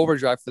went into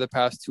overdrive for the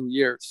past 2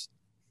 years.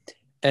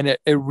 And it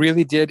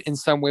really did, in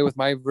some way, with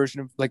my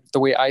version of like the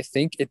way I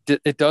think.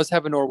 It does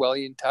have an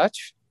Orwellian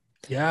touch.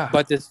 Yeah.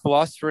 But this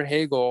philosopher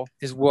Hegel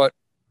is what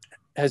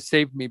has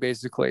saved me,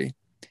 basically,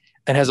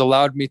 and has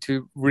allowed me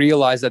to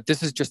realize that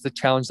this is just a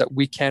challenge that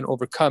we can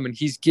overcome. And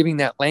he's giving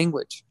that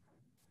language.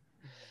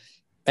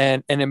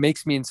 And it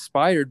makes me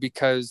inspired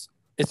because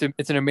it's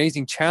an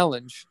amazing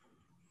challenge,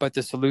 but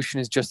the solution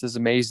is just as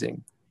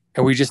amazing.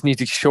 And we just need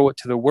to show it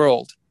to the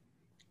world.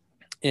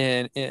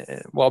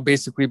 well,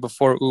 basically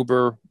before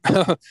Uber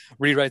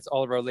rewrites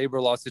all of our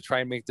labor laws to try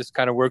and make this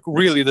kind of work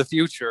really the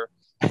future.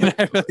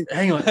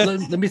 Hang on,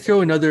 let me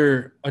throw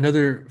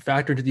another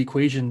factor into the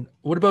equation.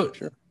 What about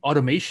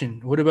automation?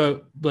 What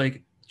about,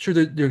 like, sure,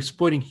 they're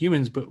exploiting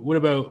humans, but what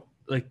about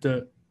like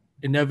the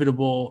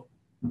inevitable,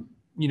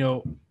 you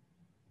know,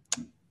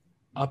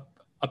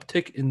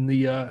 uptick in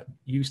the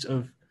use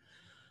of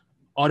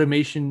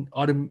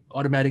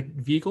automatic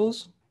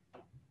vehicles?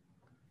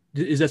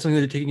 Is that something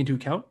that they're taking into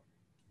account?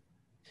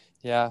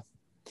 Yeah,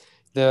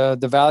 the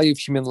value of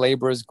human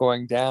labor is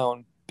going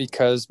down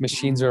because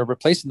machines are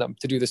replacing them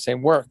to do the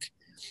same work.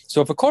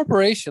 So if a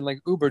corporation like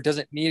Uber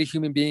doesn't need a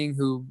human being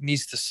who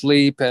needs to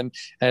sleep and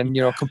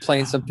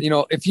complain something,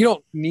 if you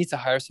don't need to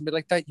hire somebody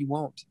like that, you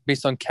won't,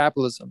 based on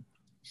capitalism.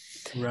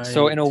 Right.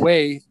 So in a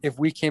way, if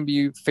we can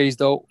be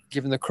phased out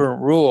given the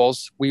current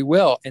rules, we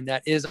will, and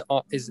that is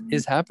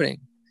happening.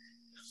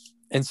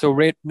 And so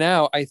right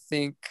now, I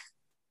think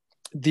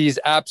these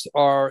apps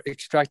are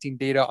extracting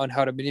data on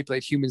how to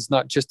manipulate humans,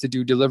 not just to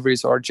do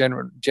deliveries or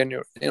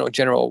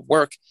general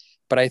work,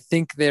 but I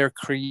think they're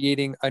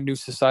creating a new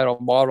societal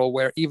model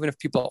where even if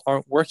people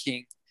aren't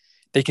working,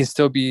 they can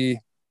still be,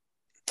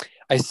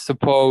 I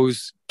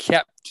suppose,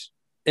 kept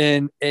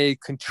in a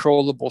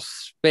controllable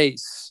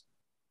space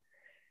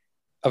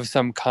of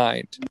some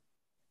kind.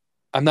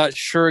 I'm not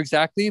sure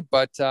exactly,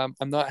 but I'm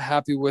not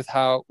happy with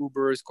how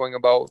Uber is going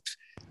about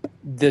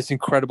this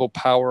incredible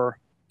power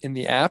in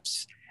the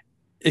apps.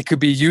 It could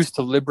be used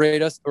to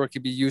liberate us, or it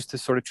could be used to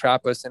sort of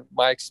trap us. And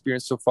my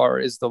experience so far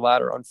is the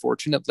latter,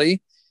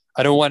 unfortunately.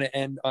 I don't want to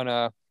end on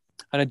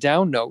a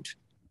down note.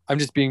 I'm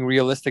just being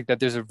realistic that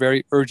there's a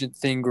very urgent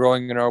thing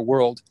growing in our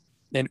world.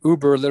 And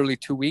Uber literally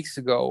 2 weeks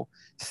ago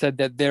said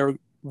that they're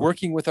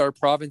working with our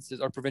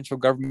provinces, our provincial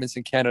governments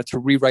in Canada, to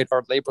rewrite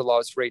our labor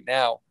laws right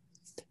now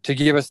to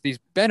give us these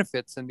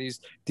benefits and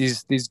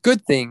these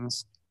good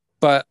things.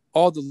 But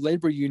all the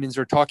labor unions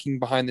are talking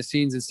behind the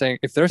scenes and saying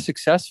if they're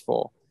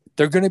successful,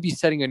 they're going to be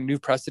setting a new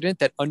precedent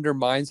that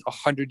undermines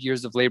 100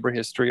 years of labor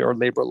history or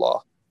labor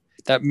law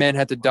that men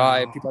had to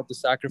die, people had to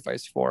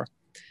sacrifice for.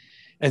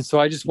 And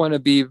so I just want to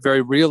be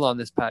very real on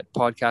this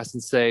podcast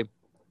and say,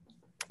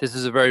 this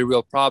is a very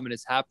real problem, and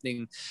it's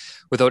happening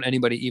without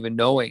anybody even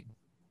knowing.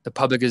 The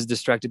public is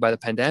distracted by the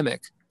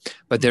pandemic,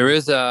 but there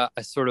is a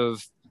sort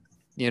of,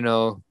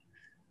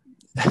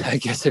 I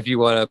guess if you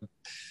want to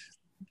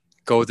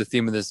go with the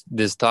theme of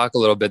this talk a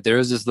little bit, there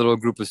is this little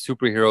group of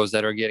superheroes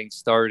that are getting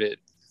started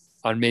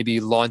on maybe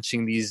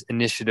launching these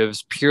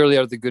initiatives purely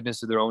out of the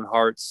goodness of their own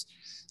hearts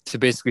to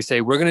basically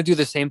say, we're going to do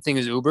the same thing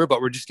as Uber, but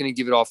we're just going to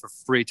give it all for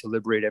free to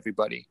liberate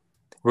everybody.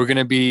 We're going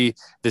to be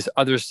this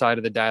other side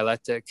of the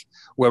dialectic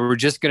where we're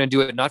just going to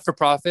do it not for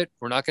profit.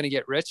 We're not going to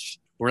get rich.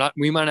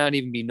 We might not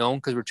even be known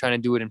because we're trying to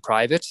do it in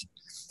private.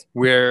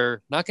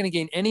 We're not going to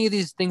gain any of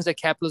these things that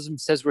capitalism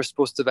says we're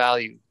supposed to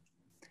value.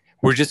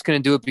 We're just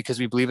going to do it because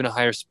we believe in a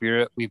higher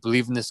spirit. We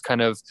believe in this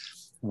kind of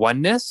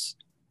oneness,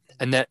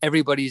 and that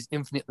everybody is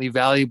infinitely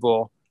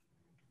valuable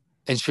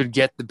and should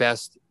get the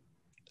best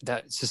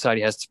that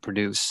society has to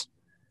produce.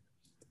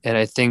 And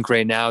I think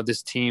right now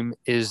this team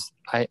is,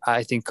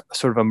 I think,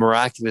 sort of a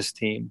miraculous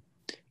team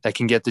that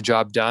can get the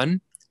job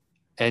done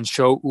and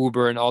show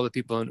Uber and all the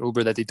people in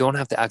Uber that they don't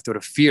have to act out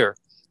of fear,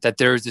 that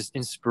there's this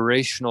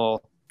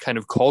inspirational kind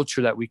of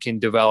culture that we can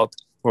develop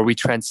where we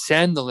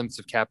transcend the limits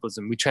of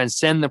capitalism. We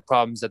transcend the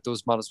problems that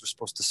those models were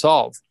supposed to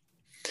solve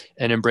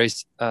and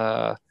embrace,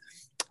 I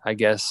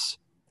guess,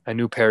 a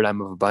new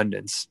paradigm of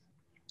abundance.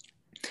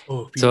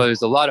 So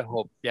there's a lot of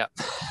hope. Yeah.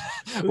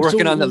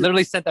 Working on that.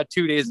 Literally sent that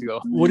 2 days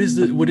ago. What is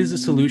the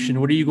solution?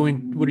 What are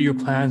your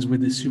plans with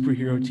this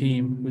superhero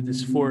team, with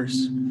this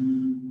force?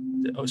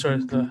 Oh, sorry,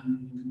 the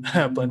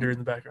blender in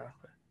the background.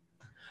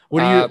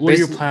 What are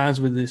your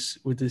plans with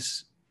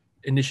this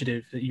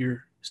initiative that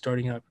you're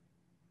starting up?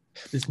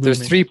 This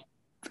movement?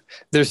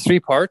 There's three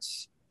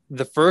parts.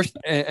 The first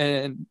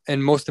and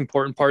most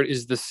important part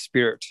is the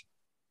spirit.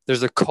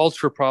 There's a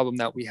culture problem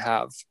that we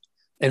have.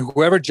 And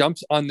whoever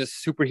jumps on this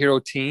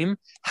superhero team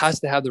has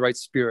to have the right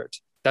spirit.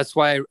 That's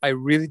why I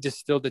really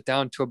distilled it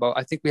down to about,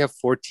 I think we have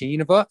 14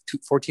 of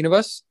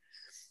us.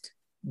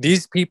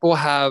 These people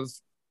have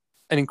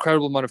an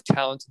incredible amount of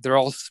talent. They're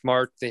all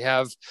smart. They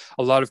have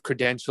a lot of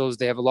credentials.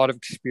 They have a lot of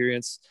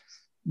experience.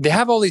 They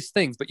have all these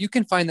things, but you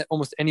can find that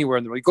almost anywhere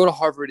in the world. You go to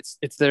Harvard,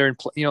 it's there.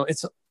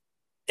 It's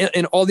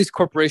in all these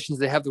corporations,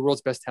 they have the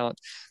world's best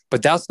talent,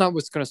 but that's not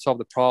what's going to solve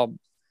the problem.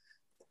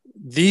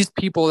 These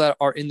people that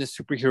are in the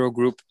superhero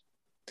group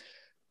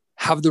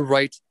have the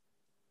right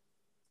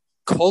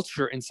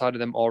culture inside of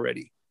them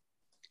already.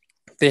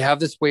 They have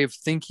this way of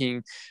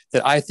thinking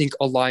that I think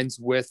aligns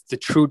with the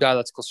true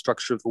dialectical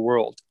structure of the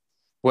world,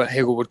 what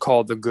Hegel would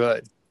call the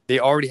good. They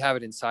already have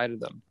it inside of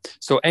them.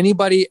 So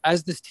anybody,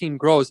 as this team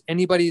grows,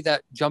 anybody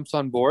that jumps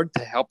on board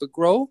to help it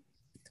grow,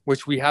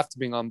 which we have to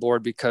bring on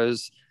board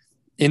because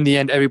in the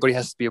end, everybody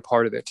has to be a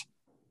part of it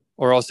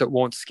or else it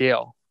won't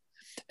scale.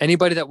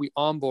 Anybody that we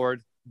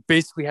onboard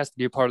basically has to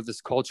be a part of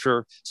this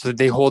culture so that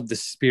they hold the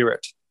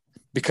spirit,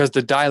 because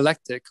the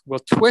dialectic will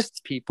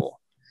twist people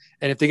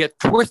And if they get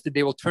twisted,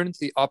 they will turn into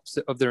the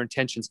opposite of their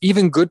intentions.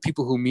 Even good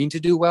people who mean to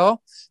do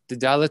well, the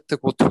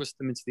dialectic will twist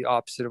them into the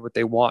opposite of what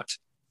they want.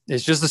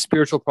 It's just a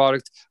spiritual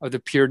product of the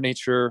pure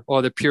nature,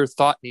 or the pure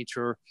thought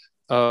nature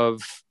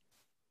of,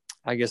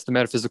 I guess, the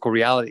metaphysical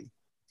reality.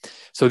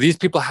 So these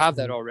people have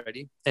that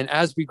already. And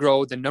as we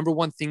grow, the number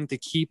one thing to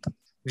keep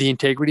the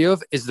integrity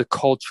of is the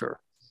culture.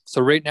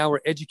 So right now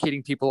we're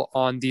educating people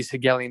on these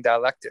Hegelian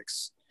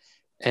dialectics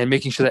and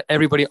making sure that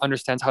everybody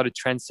understands how to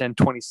transcend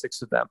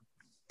 26 of them.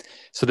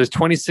 So there's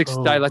 26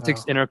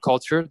 dialectics in our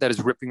culture that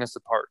is ripping us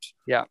apart.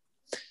 Yeah.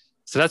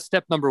 So that's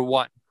step number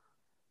one.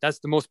 That's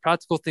the most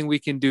practical thing we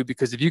can do,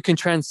 because if you can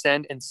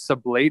transcend and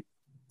sublate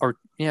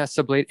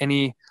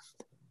any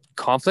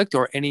conflict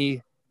or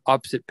any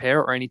opposite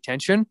pair or any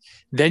tension,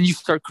 then you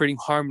start creating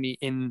harmony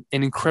in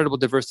an incredible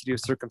diversity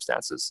of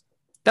circumstances.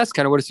 That's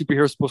kind of what a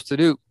superhero is supposed to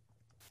do.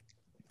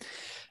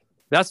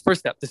 That's first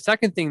step. The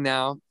second thing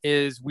now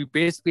is we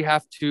basically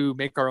have to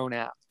make our own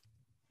app.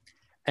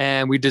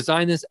 And we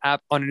designed this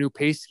app on a new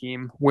pay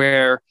scheme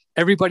where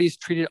everybody is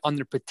treated on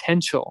their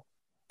potential,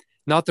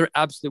 not their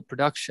absolute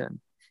production.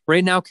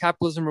 Right now,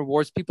 capitalism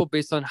rewards people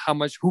based on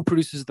who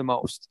produces the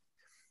most.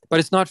 But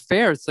it's not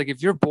fair. It's like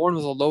if you're born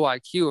with a low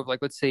IQ of, like,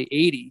 let's say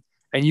 80,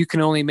 and you can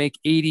only make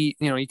 80,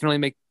 you can only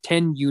make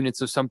 10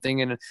 units of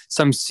something, and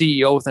some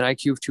CEO with an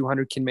IQ of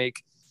 200 can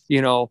make,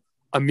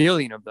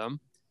 1,000,000 of them.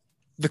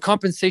 The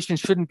compensation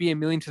shouldn't be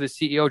 1,000,000 to the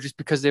CEO just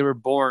because they were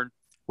born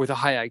with a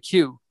high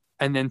IQ,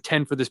 and then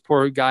 10 for this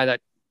poor guy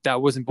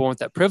that wasn't born with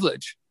that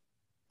privilege.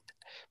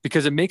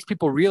 Because it makes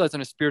people realize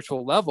on a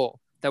spiritual level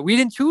that we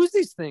didn't choose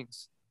these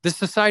things. This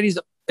society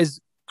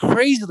is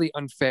crazily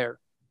unfair.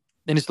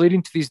 And it's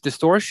leading to these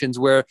distortions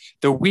where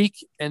the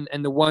weak and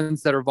the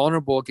ones that are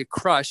vulnerable get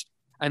crushed,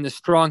 and the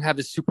strong have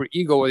this super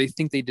ego where they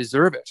think they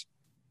deserve it.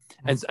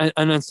 And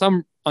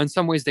on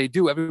some ways they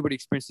do. Everybody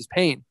experiences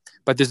pain.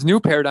 But this new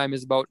paradigm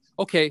is about,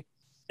 okay,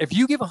 if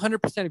you give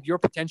 100% of your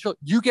potential,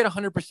 you get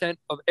 100%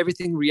 of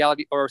everything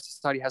reality or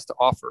society has to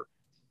offer.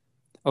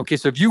 Okay,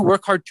 so if you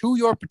work hard to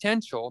your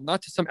potential,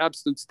 not to some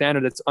absolute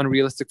standard that's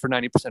unrealistic for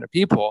 90% of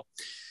people,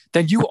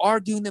 then you are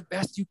doing the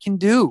best you can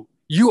do.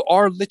 You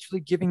are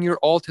literally giving your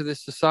all to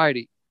this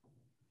society.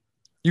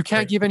 You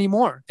can't give any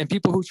more. And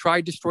people who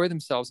try destroy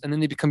themselves, and then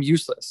they become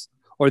useless,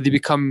 or they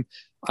become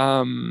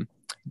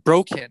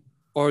broken,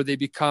 or they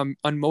become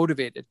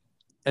unmotivated.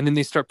 And then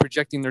they start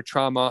projecting their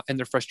trauma and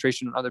their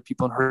frustration on other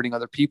people and hurting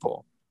other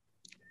people.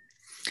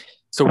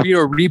 So we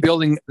are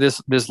rebuilding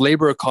this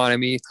labor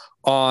economy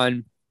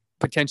on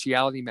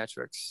potentiality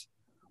metrics,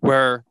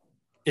 where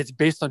it's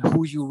based on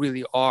who you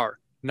really are,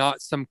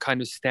 not some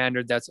kind of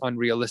standard that's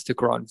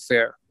unrealistic or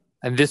unfair.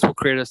 And this will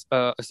create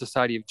a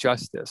society of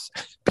justice.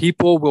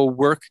 People will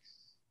work,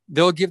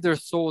 they'll give their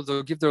souls,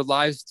 they'll give their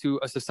lives to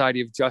a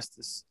society of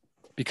justice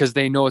because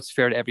they know it's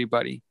fair to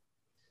everybody.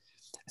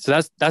 So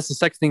that's the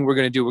second thing we're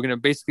going to do. We're going to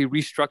basically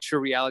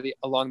restructure reality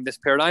along this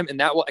paradigm, and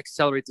that will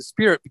accelerate the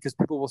spirit because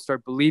people will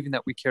start believing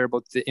that we care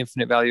about the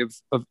infinite value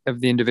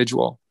of the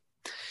individual.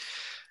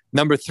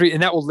 Number three,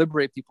 and that will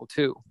liberate people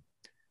too.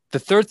 The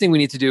third thing we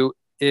need to do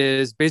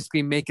is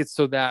basically make it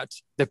so that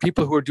the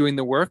people who are doing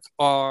the work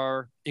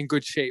are in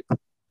good shape.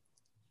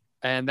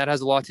 And that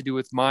has a lot to do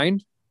with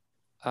mind.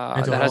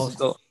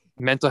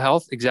 Mental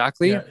health,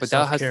 exactly. Yeah, but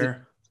self-care. That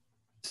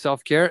has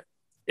self-care.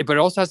 But it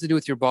also has to do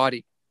with your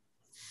body.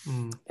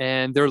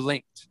 And they're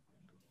linked.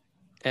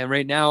 And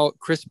right now,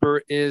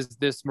 CRISPR is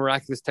this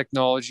miraculous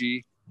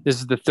technology. This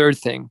is the third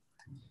thing.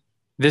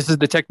 This is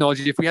the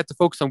technology. If we had to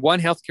focus on one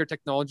healthcare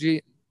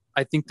technology,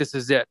 I think this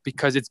is it,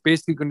 because it's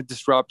basically going to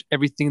disrupt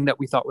everything that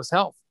we thought was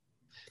health.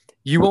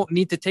 You won't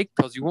need to take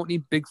pills. You won't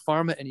need big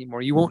pharma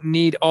anymore. You won't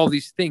need all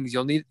these things.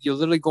 You'll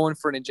literally go in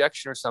for an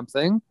injection or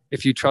something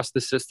if you trust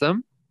the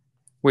system,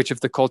 which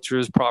if the culture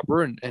is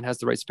proper and has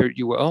the right spirit,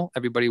 you will.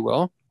 Everybody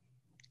will.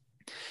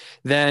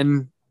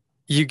 Then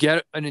you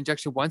get an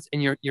injection once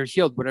and you're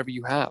healed, whatever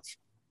you have.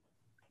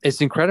 It's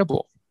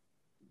incredible.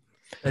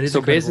 That is so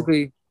incredible.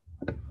 Basically,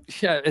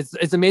 yeah,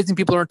 it's amazing.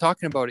 People aren't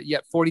talking about it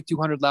yet.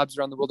 4,200 labs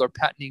around the world are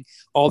patenting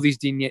all these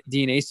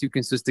DNA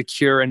sequences to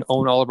cure and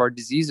own all of our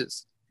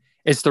diseases.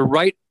 It's the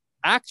right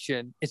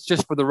action. It's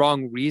just for the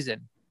wrong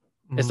reason.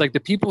 It's like the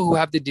people who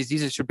have the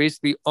diseases should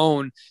basically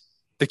own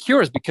the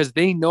cures because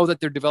they know that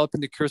they're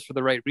developing the cures for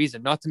the right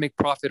reason, not to make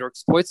profit or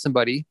exploit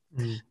somebody,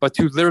 but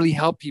to literally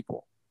help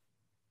people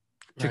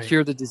to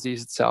cure the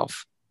disease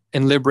itself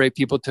and liberate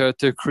people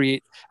to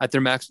create at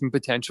their maximum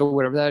potential,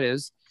 whatever that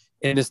is,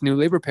 in this new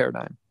labor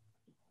paradigm.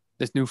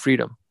 This new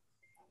freedom.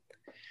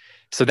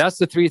 So that's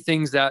the three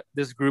things that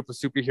this group of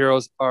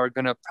superheroes are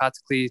going to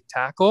practically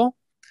tackle.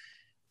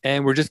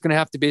 And we're just going to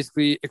have to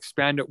basically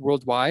expand it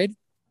worldwide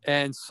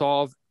and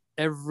solve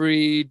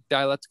every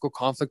dialectical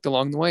conflict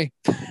along the way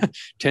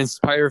to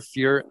inspire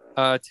fear,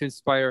 to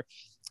inspire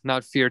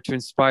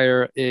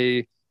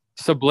a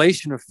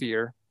sublation of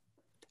fear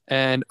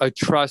and a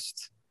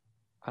trust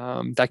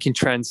that can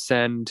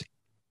transcend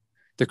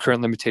the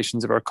current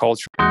limitations of our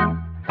culture.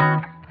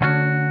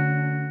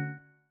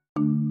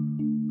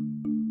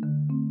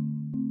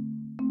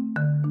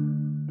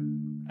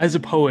 As a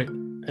poet,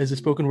 as a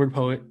spoken word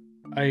poet,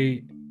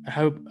 I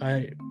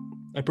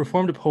I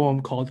performed a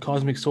poem called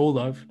Cosmic Soul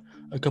Love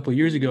a couple of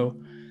years ago,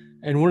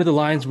 and one of the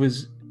lines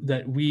was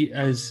that we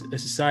as a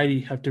society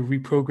have to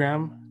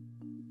reprogram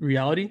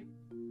reality.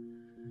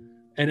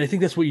 And I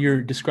think that's what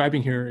you're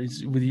describing here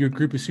is with your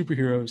group of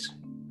superheroes.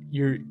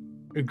 You're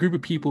a group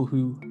of people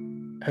who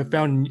have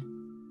found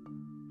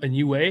a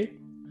new way,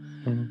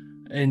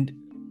 and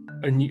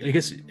I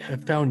guess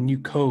have found new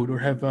code, or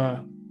have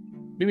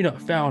maybe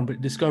not found,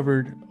 but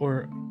discovered,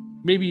 or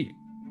maybe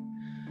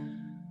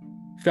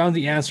found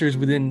the answers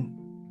within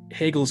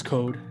Hegel's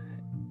code,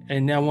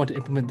 and now want to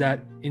implement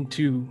that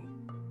into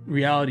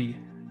reality,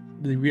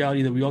 the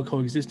reality that we all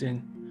coexist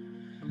in.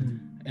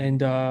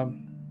 And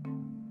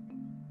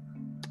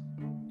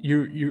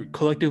you're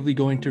collectively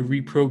going to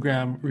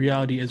reprogram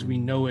reality as we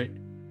know it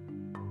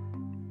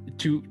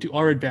to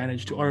our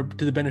advantage, to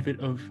the benefit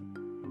of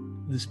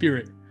the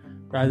spirit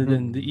rather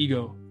than the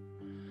ego.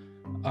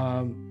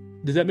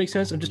 Does that make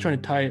sense? I'm just trying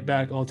to tie it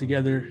back all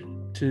together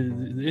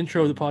to the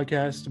intro of the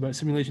podcast about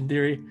simulation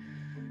theory.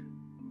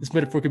 This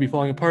metaphor could be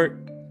falling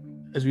apart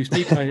as we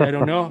speak. I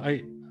don't know.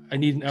 I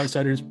need an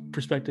outsider's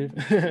perspective.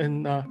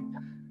 And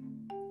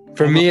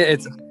for me,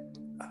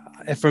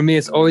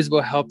 it's always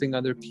about helping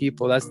other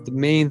people. That's the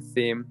main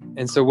theme.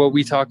 And so what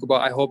we talk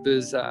about, I hope,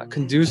 is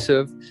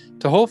conducive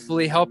to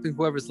hopefully helping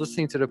whoever's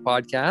listening to the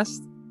podcast,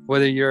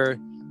 whether you're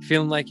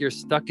feeling like you're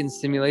stuck in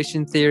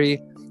simulation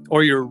theory,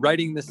 or you're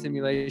writing the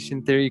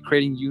simulation theory,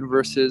 creating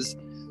universes,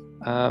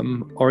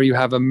 or you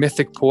have a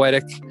mythic,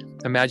 poetic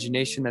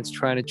imagination that's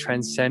trying to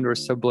transcend or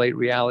sublate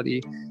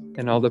reality,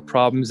 and all the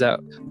problems that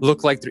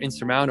look like they're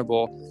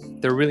insurmountable,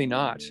 they're really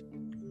not.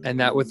 And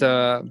that with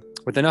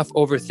enough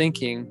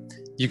overthinking,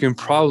 you can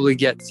probably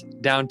get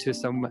down to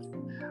some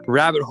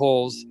rabbit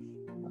holes,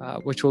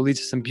 which will lead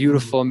to some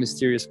beautiful,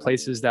 mysterious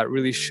places that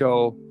really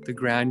show the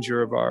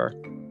grandeur of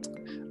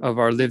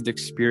our lived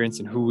experience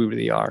and who we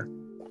really are.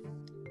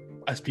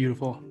 That's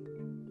beautiful.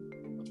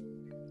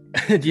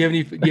 Do you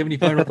have any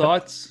final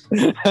thoughts,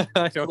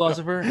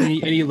 Philosopher?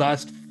 Any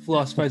last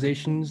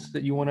philosophizations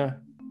that you wanna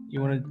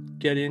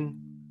get in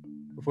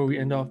before we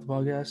end off the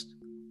podcast?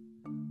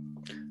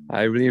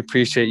 I really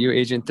appreciate you,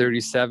 Agent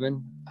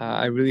 37.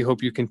 I really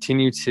hope you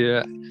continue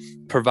to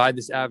provide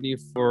this avenue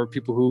for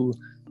people who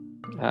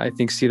I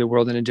think see the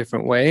world in a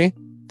different way.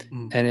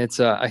 And it's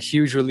a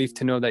huge relief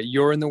to know that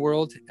you're in the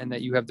world and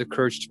that you have the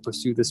courage to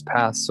pursue this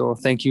path. So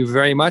thank you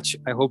very much.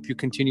 I hope you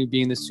continue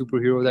being the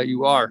superhero that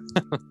you are.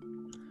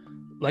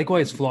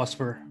 Likewise,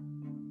 Philosopher.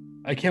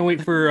 I can't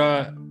wait for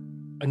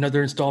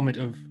another installment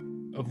of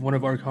one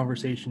of our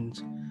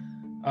conversations,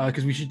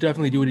 because we should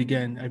definitely do it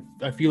again.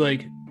 I feel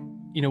like,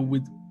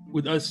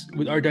 with us,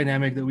 with our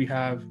dynamic that we've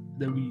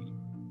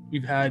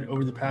had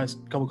over the past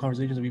couple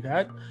conversations that we've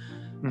had,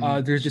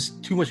 there's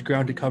just too much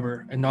ground to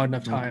cover and not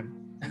enough time.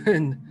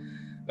 And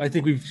I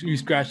think we've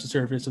scratched the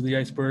surface of the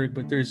iceberg,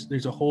 but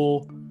there's a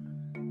whole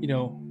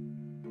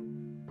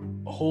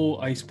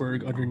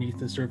iceberg underneath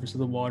the surface of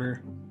the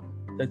water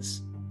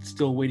that's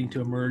still waiting to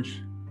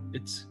emerge.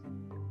 It's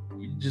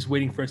just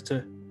waiting for us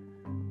to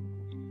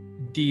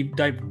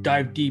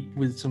dive deep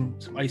with some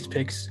ice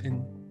picks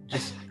and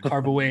just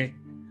carve away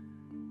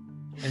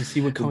and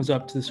see what comes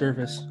up to the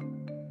surface.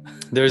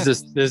 There's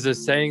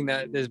this saying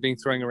that is being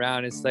thrown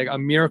around. It's like a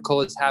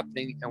miracle is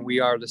happening and we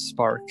are the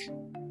spark.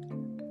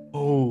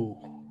 Oh,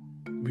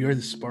 we are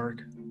the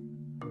spark.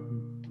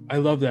 I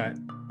love that.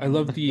 I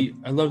love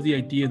the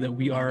idea that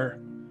we are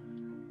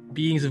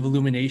beings of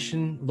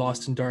illumination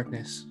lost in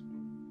darkness.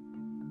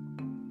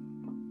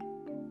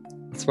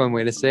 That's one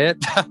way to say it.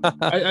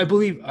 I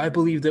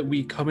believe that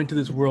we come into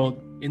this world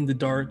in the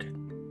dark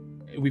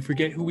and we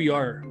forget who we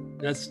are.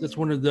 That's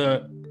one of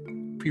the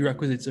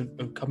prerequisites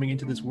of coming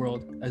into this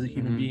world as a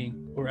human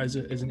being or as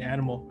an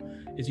animal,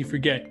 is you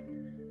forget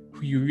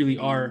who you really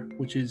are,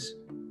 which is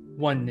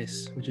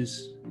oneness, which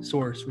is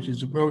source, which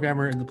is the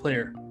programmer and the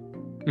player.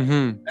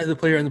 As the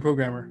player and the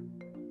programmer,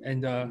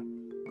 and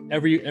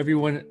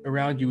everyone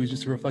around you is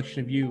just a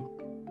reflection of you.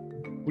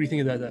 What do you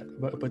think of that?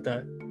 About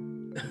that?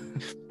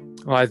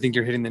 Well, I think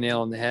you're hitting the nail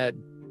on the head.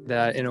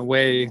 That in a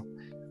way,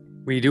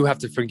 we do have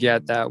to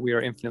forget that we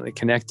are infinitely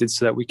connected,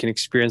 so that we can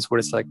experience what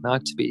it's like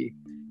not to be,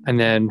 and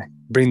then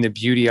bring the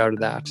beauty out of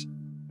that.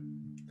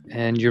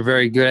 And you're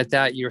very good at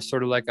that. You're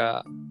sort of like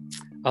a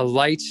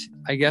light,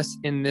 I guess,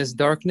 in this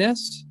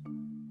darkness,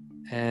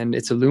 and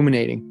it's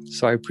illuminating.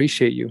 So I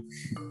appreciate you.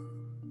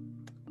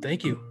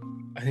 Thank you.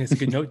 I think it's a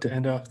good note to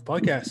end off the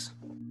podcast.